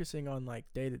personally, focusing on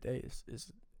day to day it's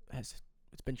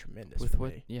been tremendous for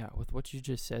me. Yeah, with what you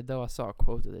just said though, I saw a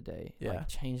quote the other day. Yeah,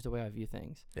 changed the way I view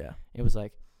things. Yeah, it was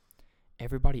like,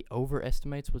 everybody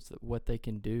overestimates what they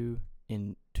can do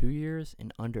in 2 years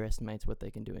and underestimates what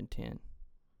they can do in 10.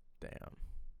 Damn.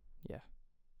 Yeah,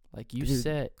 you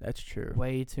set. That's true.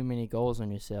 Way too many goals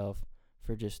on yourself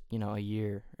for just a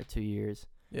year or 2 years.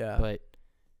 Yeah. But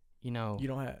you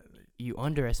don't have. You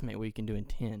underestimate what you can do in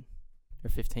 10 or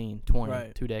 15, 20,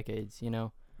 right. 2 decades.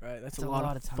 Right. That's a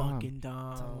lot of fucking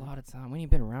time. That's a lot of time. We ain't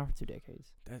been around for 2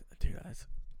 decades. That's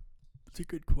a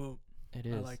good quote. It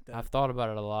is. I like that. I've thought about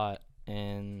it a lot,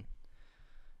 and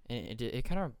it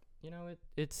kind of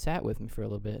it sat with me for a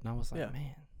little bit, and I was like,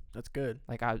 man, that's good.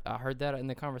 I heard that in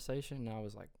the conversation, and I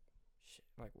was like, shit,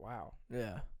 wow.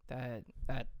 Yeah.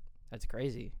 That's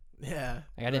crazy. Yeah.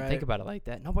 I didn't think about it like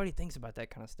that. Nobody thinks about that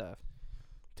kind of stuff.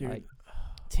 Dude.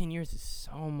 10 years is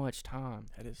so much time.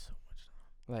 That is so much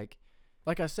time.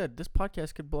 Like I said, this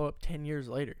podcast could blow up 10 years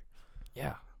later.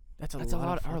 Yeah. That's a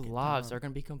lot. Our lives are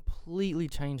going to be completely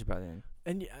changed by then.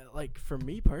 And for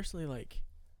me personally,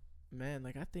 man,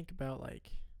 I think about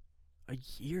a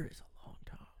year is a long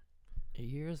time. A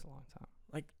year is a long time.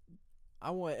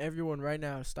 I want everyone right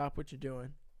now to stop what you're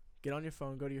doing. Get on your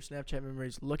phone, go to your Snapchat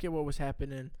memories, look at what was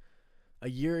happening a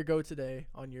year ago today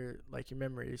on your your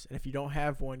memories. And if you don't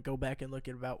have one, go back and look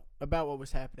at about what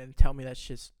was happening and tell me that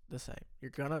shit's the same.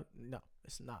 No,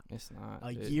 it's not. It's not.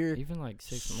 A year, even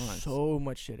 6 months. So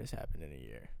much shit has happened in a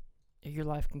year. Your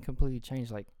life can completely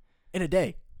change in a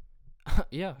day.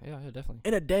 yeah, definitely.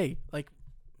 In a day.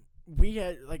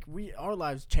 Our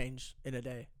lives changed in a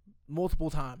day.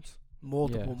 Multiple times.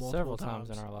 Multiple several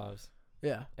times in our lives.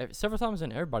 Yeah. Several times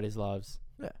in everybody's lives.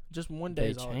 Yeah. Just one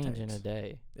day. They change in a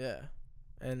day. Yeah.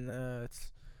 And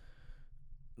it's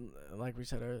like we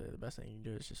said earlier, the best thing you can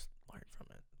do is just learn from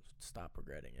it. Stop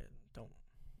regretting it. Don't.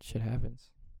 Shit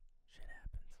happens.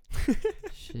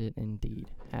 Shit indeed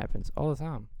happens all the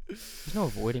time. There's no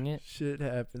avoiding it. Shit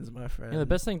happens, my friend. The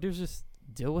best thing to do is just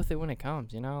deal with it when it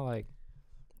comes.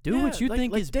 Do what you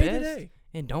think is day best,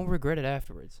 and don't regret it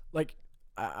afterwards.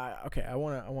 I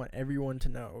want everyone to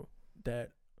know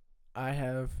that I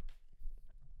have,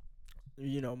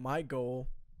 my goal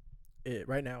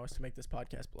right now is to make this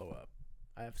podcast blow up.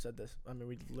 I have said this.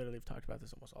 We literally have talked about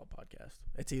this almost all podcast.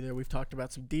 It's either we've talked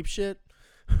about some deep shit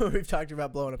or we've talked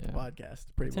about blowing up the podcast.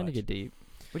 Pretty much. We tend to get deep.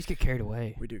 We just get carried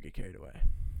away. We do get carried away.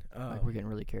 We're getting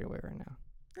really carried away right now.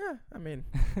 Yeah,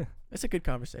 it's a good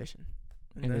conversation.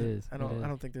 And It is. I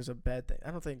don't think there's a bad thing.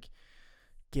 I don't think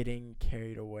getting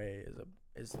carried away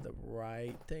is the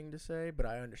right thing to say, but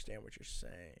I understand what you're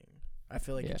saying. I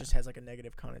feel like it just has like a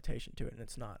negative connotation to it, and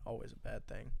it's not always a bad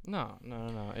thing. No.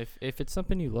 If it's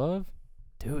something you love,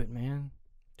 do it, man.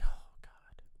 Oh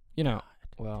God. You know. God.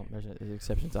 Well, there's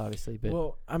exceptions, obviously, but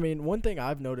well, I mean, one thing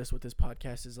I've noticed with this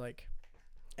podcast is like,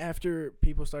 after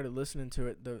people started listening to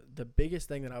it, the biggest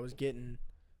thing that I was getting,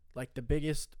 like the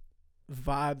biggest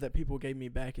vibe that people gave me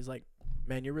back is like,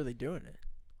 man, you're really doing it.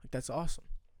 Like that's awesome.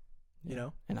 You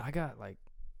know. And I got like,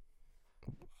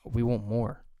 we want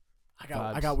more.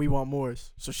 I got we want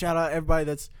mores. So shout out everybody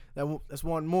that's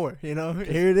wanting more. You know,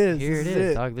 here it is. Here it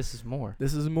is, dog. This is more.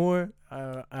 This is more.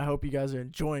 I hope you guys are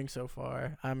enjoying so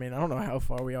far. I mean, I don't know how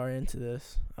far we are into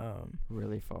this.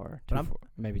 Really far.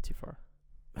 Maybe too far.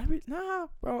 Maybe nah,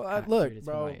 bro. Dude, it's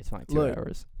bro. It's like 2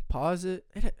 hours. Pause it.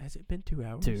 Has it been 2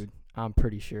 hours? Dude, I'm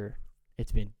pretty sure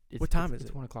it's been. What time is it?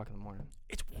 It's 1 o'clock in the morning.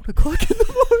 It's 1 o'clock in the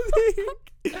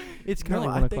morning. It's currently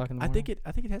 1 o'clock in the morning.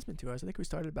 I think it has been 2 hours. I think we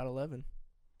started about 11.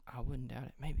 I wouldn't doubt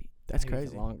it. Maybe. That's maybe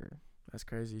crazy. Longer. That's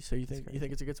crazy. So you think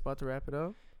it's a good spot to wrap it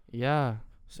up? Yeah.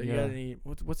 So you got any?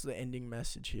 What's the ending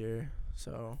message here?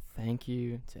 So thank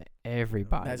you to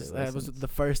everybody. That was the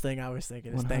first thing I was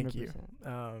thinking. Is 100%. Thank you.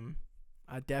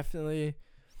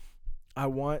 I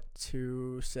want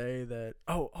to say that.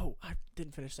 Oh, I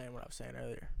didn't finish saying what I was saying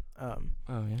earlier. Oh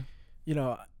yeah. You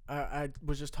know, I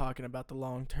was just talking about the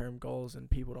long-term goals, and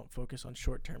people don't focus on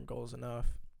short-term goals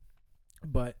enough.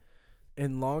 But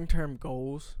in long-term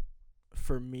goals,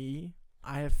 for me,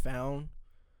 I have found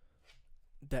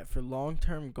that for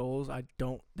long-term goals,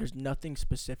 there's nothing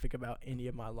specific about any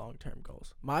of my long-term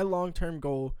goals. My long-term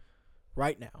goal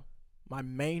right now, my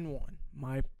main one,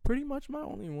 pretty much my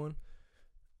only one,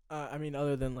 I mean,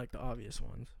 other than like the obvious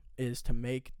ones, is to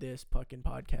make this fucking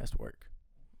podcast work.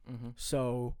 Mm-hmm.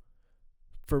 So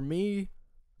for me,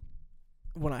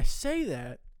 when I say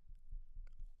that,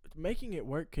 making it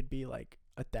work could be like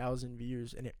 1,000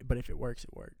 views, but if it works,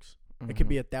 it works. Mm-hmm. It could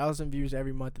be 1,000 views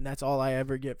every month, and that's all I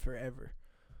ever get forever.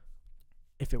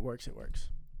 If it works, it works.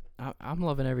 I'm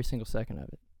loving every single second of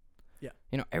it. Yeah.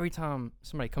 You know, every time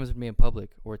somebody comes to me in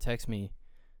public or texts me,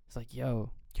 it's like,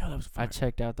 yo, that was fun. I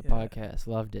checked out the podcast,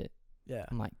 loved it. Yeah.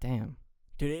 I'm like, damn.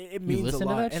 Dude, it means a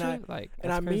lot. To that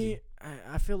shit?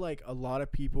 I feel like a lot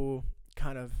of people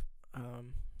kind of,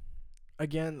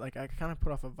 again, like I kind of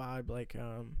put off a vibe like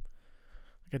I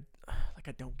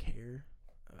don't care.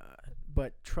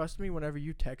 But trust me, whenever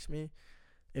you text me,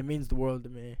 it means the world to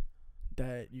me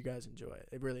that you guys enjoy it.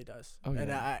 It really does. Oh,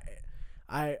 yeah.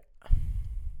 And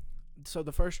so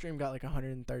the first stream got like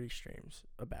 130 streams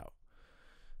about.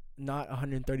 Not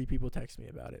 130 people text me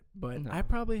about it, but I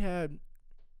probably had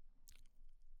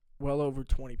well over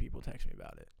 20 people text me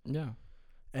about it. Yeah.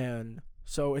 And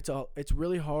so it's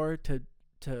really hard to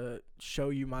show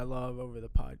you my love over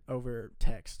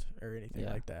text or anything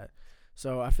like that.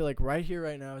 So I feel like right here,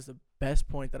 right now is the best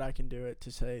point that I can do it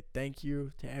to say thank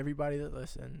you to everybody that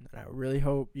listened. And I really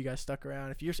hope you guys stuck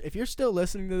around. If you're still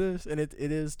listening to this, and it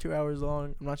is 2 hours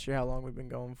long, I'm not sure how long we've been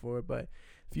going for, but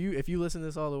if you listen to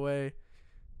this all the way,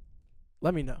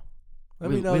 let me know.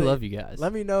 We love you guys.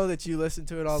 Let me know that you listened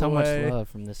to it all the way. So much love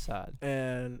from this side.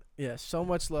 And yeah, so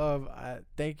much love. I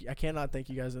cannot thank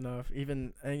you guys enough.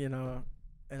 Even,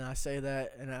 and I say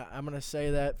that, and I'm gonna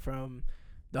say that from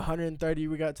the 130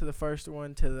 we got to the first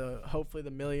one to hopefully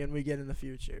the 1,000,000 we get in the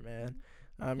future, man.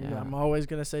 I'm always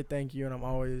gonna say thank you, and I'm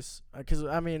always because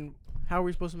I mean, how are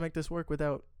we supposed to make this work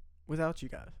without you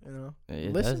guys?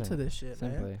 Listen to this shit,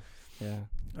 simply. Man.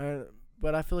 Yeah.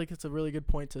 But I feel like it's a really good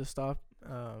point to stop.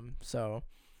 So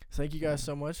thank you guys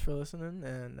so much for listening,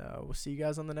 and we'll see you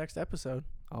guys on the next episode.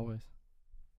 Always.